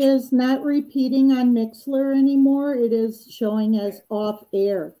 It is not repeating on Mixlr anymore. It is showing as off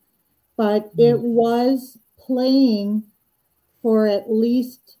air, but it was playing for at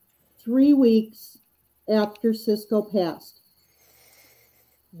least 3 weeks after Cisco passed.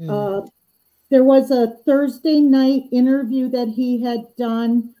 There was a Thursday night interview that he had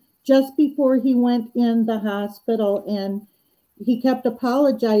done just before he went in the hospital, and he kept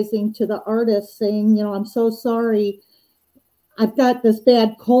apologizing to the artist, saying, I'm so sorry. I've got this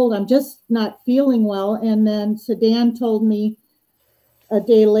bad cold. I'm just not feeling well. And then Sedan told me a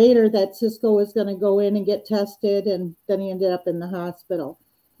day later that Cisco was going to go in and get tested, and then he ended up in the hospital.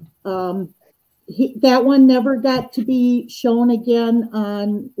 That one never got to be shown again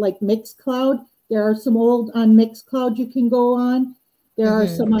on like Mixcloud. There are some old on Mixcloud you can go on. There are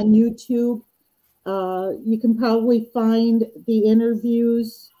some on YouTube. You can probably find the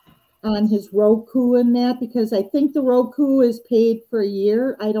interviews on his Roku and that, because I think the Roku is paid for a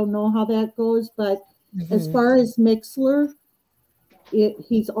year. I don't know how that goes, but as far as Mixlr,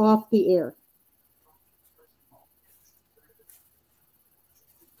 he's off the air.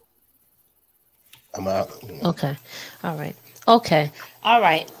 I'm out. Okay. All right. Okay. All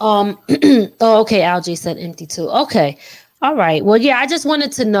right. Okay. Algie said empty too. Okay. All right. Well, yeah, I just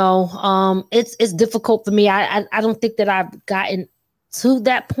wanted to know. It's difficult for me. I don't think that I've gotten to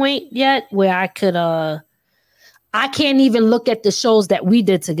that point yet where I could I can't even look at the shows that we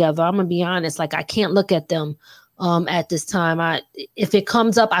did together. I'm gonna be honest. Like, I can't look at them at this time. If it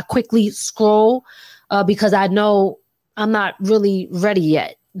comes up, I quickly scroll because I know I'm not really ready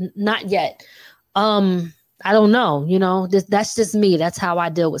yet. Not yet. I don't know, that's just me. That's how I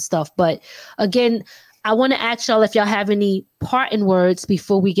deal with stuff. But again, I want to ask y'all if y'all have any parting words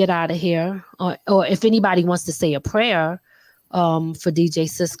before we get out of here, or if anybody wants to say a prayer for DJ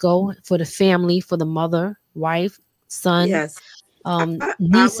Cisco, for the family, for the mother, wife, son, yes,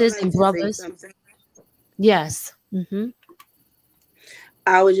 nieces like and brothers. Yes. Mm-hmm.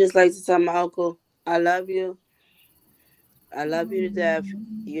 I would just like to tell my uncle, I love you. I love you to death.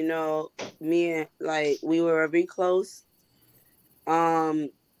 You know, me and like we were very close.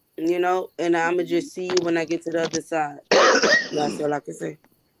 You know, and I'ma just see you when I get to the other side. That's all I can say.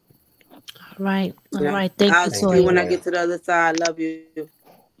 All right. All right. Thank I'll you, see you when I get to the other side. I love you.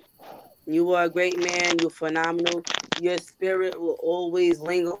 You were a great man. You're phenomenal. Your spirit will always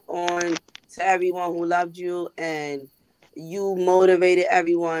linger on to everyone who loved you, and you motivated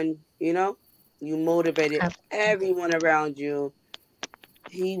everyone. You know, you motivated everyone around you.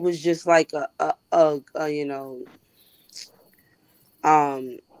 He was just like a you know,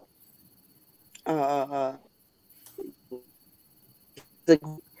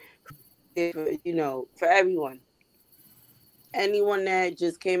 you know, for everyone. Anyone that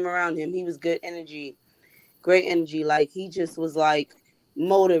just came around him, he was good energy, great energy. Like he just was like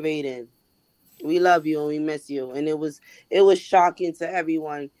motivating. We love you and we miss you. And it was shocking to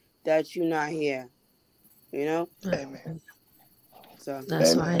everyone that you're not here. You know? Amen. So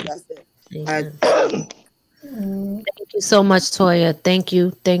that's right. That's it. Thank you so much, Toya. Thank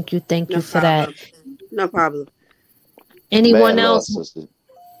you for that. No problem. Anyone else?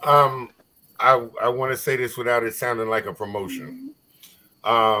 I want to say this without it sounding like a promotion.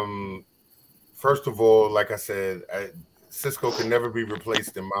 First of all, like I said, Cisco can never be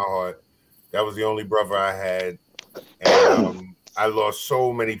replaced in my heart. That was the only brother I had. And I lost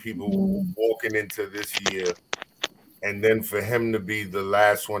so many people walking into this year. And then for him to be the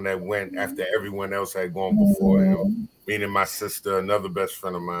last one that went after everyone else had gone before him, meaning my sister, another best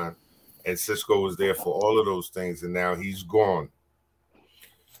friend of mine, and Cisco was there for all of those things, and now he's gone.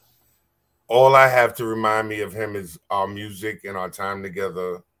 All I have to remind me of him is our music and our time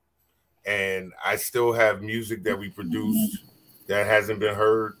together. And I still have music that we produced that hasn't been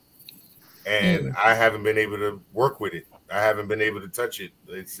heard, and I haven't been able to work with it. I haven't been able to touch it.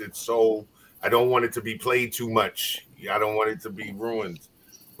 It's so, I don't want it to be played too much. I don't want it to be ruined,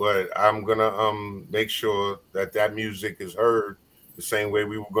 but I'm gonna make sure that music is heard the same way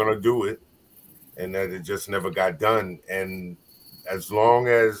we were gonna do it, and that it just never got done. And as long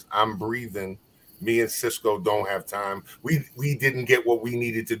as I'm breathing, me and Cisco don't have time. We didn't get what we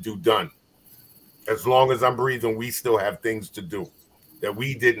needed to do done. As long as I'm breathing, we still have things to do that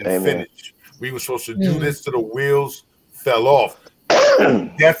we didn't finish. We were supposed to do this till the wheels fell off.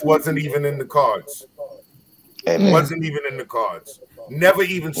 Death wasn't even in the cards. Wasn't even in the cards. Never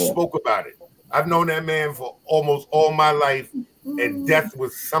even spoke about it. I've known that man for almost all my life, and death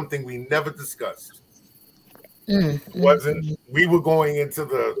was something we never discussed. Wasn't. We were going into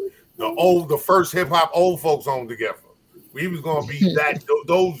the first hip hop old folks home together. We was gonna be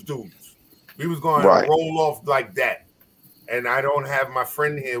those dudes. We was gonna roll off like that. And I don't have my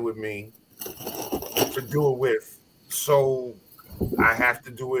friend here with me to do it with, so I have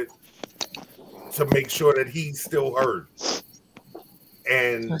to do it to make sure that he's still heard.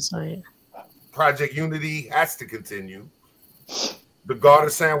 And that's right. Project Unity has to continue. The God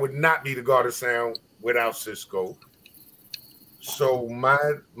of Sound would not be the God of Sound without Cisco. So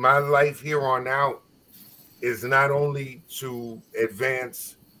my life here on out is not only to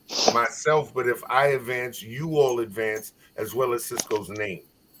advance myself, but if I advance, you all advance, as well as Cisco's name.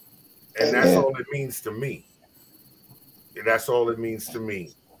 And that's all it means to me. That's all it means to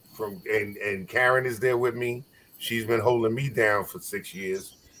me. And Karen is there with me. She's been holding me down for 6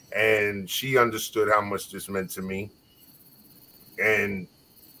 years, and she understood how much this meant to me. And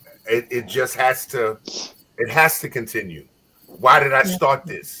it just has to continue. Why did I start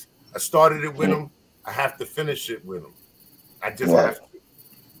this? I started it with him. I have to finish it with him. I just have to.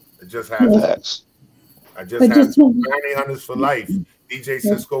 I just have to. I just have to. Bounty Hunters for life. DJ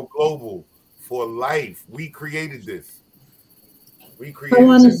Cisco Global for life. We created this. I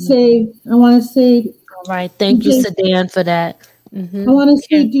want to say. All right. Thank you, Sedan, for that. I want to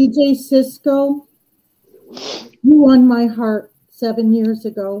say, DJ Cisco, you won my heart 7 years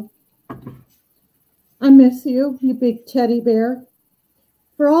ago. I miss you, you big teddy bear.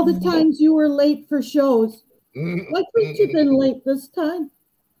 For all the times you were late for shows, why couldn't you have been late this time?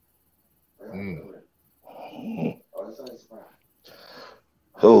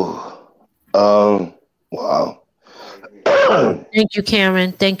 Wow. Thank you,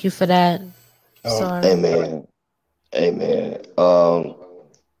 Karen. Thank you for that. Sorry. Amen.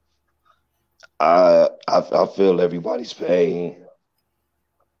 I feel everybody's pain.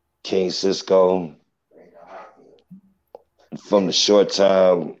 King Cisco, from the short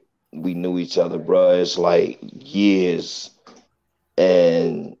time we knew each other, bro, it's like years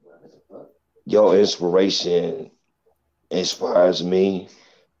And your inspiration inspires me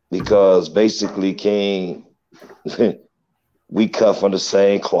because basically, King, we cut from the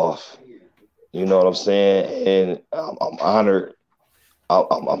same cloth. You know what I'm saying? And I'm honored.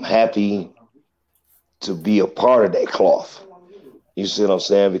 I'm happy to be a part of that cloth. You see what I'm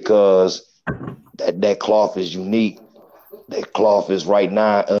saying? Because that cloth is unique. That cloth is right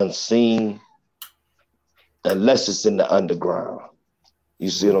now unseen unless it's in the underground. You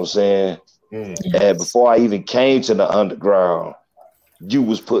see what I'm saying? And before I even came to the underground, you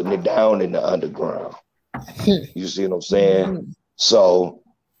was putting it down in the underground. You see what I'm saying? So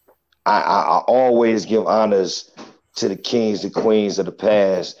I always give honors to the kings and queens of the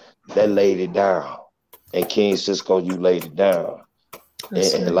past that laid it down. And King Cisco, you laid it down.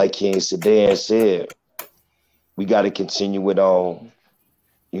 And like King Sedan said, we got to continue it on.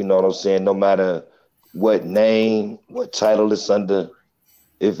 You know what I'm saying? No matter what name, what title it's under,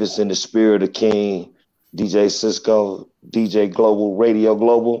 if it's in the spirit of King, DJ Cisco, DJ Global, Radio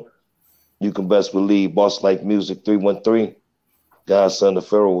Global, you can best believe Boss Like Music 313, Godson the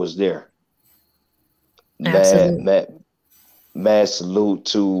Pharaoh was there. Mad salute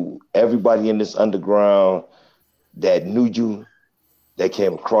to everybody in this underground that knew you, that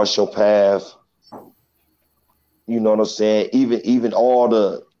came across your path. You know what I'm saying? Even all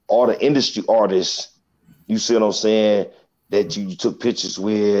the industry artists, you see what I'm saying, that you took pictures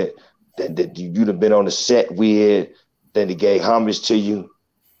with, that you'd have been on the set with, that they gave homage to you.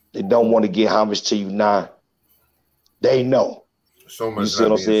 They don't want to give homage to you now. They know. So much. You see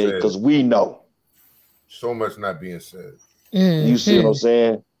what I'm saying? Because we know. So much not being said. You see what I'm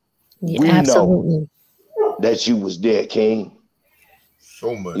saying? Yeah, we absolutely. know that you was there, King.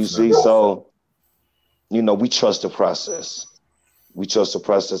 So much. You see, so, you know, we trust the process. We trust the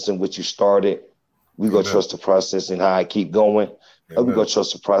process in which you started. We gonna trust the process in how I keep going. And we gonna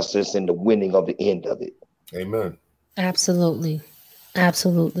trust the process in the winning of the end of it. Amen. Absolutely.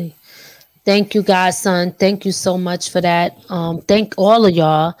 Absolutely. Thank you, Godson. Thank you so much for that. Thank all of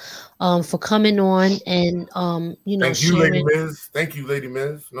y'all for coming on and you know, thank you, Lady Miz. Thank you, Lady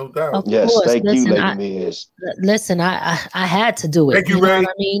Miz. No doubt. Of yes, course. thank Listen, you, Lady Miz. Listen, I had to do it. Thank you, know Ray. what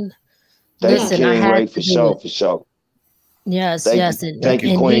I mean? Thank Listen, you, I King had Ray, to for do sure, it. for sure. Yes, Thank yes. you. And Thank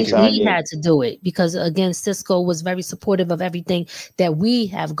you, Queen he Kanye. had to do it because again, Cisco was very supportive of everything that we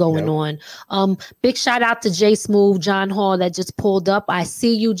have going on. Big shout out to Jay Smooth, John Hall that just pulled up. I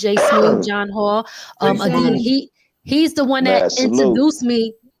see you, Jay Smooth, John Hall. Again, he's the one that introduced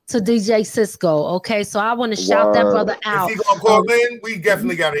me to DJ Cisco. Okay, so I want to shout that brother out. If he gonna call in, we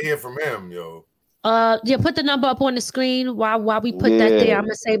definitely got to hear from him, yo. Yeah, put the number up on the screen while we put that there. I'm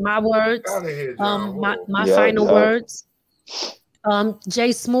gonna say my words. My final words.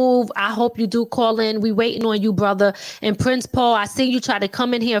 Jay Smooth, I hope you do call in. We waiting on you, brother. And Prince Paul, I see you try to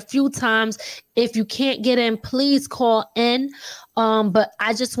come in here a few times. If you can't get in, please call in. But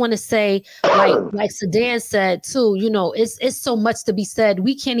I just want to say, like Sedan said too, you know, it's so much to be said.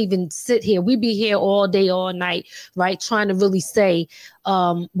 We can't even sit here. We be here all day, all night, right? Trying to really say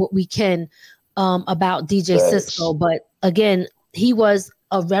what we can about DJ Cisco. But again, he was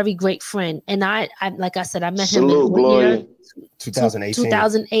a very great friend. And I like I said, I met him in what year?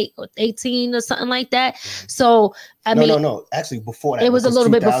 2018 or something like that. So I mean, no. Actually, before that, it was a little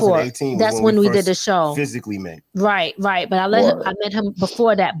bit before. That's when we did the show. Physically met. Right. But I met him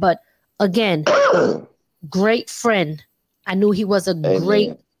before that. But again, great friend. I knew he was a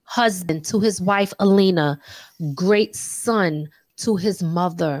great husband to his wife Alina, great son to his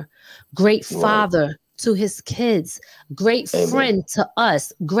mother, great father to his kids, great friend to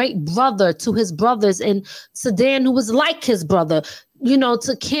us, great brother to his brothers, and Sedan, who was like his brother, you know,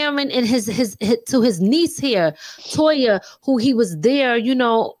 to Cameron and his to his niece here, Toya, who he was there, you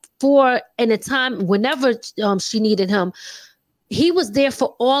know, for in a time whenever she needed him. He was there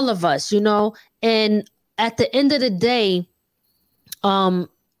for all of us, you know, and at the end of the day,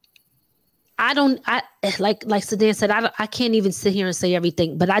 like Sedan said, I can't even sit here and say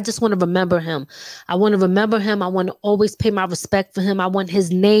everything, but I just want to remember him. I want to remember him. I want to always pay my respect for him. I want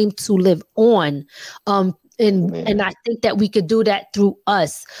his name to live on. And I think that we could do that through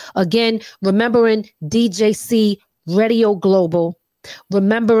us. Again, remembering DJC Radio Global,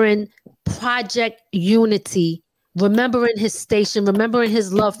 remembering Project Unity, remembering his station, remembering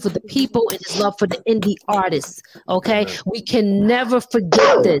his love for the people and his love for the indie artists. Okay, we can never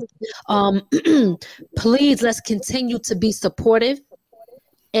forget this. Please, let's continue to be supportive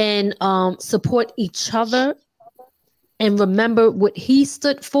and support each other, and remember what he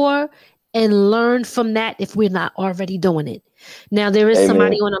stood for, and learn from that if we're not already doing it. Now there is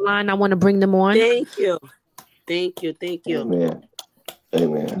somebody on the line. I want to bring them on. Thank you. Amen.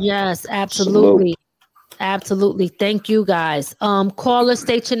 Amen. Yes, absolutely. Absolutely. Thank you, guys. Caller,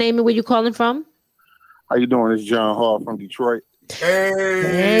 state your name and where you calling from. How you doing? It's John Hall from Detroit.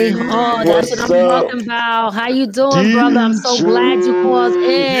 Hey, oh, that's what I'm talking about. How you doing, brother? I'm so glad you called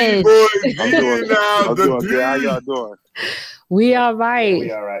in. I'm doing good. How y'all doing? We are right.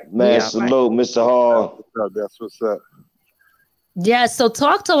 We all right. Man, salute, Mr. Hall. What's up? That's what's up. Yeah, so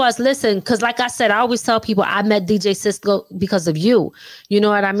talk to us. Listen, because like I said, I always tell people I met DJ Cisco because of you. You know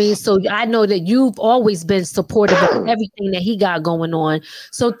what I mean? So I know that you've always been supportive of everything that he got going on.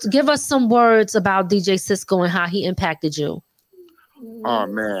 So give us some words about DJ Cisco and how he impacted you. Oh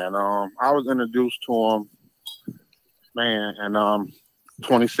man, I was introduced to him, man, in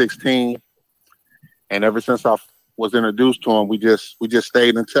 2016, and ever since I was introduced to him, we just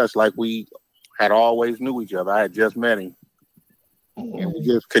stayed in touch like we had always knew each other. I had just met him. And we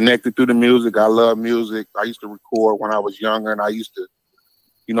just connected through the music. I love music. I used to record when I was younger, and I used to,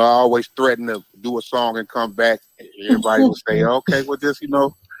 I always threatened to do a song and come back. And everybody would say, okay, well, just,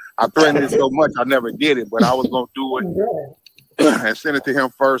 I threatened it so much, I never did it, but I was going to do it and send it to him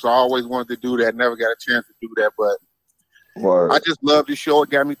first. I always wanted to do that. Never got a chance to do that, but I just loved the show. It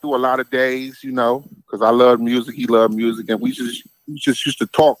got me through a lot of days, because I love music. He loved music, and we just used to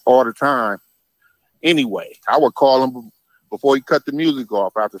talk all the time. Anyway, I would call him before he cut the music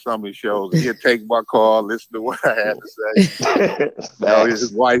off after some of his shows. He'd take my call, listen to what I had to say.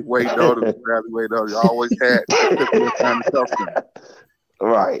 His wife waiting on him, his family waiting on him. He always had kind of stuff.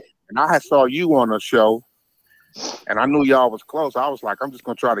 Right. And I had saw you on a show, and I knew y'all was close. I was like, I'm just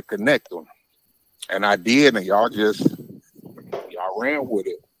gonna try to connect them, and I did, and y'all ran with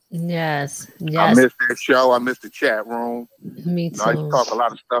it. Yes. I missed that show. I missed the chat room. Me too. I used to talk a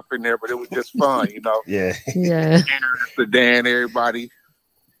lot of stuff in there, but it was just fun, Yeah. To Dan, everybody.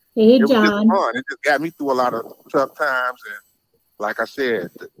 Hey, it was John. just fun. It just got me through a lot of tough times, and like I said,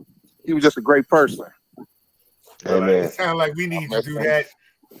 he was just a great person. It sounds like we need to do that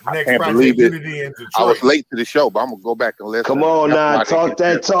next Project believe Unity in Detroit. I was late to the show, but I'm gonna go back and listen. Come on now, talk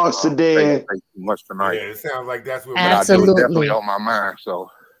that talks today. Too much tonight. Yeah, it sounds like that's what Absolutely. It was definitely on my mind.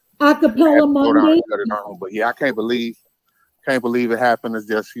 So Acapella Monday. But yeah, I can't believe it happened. It's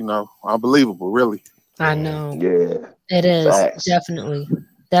just unbelievable, really. I know. Yeah, it is. Facts. Definitely.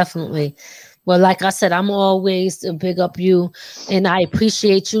 Well, like I said, I'm always a big up you, and I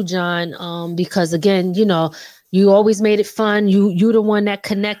appreciate you, John. Because again, you always made it fun. You the one that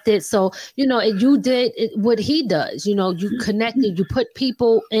connected. So, you did what he does. You connected, you put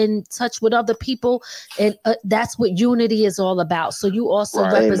people in touch with other people. And that's what unity is all about. So you also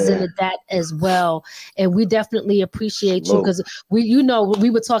represented that as well. And we definitely appreciate you because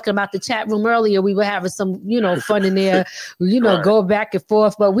we were talking about the chat room earlier. We were having some, fun in there, go back and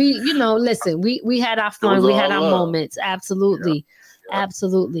forth. But listen, we had our fun. We had our moments. Absolutely. Yeah.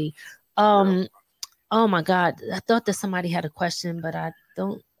 Absolutely. Oh my God. I thought that somebody had a question, but I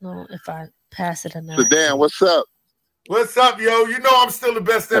don't know if I pass it or not. So Dan, what's up? What's up, yo? I'm still the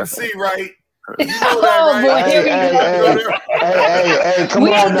best MC, right? You know that, right? Hey, come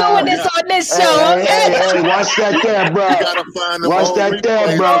we on now. We ain't doing this on this show, okay? Hey, watch that there, bro. Watch that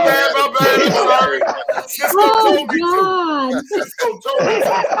there, bro. My bad, I'm sorry. Cisco told me to. Cisco told me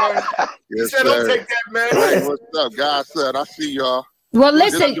to. He said, don't take that, man. Hey, what's up, guys? I see y'all. Well,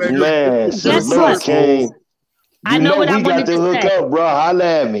 listen, man, guess what? I know what I wanted to say. We got to hook up, bro. Holla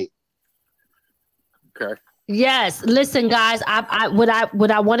at me. Okay. Yes, listen, guys. What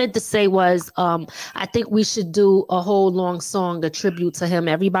I wanted to say was, I think we should do a whole long song, a tribute to him.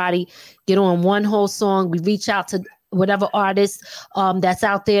 Everybody, get on one whole song. We reach out to whatever artist that's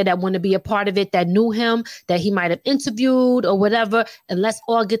out there that want to be a part of it, that knew him, that he might have interviewed or whatever, and let's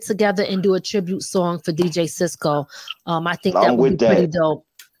all get together and do a tribute song for DJ Cisco. I think that would be pretty dope.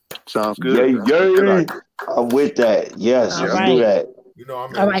 Sounds good. Yeah. I'm with that. Yes, let's do that.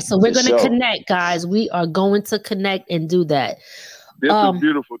 All right, so we're gonna connect, guys. We are going to connect and do that. This is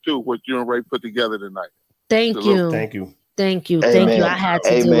beautiful too, what you and Ray put together tonight. Thank you. Amen. I had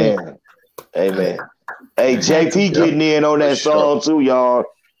to do it. Amen. Hey, JP getting in on that song too, y'all.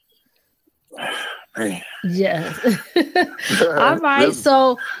 Man. Yeah. All right.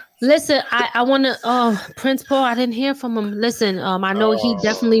 So listen, I want to Prince Paul, I didn't hear from him. Listen, I know he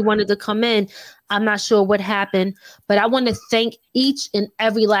definitely wanted to come in. I'm not sure what happened, but I want to thank each and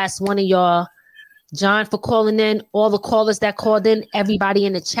every last one of y'all. John for calling in, all the callers that called in, everybody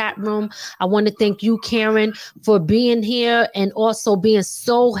in the chat room. I want to thank you, Karen, for being here and also being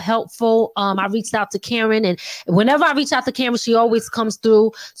so helpful. I reached out to Karen, and whenever I reach out to Karen, she always comes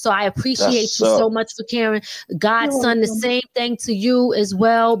through. So I appreciate you so much for Karen. Godson, the same thing to you as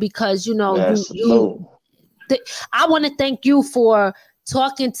well, because I want to thank you for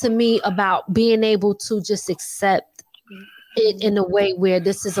talking to me about being able to just accept it in a way where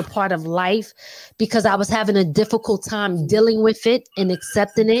this is a part of life, because I was having a difficult time dealing with it and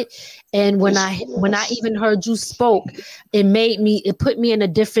accepting it. And when I even heard you spoke, it put me in a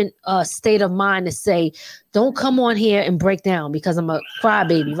different state of mind to say, don't come on here and break down, because I'm a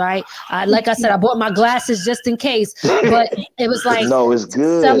crybaby, right? Like I said, I bought my glasses just in case, but it was like, no, it's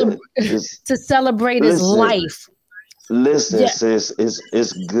good to celebrate his life. Listen, sis,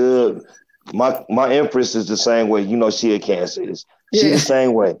 it's good. My Empress is the same way. You know, she a Cancer. She's the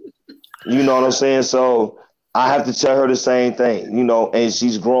same way. You know what I'm saying? So I have to tell her the same thing, you know, and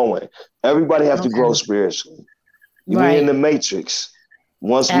she's growing. Everybody have to grow spiritually. Right. We in the matrix.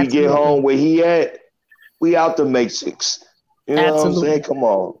 Once we get home where he at, we out the matrix. You know what I'm saying? Come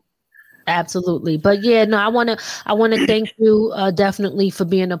on. Absolutely. But yeah, no, I want to thank you definitely for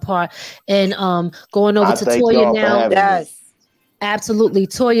being a part, and going over to Toya now. Yes. Absolutely.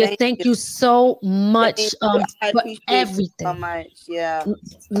 Toya, thank you so much for everything. So much. Yeah.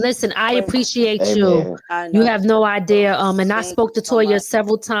 Listen, I appreciate you. You have no idea. And I spoke to Toya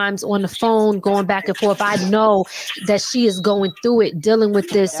several times on the phone, going back and forth. I know that she is going through it, dealing with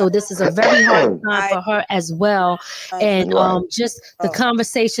this. So this is a very hard time for her as well. And just the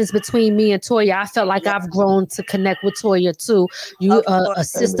conversations between me and Toya, I felt like I've grown to connect with Toya too. You are a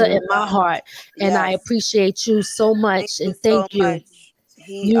sister in my heart. And I appreciate you so much. And thank you.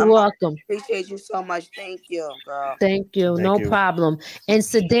 You're welcome. Appreciate you so much. Thank you, girl. Thank you. No problem. And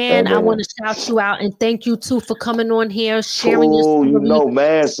Sedan, I want to shout you out and thank you too for coming on here, sharing your story. You know,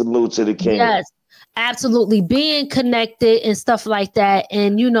 man, salute to the king. Yes, absolutely. Being connected and stuff like that.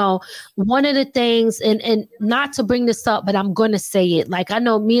 And you know, one of the things, and not to bring this up, but I'm gonna say it. Like, I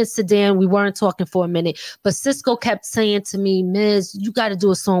know me and Sedan, we weren't talking for a minute, but Cisco kept saying to me, Miz, you got to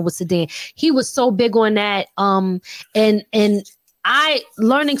do a song with Sedan. He was so big on that. And I,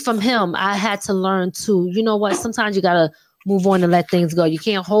 learning from him, I had to learn too. You know what? Sometimes you gotta move on and let things go. You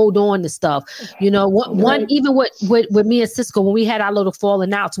can't hold on to stuff. You know, even with me and Cisco, when we had our little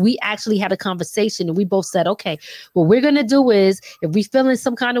falling outs, we actually had a conversation and we both said, okay, what we're gonna do is, if we feel in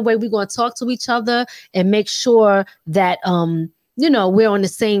some kind of way, we're gonna talk to each other and make sure that you know, we're on the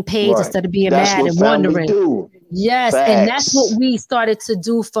same page instead of being mad and wondering. Yes, facts. And that's what we started to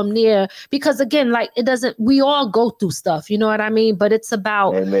do from there. Because again, like, we all go through stuff, you know what I mean? But it's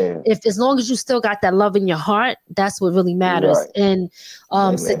about, as long as you still got that love in your heart, that's what really matters. Right. And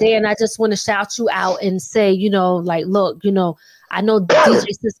Sedan, I just want to shout you out and say, you know, like, look, you know, I know DJ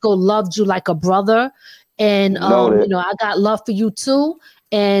Cisco loved you like a brother, and you know, I got love for you too.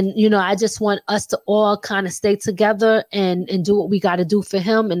 And, you know, I just want us to all kind of stay together and do what we got to do for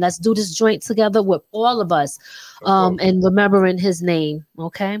him. And let's do this joint together with all of us, and remembering his name.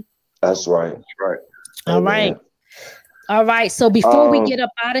 Okay. That's right. Right. All right. All right. So before we get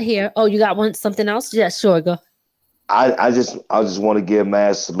up out of here, you got something else? Yeah, sure. Go. I just want to give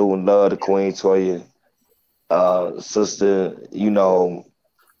mad salute and love to Queen Toya, sister. You know,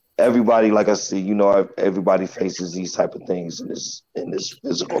 everybody, like I said, you know, everybody faces these type of things in this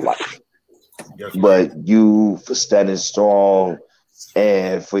physical life. Yes, but you for standing strong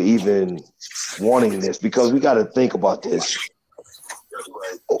and for even wanting this, because we got to think about this.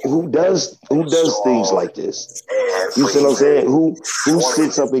 Who does things like this? You see what I'm saying? Who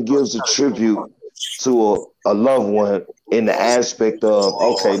sits up and gives a tribute to a loved one in the aspect of,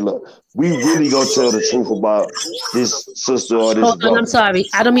 okay, look, we really gonna tell the truth about this sister or this brother. I'm sorry,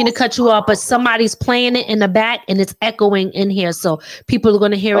 I don't mean to cut you off, but somebody's playing it in the back and it's echoing in here, so people are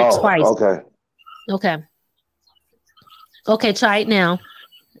gonna hear it twice. Okay, try it now.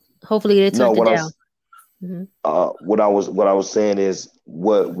 Hopefully they turned it down. What I was saying is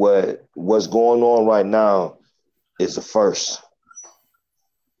what's going on right now is the first,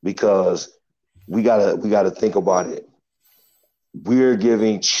 because we gotta think about it. We're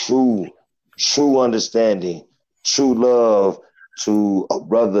giving true understanding, true love to a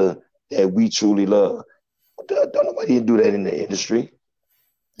brother that we truly love. Don't nobody do that in the industry.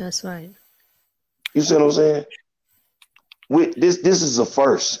 That's right. You see what I'm saying? This is a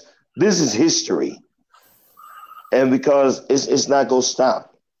first. This is history. And because it's not gonna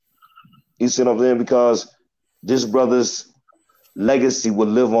stop. You see what I'm saying? Because this brother's legacy will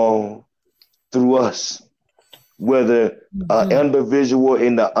live on through us. Whether an individual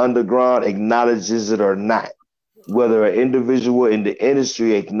in the underground acknowledges it or not, whether an individual in the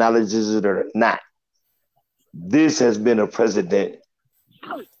industry acknowledges it or not, this has been a precedent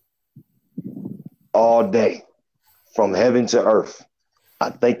all day, from heaven to earth.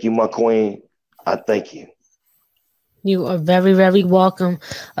 I thank you, my queen. I thank you. You are very, very welcome.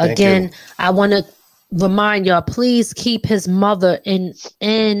 Again, I want to remind y'all, please keep his mother in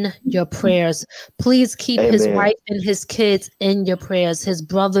your prayers. Please keep his wife and his kids in your prayers, his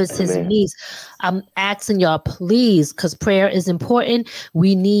brothers, his niece. I'm asking y'all, please, because prayer is important.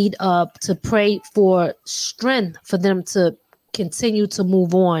 We need to pray for strength for them to continue to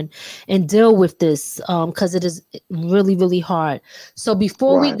move on and deal with this, because it is really, really hard. So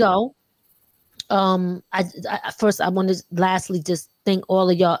before we go, I want to lastly just thank all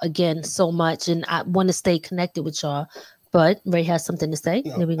of y'all again so much, and I want to stay connected with y'all. But Ray has something to say.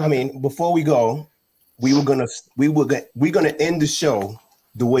 No, I mean, before we go, we're gonna end the show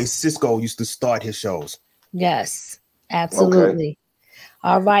the way Cisco used to start his shows. Yes, absolutely. Okay.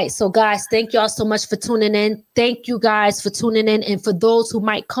 All right. So guys, thank y'all so much for tuning in. Thank you guys for tuning in. And for those who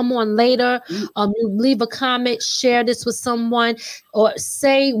might come on later, you leave a comment, share this with someone, or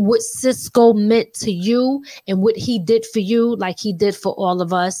say what Cisco meant to you and what he did for you, like he did for all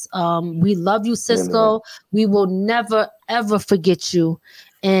of us. We love you, Cisco. We will never, ever forget you.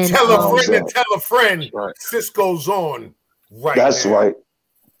 And tell a friend and tell a friend. Right. Cisco's on right That's now. Right.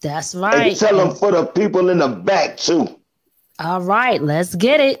 That's right. And tell them for the people in the back too. All right, let's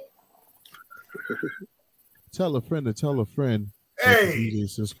get it. Tell a friend to tell a friend. Hey.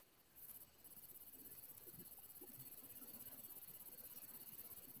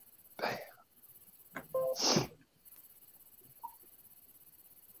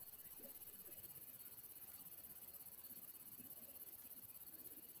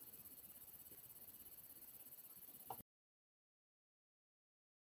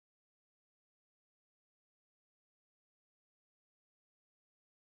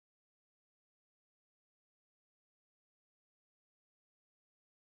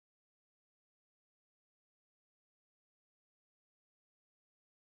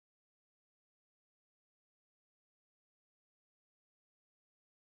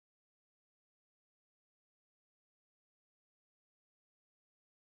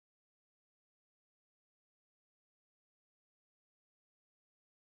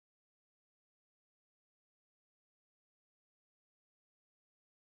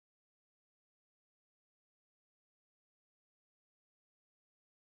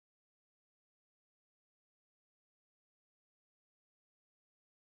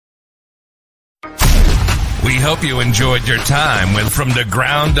 We hope you enjoyed your time with From the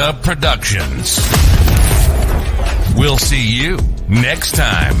Ground Up Productions. We'll see you next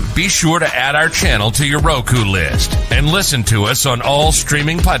time. Be sure to add our channel to your Roku list and listen to us on all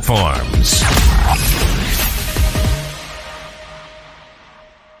streaming platforms.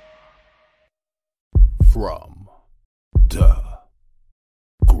 From the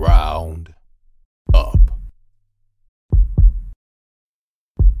ground up.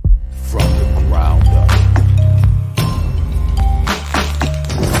 From the ground up.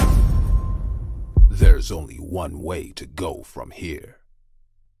 There's only one way to go from here.